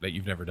that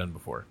you've never done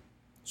before.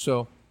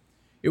 So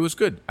it was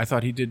good. I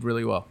thought he did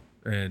really well.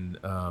 And,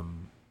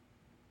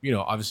 you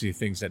know, obviously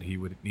things that he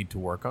would need to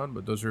work on,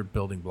 but those are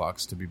building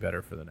blocks to be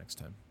better for the next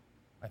time,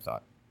 I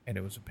thought. And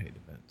it was a paid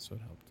event, so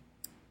it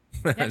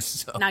helped. Yeah.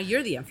 So, Now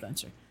you're the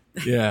influencer.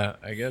 yeah,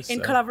 I guess In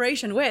so.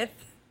 collaboration with.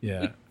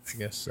 Yeah, I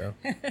guess so.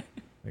 You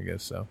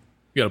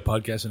got a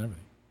podcast and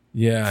everything.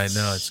 Yeah, I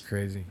know. It's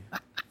crazy.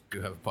 Do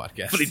have a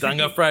podcast.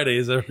 Fritanga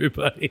Fridays,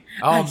 everybody.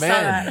 Oh, I saw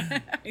man.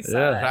 that. I saw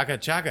Yeah. that. Raga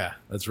Chaga.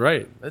 That's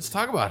right. Let's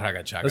talk about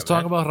Raga Chaga. Let's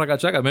talk about Raga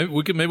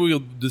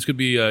Chaga. This could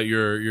be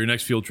your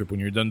next field trip when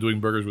you're done doing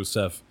burgers with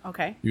Seth.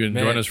 Okay. You can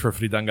Man. join us for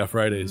Fritanga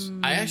Fridays.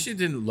 I actually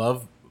didn't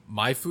love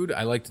my food.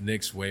 I liked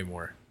Nick's way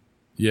more.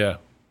 Yeah,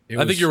 It I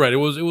was- think you're right. It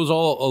was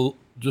all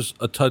just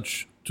a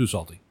touch too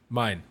salty.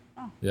 Mine.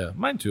 Yeah,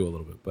 mine too a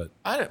little bit, but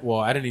I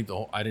didn't eat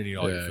all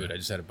your Yeah. food. I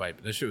just had a bite.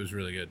 But that shit was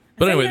really good.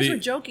 but I thought anyway, you guys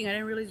were joking. I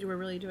didn't realize you were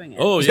really doing it.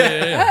 oh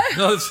yeah.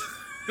 No, it's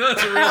a real I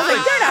was thing.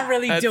 like, they're not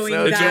really That's doing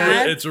so-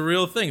 that. It's a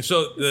real thing.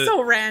 So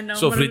So random.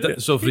 So What are we-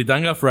 so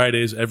Fritanga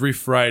Fridays, every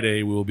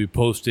Friday we will be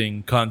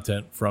posting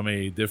content from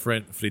a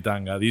different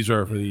Fritanga. These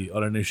are for the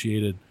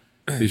uninitiated.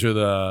 These are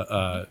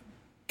the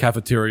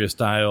cafeteria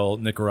style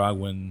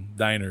Nicaraguan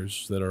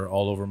diners that are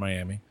all over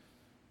Miami.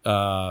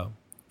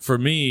 For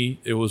me,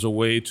 it was a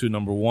way to,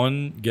 number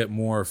one, get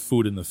more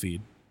food in the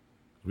feed.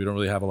 We don't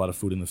really have a lot of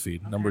food in the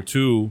feed. Number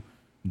two,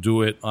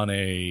 do it on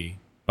a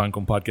Pan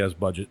Con Podcast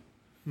budget.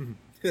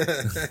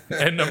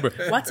 And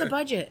What's a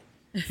budget?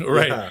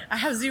 right. I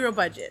have zero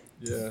budget.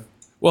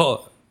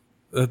 Well,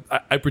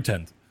 I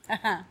pretend.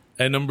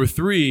 And number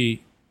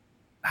three,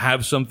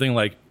 have something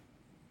like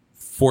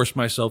force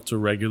myself to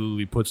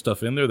regularly put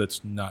stuff in there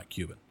that's not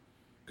Cuban.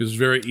 Because it's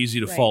very easy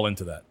to Right. fall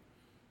into that.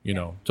 You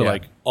know, to Yeah.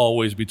 like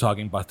always be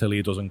talking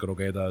pastelitos and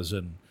croquetas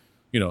and,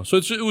 you know, so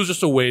it was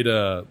just a way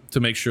to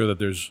make sure that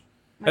there's.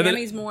 and then-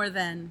 Miami's more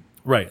than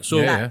right. So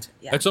Yeah. that.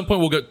 Yeah. at some point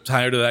we'll get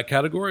tired of that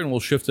category and we'll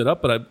shift it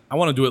up, but I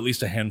want to do at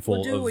least a handful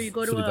We'll do of where you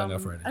go to. Fritanga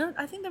Fridays.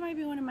 I think there might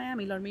be one in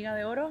Miami, La Hormiga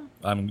de Oro.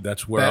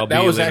 That's where I'll be.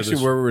 That was later actually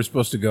this- where we were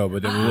supposed to go,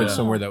 but then we went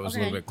somewhere that was a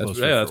Okay. little bit That's,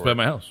 closer. yeah, that's for by work.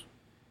 my house.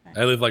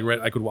 I live like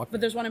right. I could walk.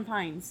 But there's one in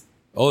Pines.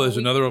 Oh, there's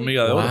we- another we-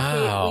 Amiga.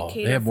 Wow, We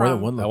cater they have more than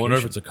from- one I location. wonder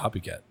if it's a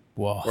copycat.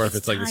 Whoa. Or if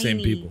it's like the same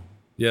tiny. people.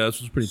 Yeah,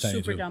 this was pretty tiny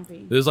Super too.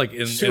 dumpy. This is like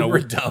in super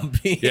a,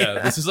 dumpy. Yeah,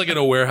 this is like in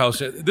a warehouse.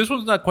 This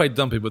one's not quite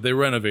dumpy, but they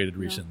renovated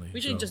recently.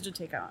 We should so- just do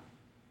takeout.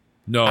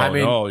 No, I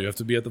mean- no, you have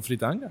to be at the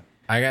Fritanga.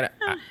 I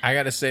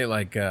gotta say,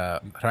 like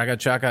Raga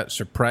Chaca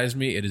surprised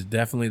me. It is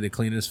definitely the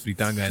cleanest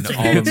fritanga in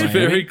all of It's Miami.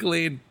 very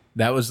clean.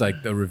 That was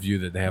like the review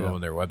that they have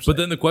on their website. But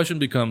then the question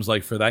becomes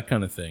like for that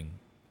kind of thing,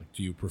 like,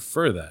 do you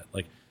prefer that?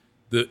 Like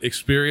the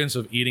experience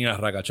of eating at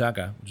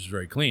Ragachaca, which is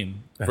very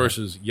clean,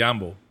 versus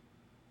Yambo,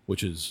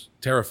 which is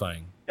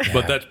terrifying.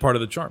 But that's part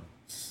of the charm.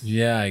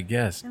 yeah, I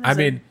guess. And I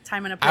there's a mean,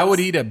 time and a I would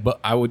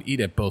place. eat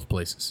at both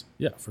places.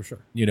 Yeah, for sure.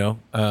 You know,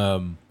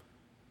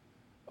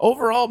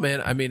 overall,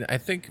 man. I mean, I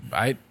think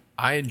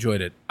I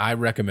enjoyed it. I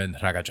recommend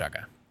Raga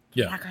Chaca.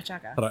 Yeah. Chaka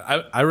chaka. But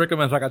I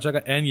recommend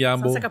Ragachaca and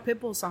Yambo. Sounds like a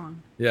Pitbull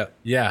song. Yeah.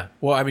 Yeah.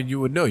 Well, I mean, you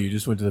would know. You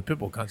just went to the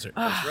Pitbull concert.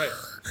 That's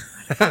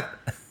right.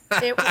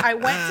 I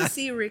went to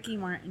see Ricky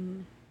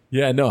Martin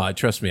Yeah. No.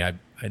 Trust me.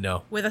 I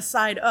know. with a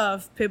side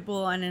of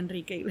Pitbull and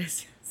Enrique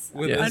Iglesias.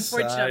 With Yeah. the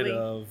Unfortunately. side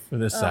of For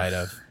the side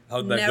of.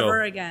 how'd that Never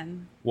go?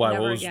 again. Why?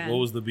 Never What was again. what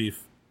was the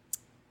beef?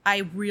 I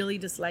really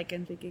dislike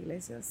Enrique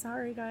Iglesias.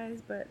 Sorry,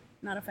 guys, but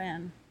not a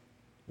fan.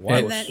 Why?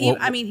 And And then, Well,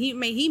 I mean, he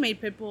made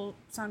Pitbull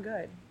sound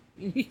good.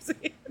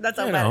 That's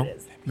how You bad know, it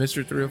is.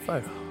 Mr.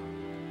 305.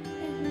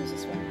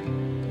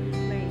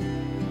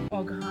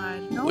 Oh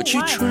God! No, Would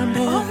you why?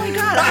 tremble? Oh my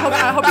God!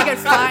 I hope you get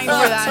fined for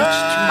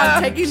that.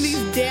 I'm taking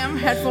these damn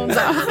headphones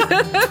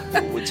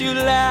off. Would you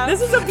laugh?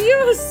 This is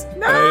abuse.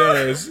 No, Oh,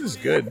 yeah, this is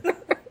good. this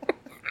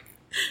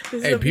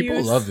is Hey, people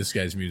abuse. love this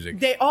guy's music.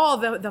 They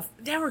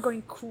they were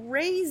going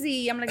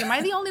crazy. I'm like, am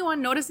I the only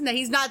one noticing that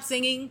he's not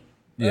singing?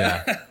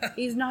 Yeah.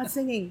 He's not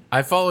singing.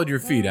 I followed your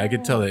feed. I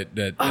could tell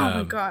that Oh,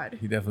 my God.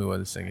 he definitely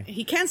wasn't singing.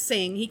 He can't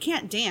sing. He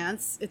can't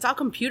dance. It's all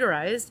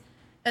computerized.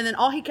 And then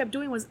all he kept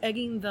doing was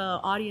egging the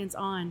audience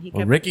on. He Well,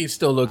 kept Ricky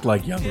still looked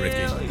like young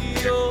Ricky.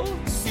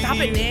 stop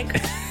it,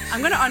 Nick.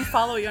 I'm gonna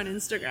unfollow you on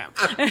Instagram.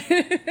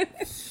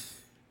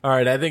 All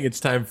right, I think it's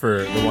time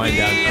for the wind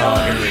down.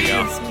 Oh, here we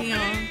go. Piss me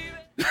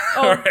off.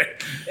 All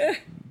right.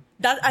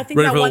 That I think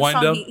Ready that for the one wind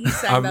song down? he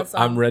sang that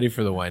song. I'm ready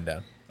for the wind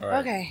down. All right.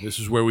 Okay. This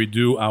is where we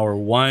do our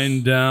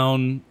wind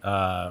down.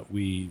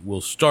 We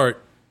will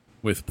start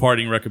with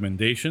parting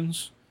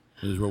recommendations.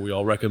 This is where we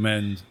all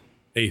recommend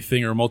a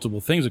thing or multiple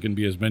things. It can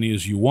be as many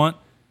as you want.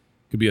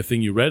 It could be a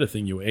thing you read, a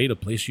thing you ate, a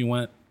place you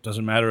went.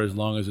 Doesn't matter as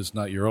long as it's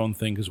not your own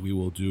thing, because we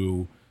will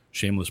do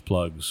shameless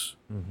plugs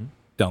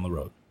down the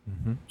road.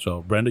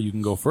 So, Brenda, you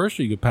can go first,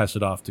 or you can pass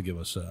it off to give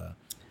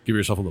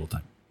yourself a little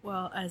time.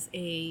 Well, as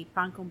a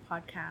Pancom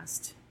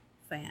podcast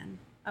fan,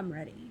 I'm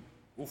ready.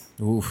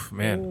 Oof,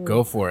 man,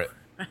 go for it.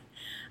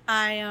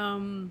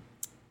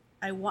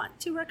 I want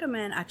to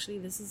recommend, actually,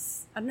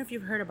 I don't know if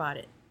you've heard about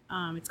it.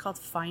 It's called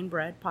Fine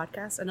Bread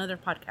Podcast, another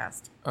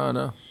podcast. Oh,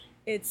 no.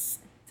 It's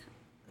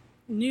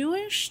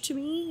newish to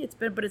me. It's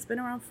been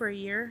around for a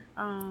year.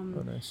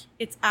 Nice.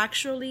 It's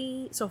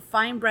actually,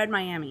 Fine Bread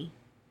Miami.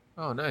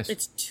 Oh, nice.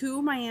 It's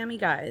two Miami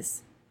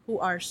guys who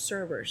are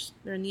servers.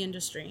 They're in the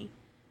industry.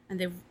 And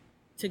they've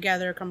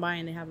together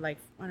combined, they have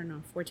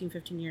 14,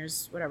 15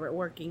 years, whatever,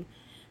 working.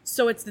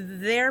 So it's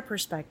their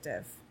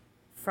perspective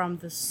from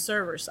the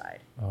server side.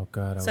 Oh,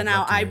 God. So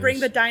now I bring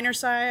the diner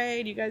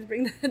side. You guys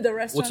bring the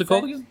restaurant What's it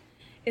called again?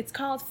 It's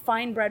called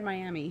Fine Bread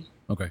Miami.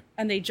 Okay.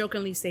 And they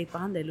jokingly say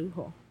pan de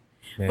lujo.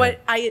 Man.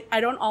 But I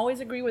don't always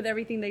agree with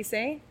everything they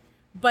say.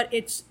 But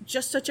it's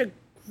just such a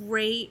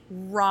great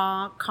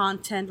raw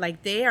content.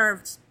 Like, they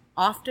are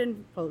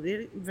often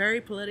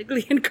very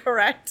politically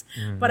incorrect.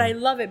 But I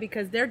love it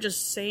because they're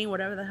just saying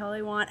whatever the hell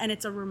they want. And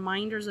it's a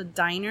reminder as a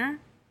diner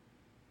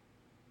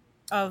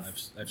of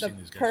I've the seen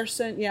these guys.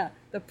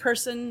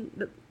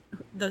 person,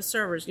 the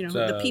servers,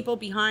 the people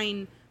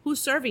behind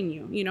who's serving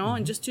you,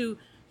 and just to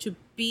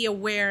be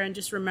aware and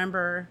just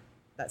remember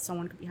that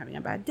someone could be having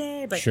a bad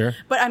day. But Sure.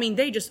 But I mean,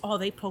 they just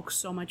they poke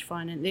so much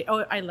fun, and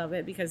I love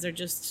it because they're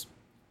just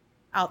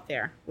out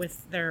there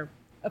with their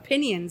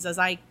opinions, as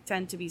I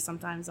tend to be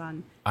sometimes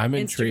on I'm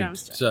Instagram intrigued.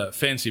 stuff. It's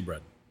fancy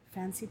bread.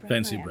 Fancy bread.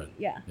 Fancy Miami. bread.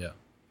 Yeah. Yeah.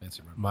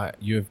 Fancy bread.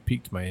 You have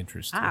piqued my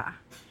interest. Ah.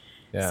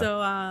 Yeah.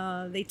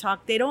 So they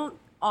talk. They don't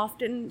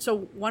often.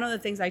 So one of the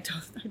things I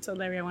told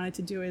Larry I wanted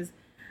to do is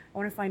I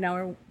want to find out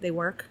where they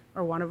work,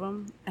 or one of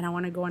them, and I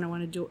want to go and I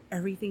want to do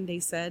everything they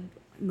said,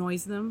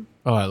 noise them,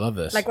 Oh, I love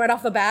this. like right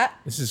off the bat,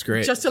 This is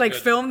great. just to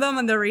film them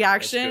and the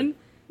reaction.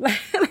 Like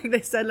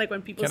they said, like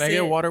when people Can say I get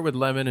it, water with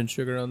lemon and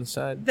sugar on the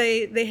side?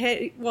 they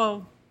hit.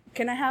 Well,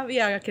 can I have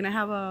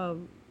a?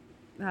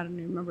 I don't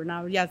even remember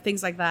now. Yeah,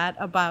 things like that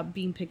about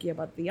being picky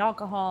about the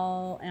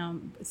alcohol,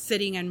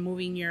 sitting and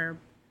moving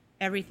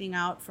everything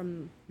out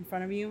from in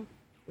front of you,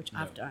 which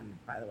I've done,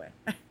 by the way.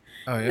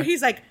 Oh, yeah?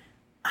 He's like,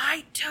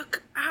 I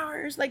took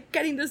hours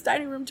getting this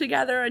dining room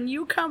together, and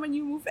you come and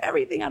you move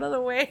everything out of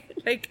the way,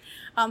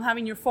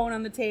 having your phone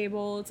on the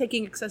table,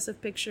 taking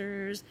excessive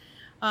pictures,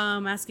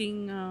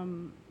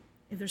 asking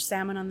if there's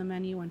salmon on the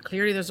menu, and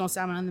clearly there's no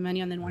salmon on the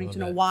menu, and then wanting to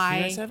know why. Do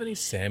you guys have any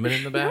salmon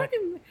in the back?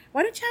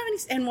 Why don't you have any?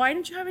 And why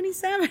didn't you have any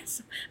salmon?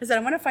 So I said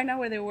I want to find out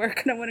where they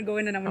work, and I want to go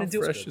in and I want to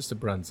do fresh is the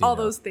bronzino? all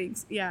those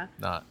things. Yeah,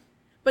 Not.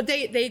 but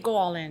they go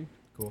all in.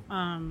 Cool.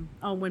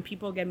 When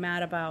people get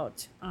mad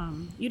about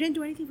you didn't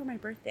do anything for my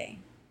birthday,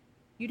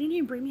 you didn't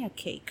even bring me a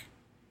cake.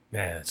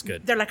 Yeah, that's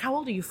good. They're like, how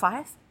old are you? 5?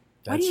 Why do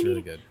That's you really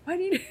need, good. Why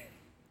do you?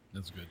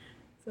 That's good.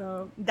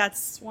 So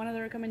that's one of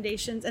the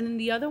recommendations, and then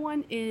the other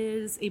one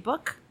is a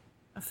book,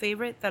 a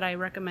favorite that I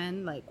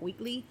recommend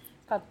weekly.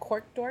 It's called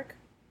Cork Dork.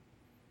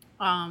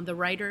 The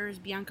writer is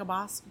Bianca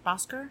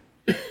Bosker,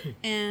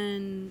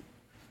 and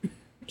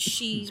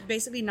she's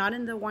basically not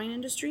in the wine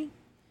industry.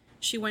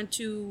 She went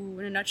to,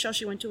 in a nutshell,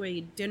 she went to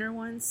a dinner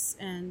once,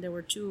 and there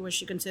were two what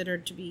she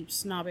considered to be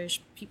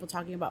snobbish people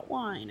talking about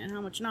wine and how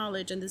much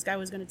knowledge, and this guy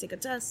was going to take a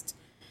test,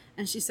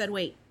 and she said,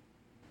 wait,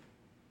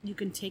 you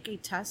can take a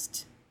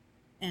test,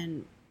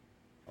 and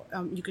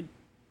you could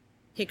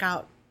pick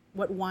out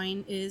what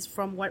wine is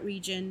from what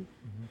region,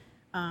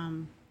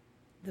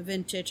 the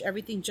vintage,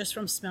 everything just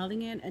from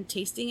smelling it and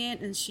tasting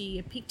it, and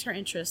it piqued her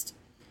interest.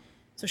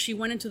 So she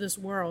went into this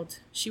world.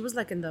 She was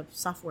in the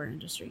software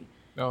industry.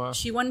 Oh, wow.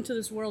 She went into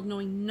this world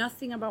knowing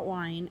nothing about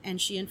wine, and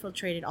she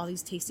infiltrated all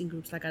these tasting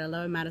groups at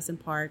 11 Madison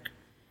Park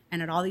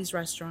and at all these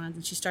restaurants,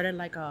 and she started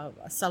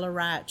a cellar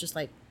rat, just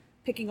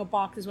picking up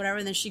boxes, whatever,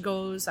 and then she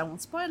goes, I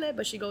won't spoil it,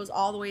 but she goes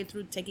all the way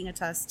through taking a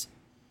test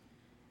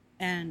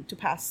and to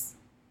pass.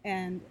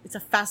 And it's a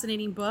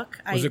fascinating book.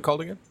 What's it called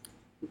again?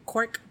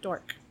 Cork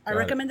Dork. I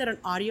recommend it on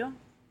audio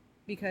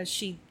because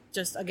she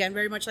just, again,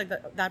 very much like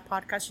that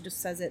podcast, she just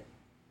says it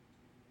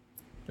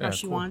how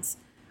she wants.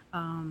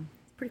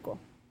 It's pretty cool.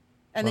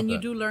 And Love then you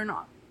that. do learn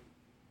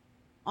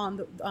on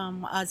the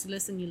as you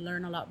listen, you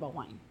learn a lot about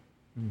wine.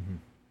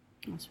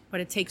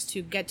 What it takes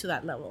to get to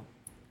that level,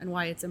 and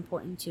why it's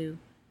important to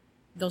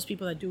those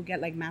people that do get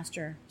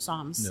master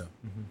somms.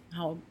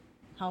 Yeah.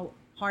 How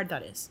hard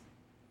that is.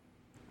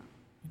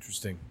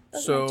 Interesting.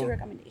 Those are my 2 So,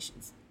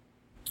 recommendations.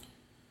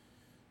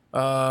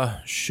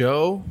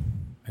 show.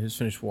 I just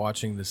finished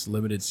watching this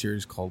limited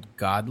series called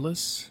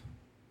Godless.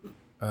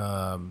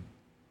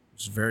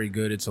 It's very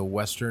good. It's a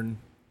Western.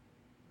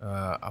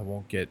 I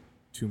won't get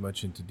too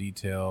much into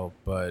detail,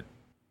 but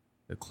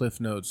the Cliff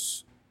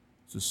Notes,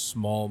 it's a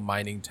small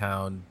mining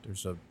town.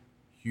 There's a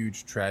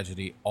huge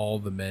tragedy. All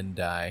the men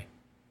die,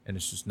 and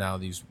it's just now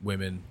these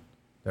women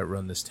that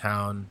run this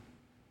town,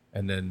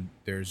 and then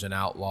there's an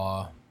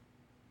outlaw,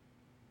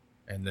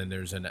 and then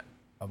there's a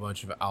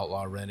bunch of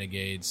outlaw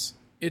renegades.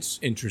 It's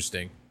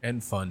interesting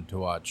and fun to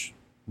watch.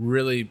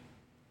 Really,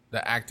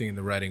 the acting and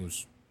the writing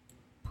was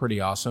pretty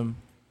awesome.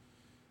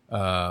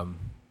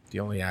 The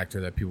only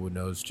actor that people would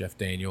know is Jeff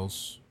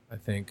Daniels. I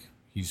think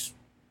he's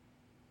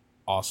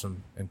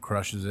awesome and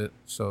crushes it.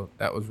 So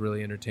that was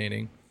really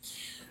entertaining.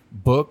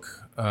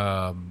 Book,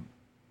 I've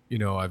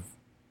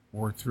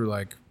worked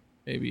through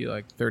maybe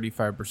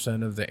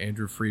 35% of the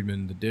Andrew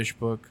Friedman The Dish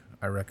book.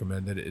 I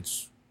recommend it.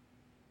 It's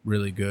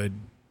really good.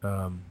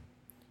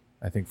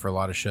 I think for a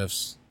lot of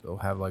chefs, they'll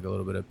have a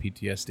little bit of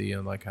PTSD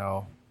on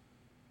how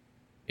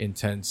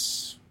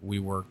intense we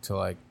work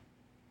to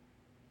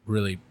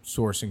really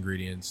source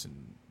ingredients and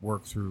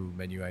work through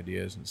menu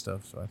ideas and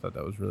stuff. So I thought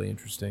that was really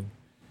interesting.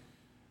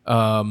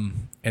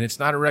 And it's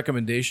not a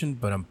recommendation,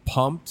 but I'm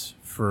pumped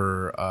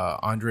for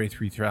Andre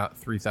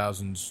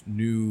 3000's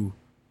new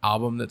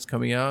album that's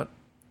coming out,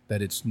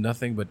 that it's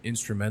nothing but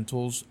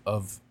instrumentals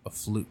of a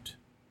flute.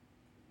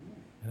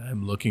 And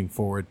I'm looking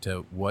forward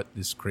to what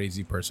this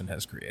crazy person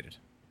has created.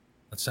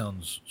 That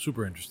sounds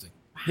super interesting.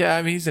 Yeah,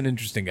 I mean, he's an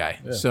interesting guy.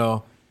 Yeah.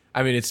 So,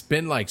 I mean, it's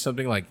been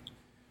something like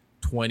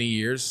 20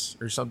 years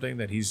or something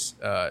that he's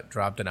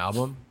dropped an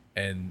album,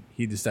 and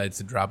he decides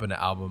to drop an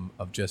album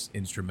of just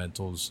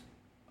instrumentals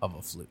of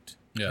a flute.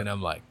 Yeah. And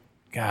I'm like,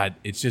 God,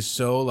 it's just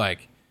so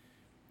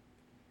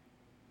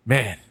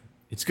man,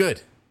 it's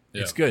good.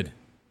 Yeah. It's good.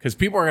 Because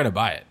people are going to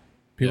buy it.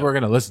 People are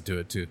going to listen to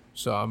it too.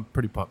 So I'm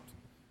pretty pumped.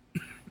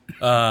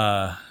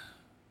 I'll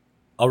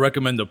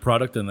recommend a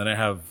product, and then I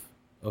have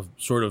a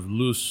sort of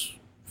loose,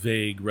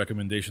 vague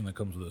recommendation that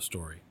comes with a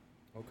story.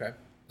 Okay.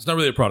 It's not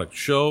really a product.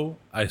 Show,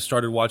 I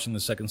started watching the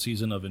second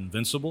season of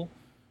Invincible,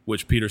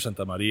 which Peter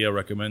Santamaria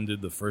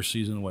recommended the first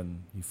season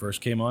when he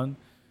first came on.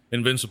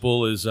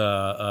 Invincible is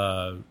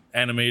an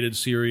animated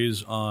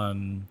series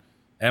on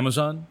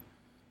Amazon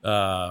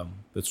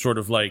that's sort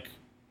of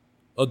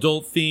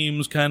adult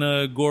themes, kind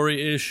of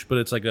gory-ish, but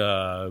it's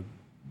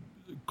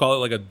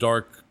call it a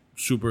dark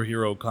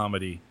superhero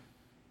comedy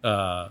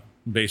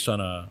based on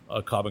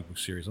a comic book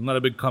series. I'm not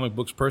a big comic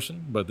books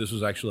person, but this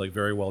was actually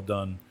very well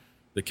done.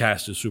 The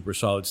cast is super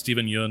solid.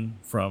 Steven Yeun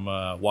from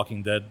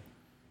Walking Dead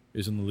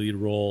is in the lead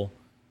role,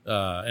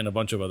 and a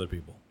bunch of other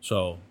people.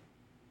 So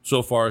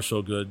far,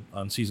 so good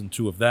on season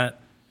 2 of that.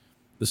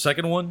 The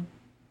second one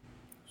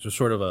is just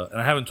sort of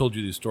and I haven't told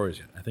you these stories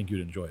yet. I think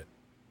you'd enjoy it.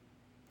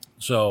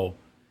 So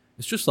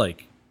it's just a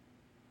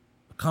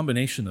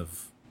combination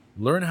of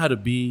learn how to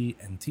be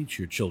and teach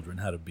your children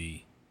how to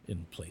be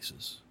in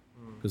places.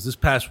 Because this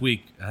past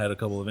week, I had a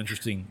couple of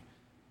interesting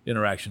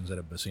interactions at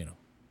a casino.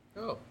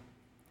 Oh.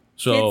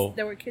 So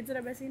there were kids at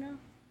a vecino?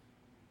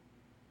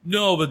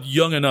 No, but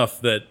young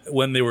enough that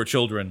when they were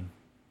children,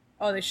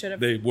 they should have.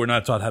 They were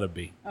not taught how to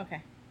be.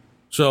 Okay.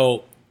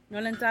 So no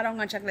le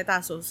entraron a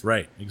chacletazos.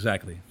 Right,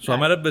 exactly. So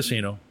I'm at a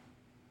vecino,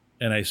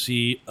 and I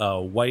see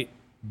a white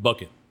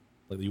bucket,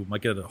 like you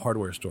might get at a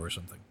hardware store or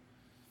something,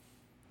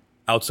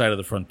 outside of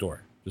the front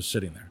door, just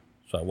sitting there.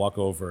 So I walk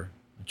over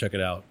and check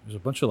it out. There's a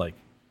bunch of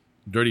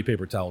dirty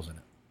paper towels in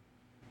it.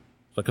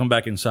 So I come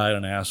back inside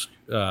and I ask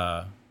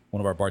one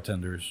of our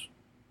bartenders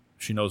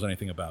if she knows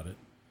anything about it.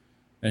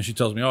 And she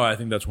tells me, I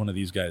think that's one of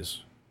these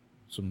guys.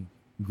 Some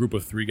group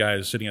of 3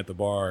 guys sitting at the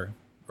bar,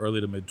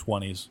 early to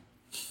mid-20s.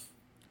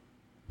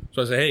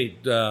 So I say,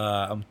 hey,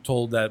 I'm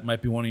told that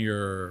might be one of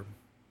your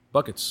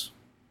buckets.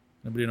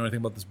 Anybody know anything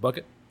about this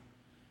bucket?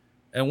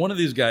 And one of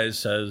these guys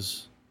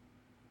says,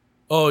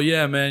 oh,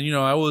 yeah, man,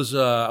 I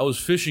was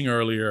fishing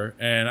earlier,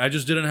 and I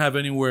just didn't have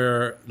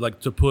anywhere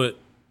to put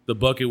the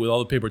bucket with all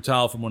the paper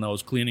towel from when I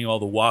was cleaning all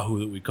the wahoo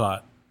that we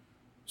caught.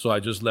 So I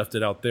just left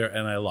it out there,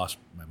 and I lost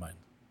my mind.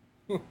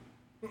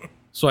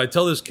 So I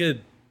tell this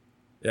kid,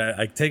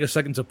 I take a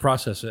second to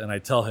process it, and I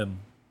tell him,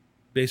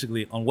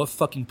 basically, on what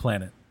fucking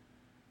planet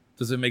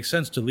does it make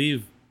sense to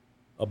leave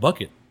a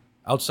bucket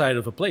outside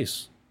of a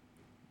place?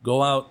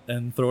 Go out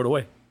and throw it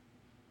away.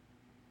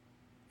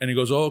 And he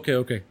goes, oh,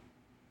 okay.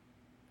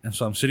 And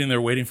so I'm sitting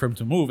there waiting for him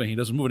to move, and he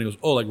doesn't move, and he goes,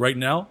 oh, right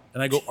now?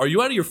 And I go, are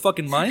you out of your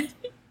fucking mind?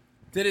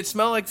 Did it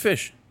smell like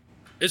fish?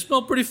 It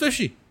smelled pretty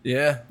fishy.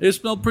 Yeah. It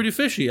smelled pretty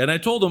fishy. And I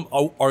told him,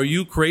 are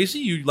you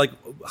crazy?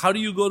 How do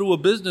you go to a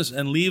business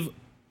and leave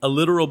a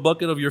literal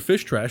bucket of your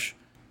fish trash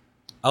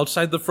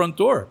outside the front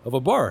door of a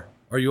bar?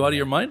 Are you out of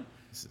your mind?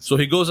 So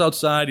he goes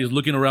outside. He's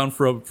looking around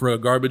for a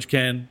garbage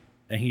can,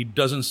 and he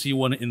doesn't see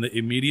one in the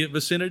immediate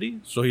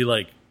vicinity. So he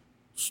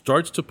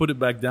starts to put it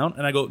back down.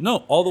 And I go,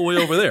 no, all the way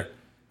over there.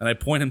 And I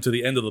point him to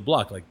the end of the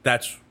block.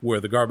 That's where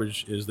the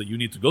garbage is that you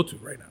need to go to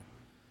right now.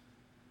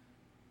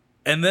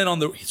 And then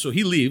so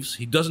he leaves.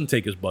 He doesn't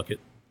take his bucket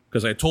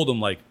because I told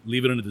him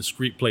leave it in a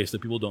discreet place that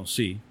people don't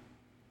see.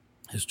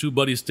 His 2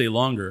 buddies stay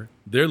longer.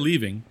 They're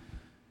leaving.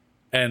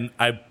 And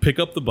I pick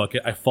up the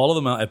bucket. I follow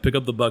them out. I pick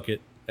up the bucket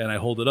and I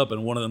hold it up.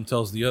 And one of them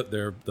tells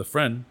the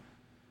friend,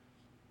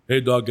 hey,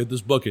 dog, get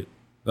this bucket.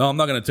 No, I'm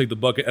not going to take the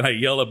bucket. And I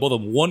yell at both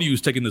of them, one of you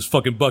is taking this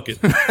fucking bucket.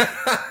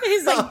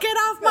 He's like, get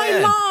off my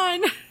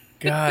lawn.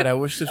 God, I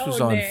wish this was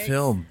on Nick.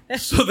 film.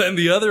 So then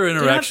the other Do you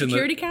have interaction.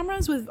 security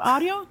cameras with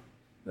audio?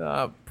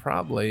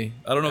 Probably.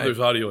 I don't know if there's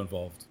audio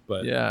involved,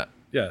 but Yeah.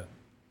 yeah.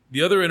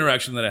 The other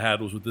interaction that I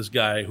had was with this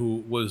guy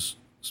who was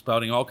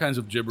spouting all kinds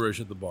of gibberish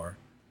at the bar,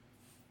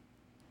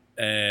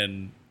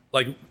 and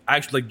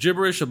actually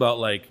gibberish about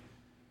déjame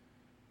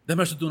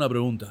hacerte una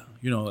pregunta.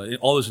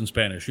 All this in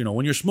Spanish.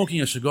 When you're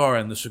smoking a cigar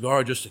and the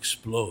cigar just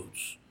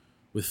explodes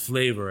with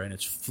flavor and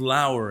it's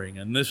flowering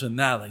and this and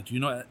that.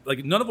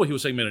 None of what he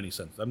was saying made any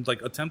sense. I'm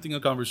attempting a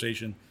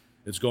conversation.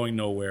 It's going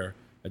nowhere.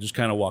 I just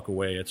kind of walk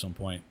away at some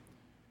point.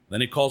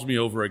 Then he calls me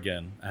over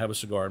again. I have a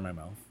cigar in my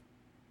mouth.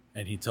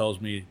 And he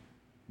tells me,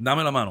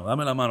 dame la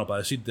mano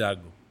para decirte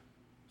algo.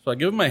 So I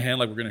give him my hand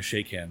like we're going to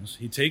shake hands.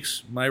 He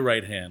takes my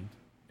right hand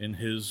in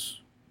his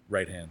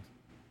right hand.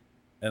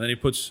 And then he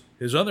puts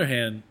his other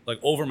hand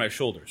over my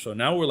shoulder. So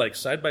now we're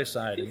side by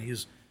side, and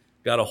he's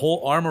got a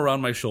whole arm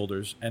around my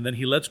shoulders. And then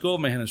he lets go of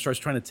my hand and starts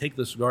trying to take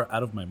the cigar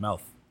out of my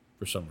mouth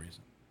for some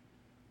reason.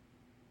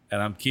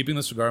 And I'm keeping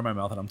the cigar in my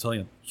mouth, and I'm telling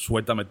him,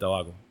 suéltame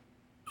tabaco.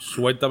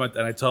 Suéltame.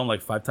 And I tell him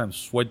 5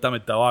 times, suéltame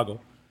tabaco.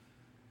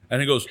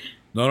 And he goes,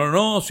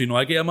 no, si no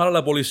hay que llamar a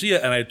la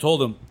policía. And I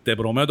told him, te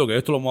prometo que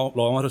esto lo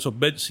vamos a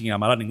resolver sin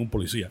llamar a ningún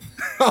policía.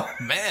 Oh,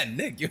 man,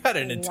 Nick, you had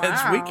an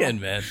intense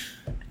weekend, man.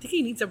 I think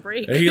he needs a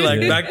break. And he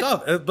backed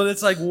up. But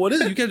it's what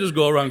is it? You can't just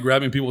go around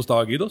grabbing people's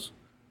tabaquitos.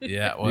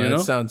 Yeah, well,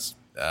 that sounds...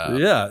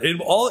 yeah,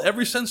 in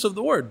every sense of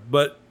the word.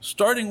 But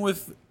starting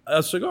with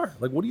a cigar.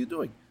 What are you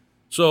doing?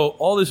 So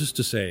all this is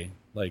to say,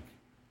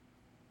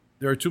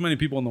 there are too many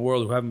people in the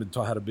world who haven't been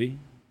taught how to be.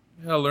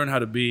 You got to learn how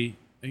to be.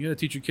 And you got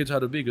to teach your kids how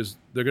to be, because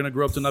they're going to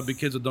grow up to not be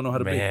kids that don't know how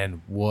to be.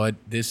 Man, what?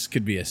 This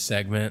could be a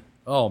segment.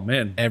 Oh,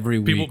 man. Every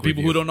week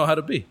People who don't know how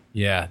to be.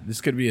 Yeah,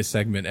 this could be a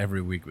segment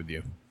every week with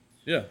you.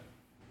 Yeah.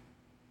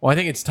 Well, I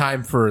think it's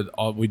time for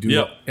all we do.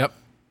 Yep.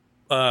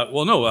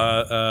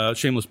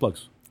 Shameless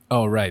plugs.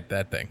 Oh, right,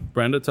 that thing.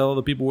 Brenda, tell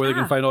the people where they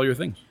can find all your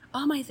things.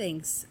 All my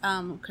things.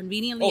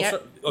 Conveniently.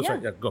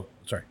 Sorry. Yeah, go.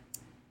 Sorry.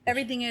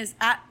 Everything is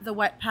at the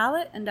Whet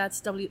Palette, and that's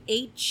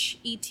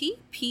WHET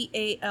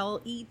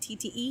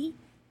PALETTE.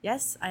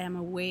 Yes, I am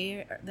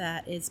aware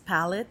that it's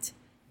palette.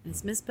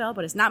 It's misspelled,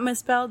 but it's not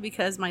misspelled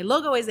because my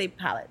logo is a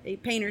palette, a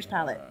painter's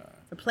palette.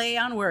 It's a play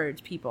on words,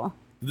 people.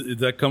 Did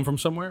that come from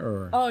somewhere?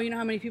 Or? Oh, you know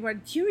how many people are,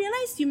 do you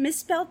realize you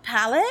misspelled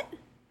palette?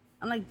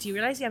 I'm like, do you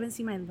realize you haven't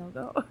seen my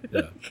logo?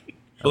 Yeah.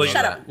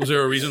 Shut up. Was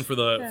there a reason for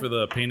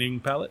the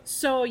painting palette?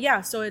 So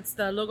it's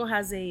the logo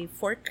has a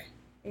fork,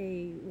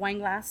 a wine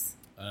glass,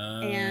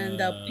 and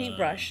a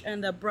paintbrush.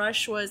 And the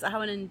brush was,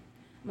 I'm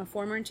a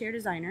former interior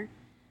designer.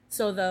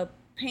 So the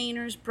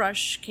painter's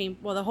brush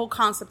the whole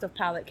concept of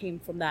palette came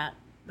from that.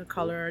 The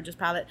color, just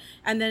palette.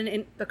 And then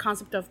in the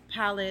concept of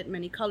palette,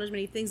 many colors,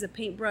 many things, the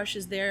paintbrush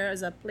is there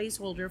as a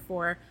placeholder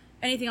for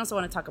anything else I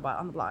want to talk about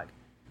on the blog.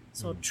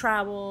 So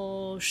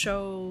travel,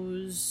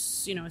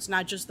 shows, it's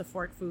not just the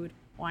fork, food,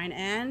 wine,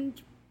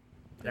 and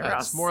whatever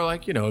else. It's more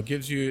it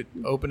gives you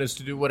openness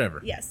to do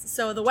whatever. Yes.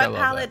 So the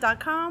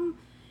wetpalette.com,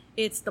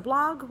 it's the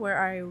blog where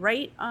I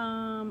write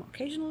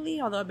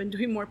occasionally, although I've been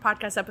doing more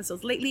podcast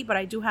episodes lately, but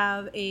I do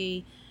have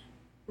a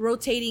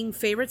rotating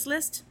favorites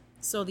list.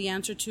 So the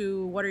answer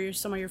to what are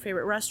some of your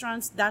favorite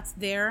restaurants, that's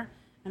there.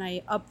 And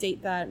I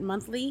update that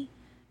monthly.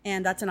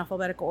 And that's in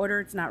alphabetical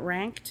order. It's not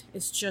ranked.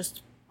 It's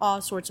just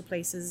all sorts of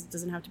places. It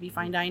doesn't have to be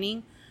fine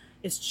dining.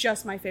 It's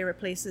just my favorite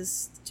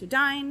places to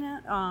dine.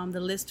 The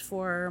list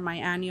for my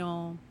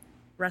annual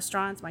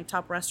restaurants, my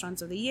top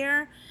restaurants of the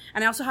year.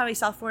 And I also have a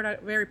South Florida,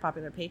 very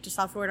popular page, a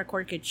South Florida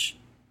Corkage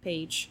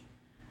page.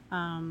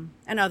 And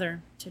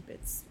other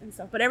tidbits and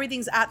stuff. But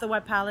everything's at the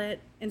Wet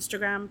Palette,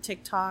 Instagram,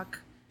 TikTok,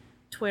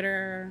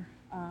 Twitter.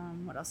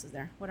 What else is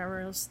there? Whatever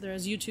else.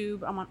 There's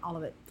YouTube. I'm on all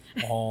of it.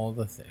 All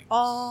the things.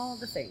 All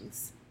the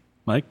things.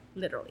 Mike?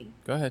 Literally.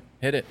 Go ahead.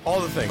 Hit it. All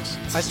the things.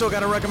 I still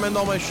got to recommend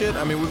all my shit.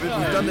 I mean, we've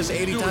done this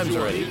 80 times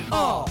already.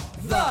 All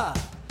the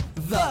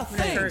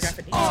things.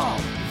 All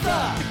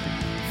the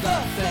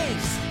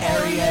things.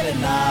 Arietta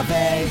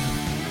Nave.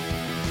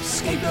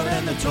 Scapegoat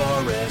and the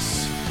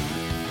Taurus.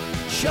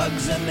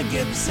 Chugs and the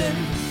Gibson.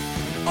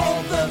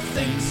 All the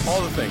things.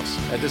 All the things.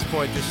 At this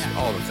point, just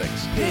all the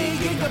things. Big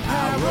Ink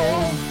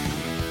Apparel.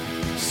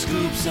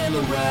 Scoops and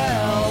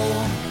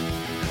Lorel.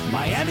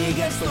 Miami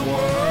against the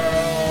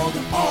world.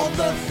 All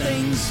the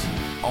things.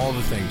 All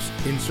the things.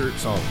 Insert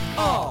song.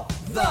 All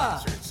the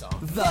things.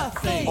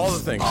 All the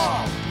things.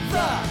 All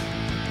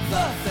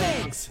the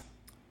things.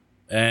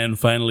 And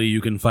finally, you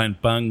can find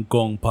Bang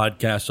Kong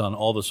Podcast on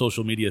all the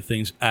social media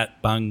things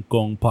at Bang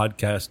Kong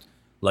Podcast,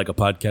 like a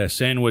podcast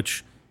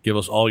sandwich. Give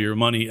us all your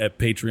money at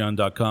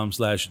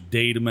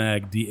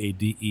patreon.com/Dademag,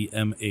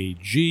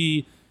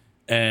 DADEMAG.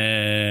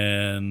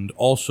 And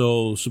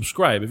also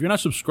subscribe. If you're not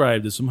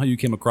subscribed, if somehow you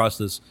came across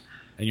this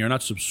and you're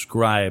not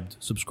subscribed,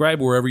 subscribe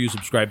wherever you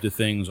subscribe to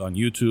things, on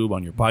YouTube,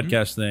 on your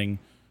podcast thing,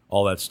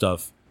 all that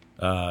stuff,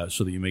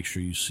 so that you make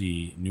sure you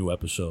see new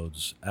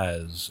episodes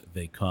as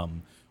they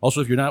come.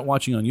 Also, if you're not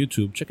watching on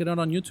YouTube, check it out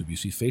on YouTube. You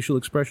see facial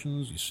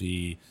expressions. You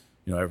see,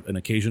 an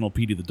occasional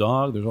Petey the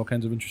dog. There's all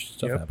kinds of interesting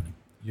stuff happening.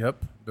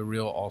 Yep, the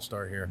real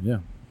all-star here. Yeah.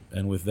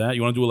 And with that,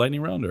 you want to do a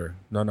lightning round or?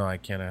 No, I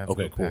can't. I have to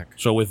Okay, go cool. pack.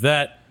 So with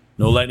that,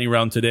 no lightning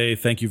round today.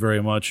 Thank you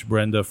very much,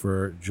 Brenda,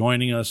 for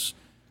joining us,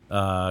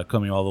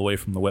 coming all the way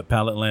from the Wet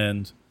Palette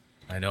Land.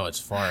 I know, it's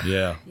far.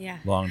 Yeah. Yeah.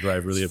 Long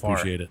drive. Really It's far.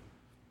 appreciate it.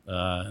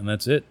 And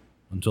that's it.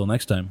 Until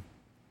next time.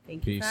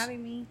 Thank you Peace. for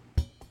having me.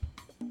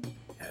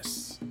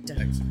 Yes.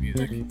 Thanks for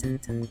music. You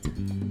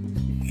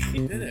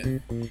did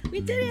it.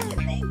 We did it.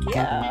 Thank you.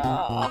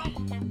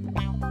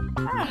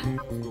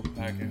 Go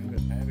pack and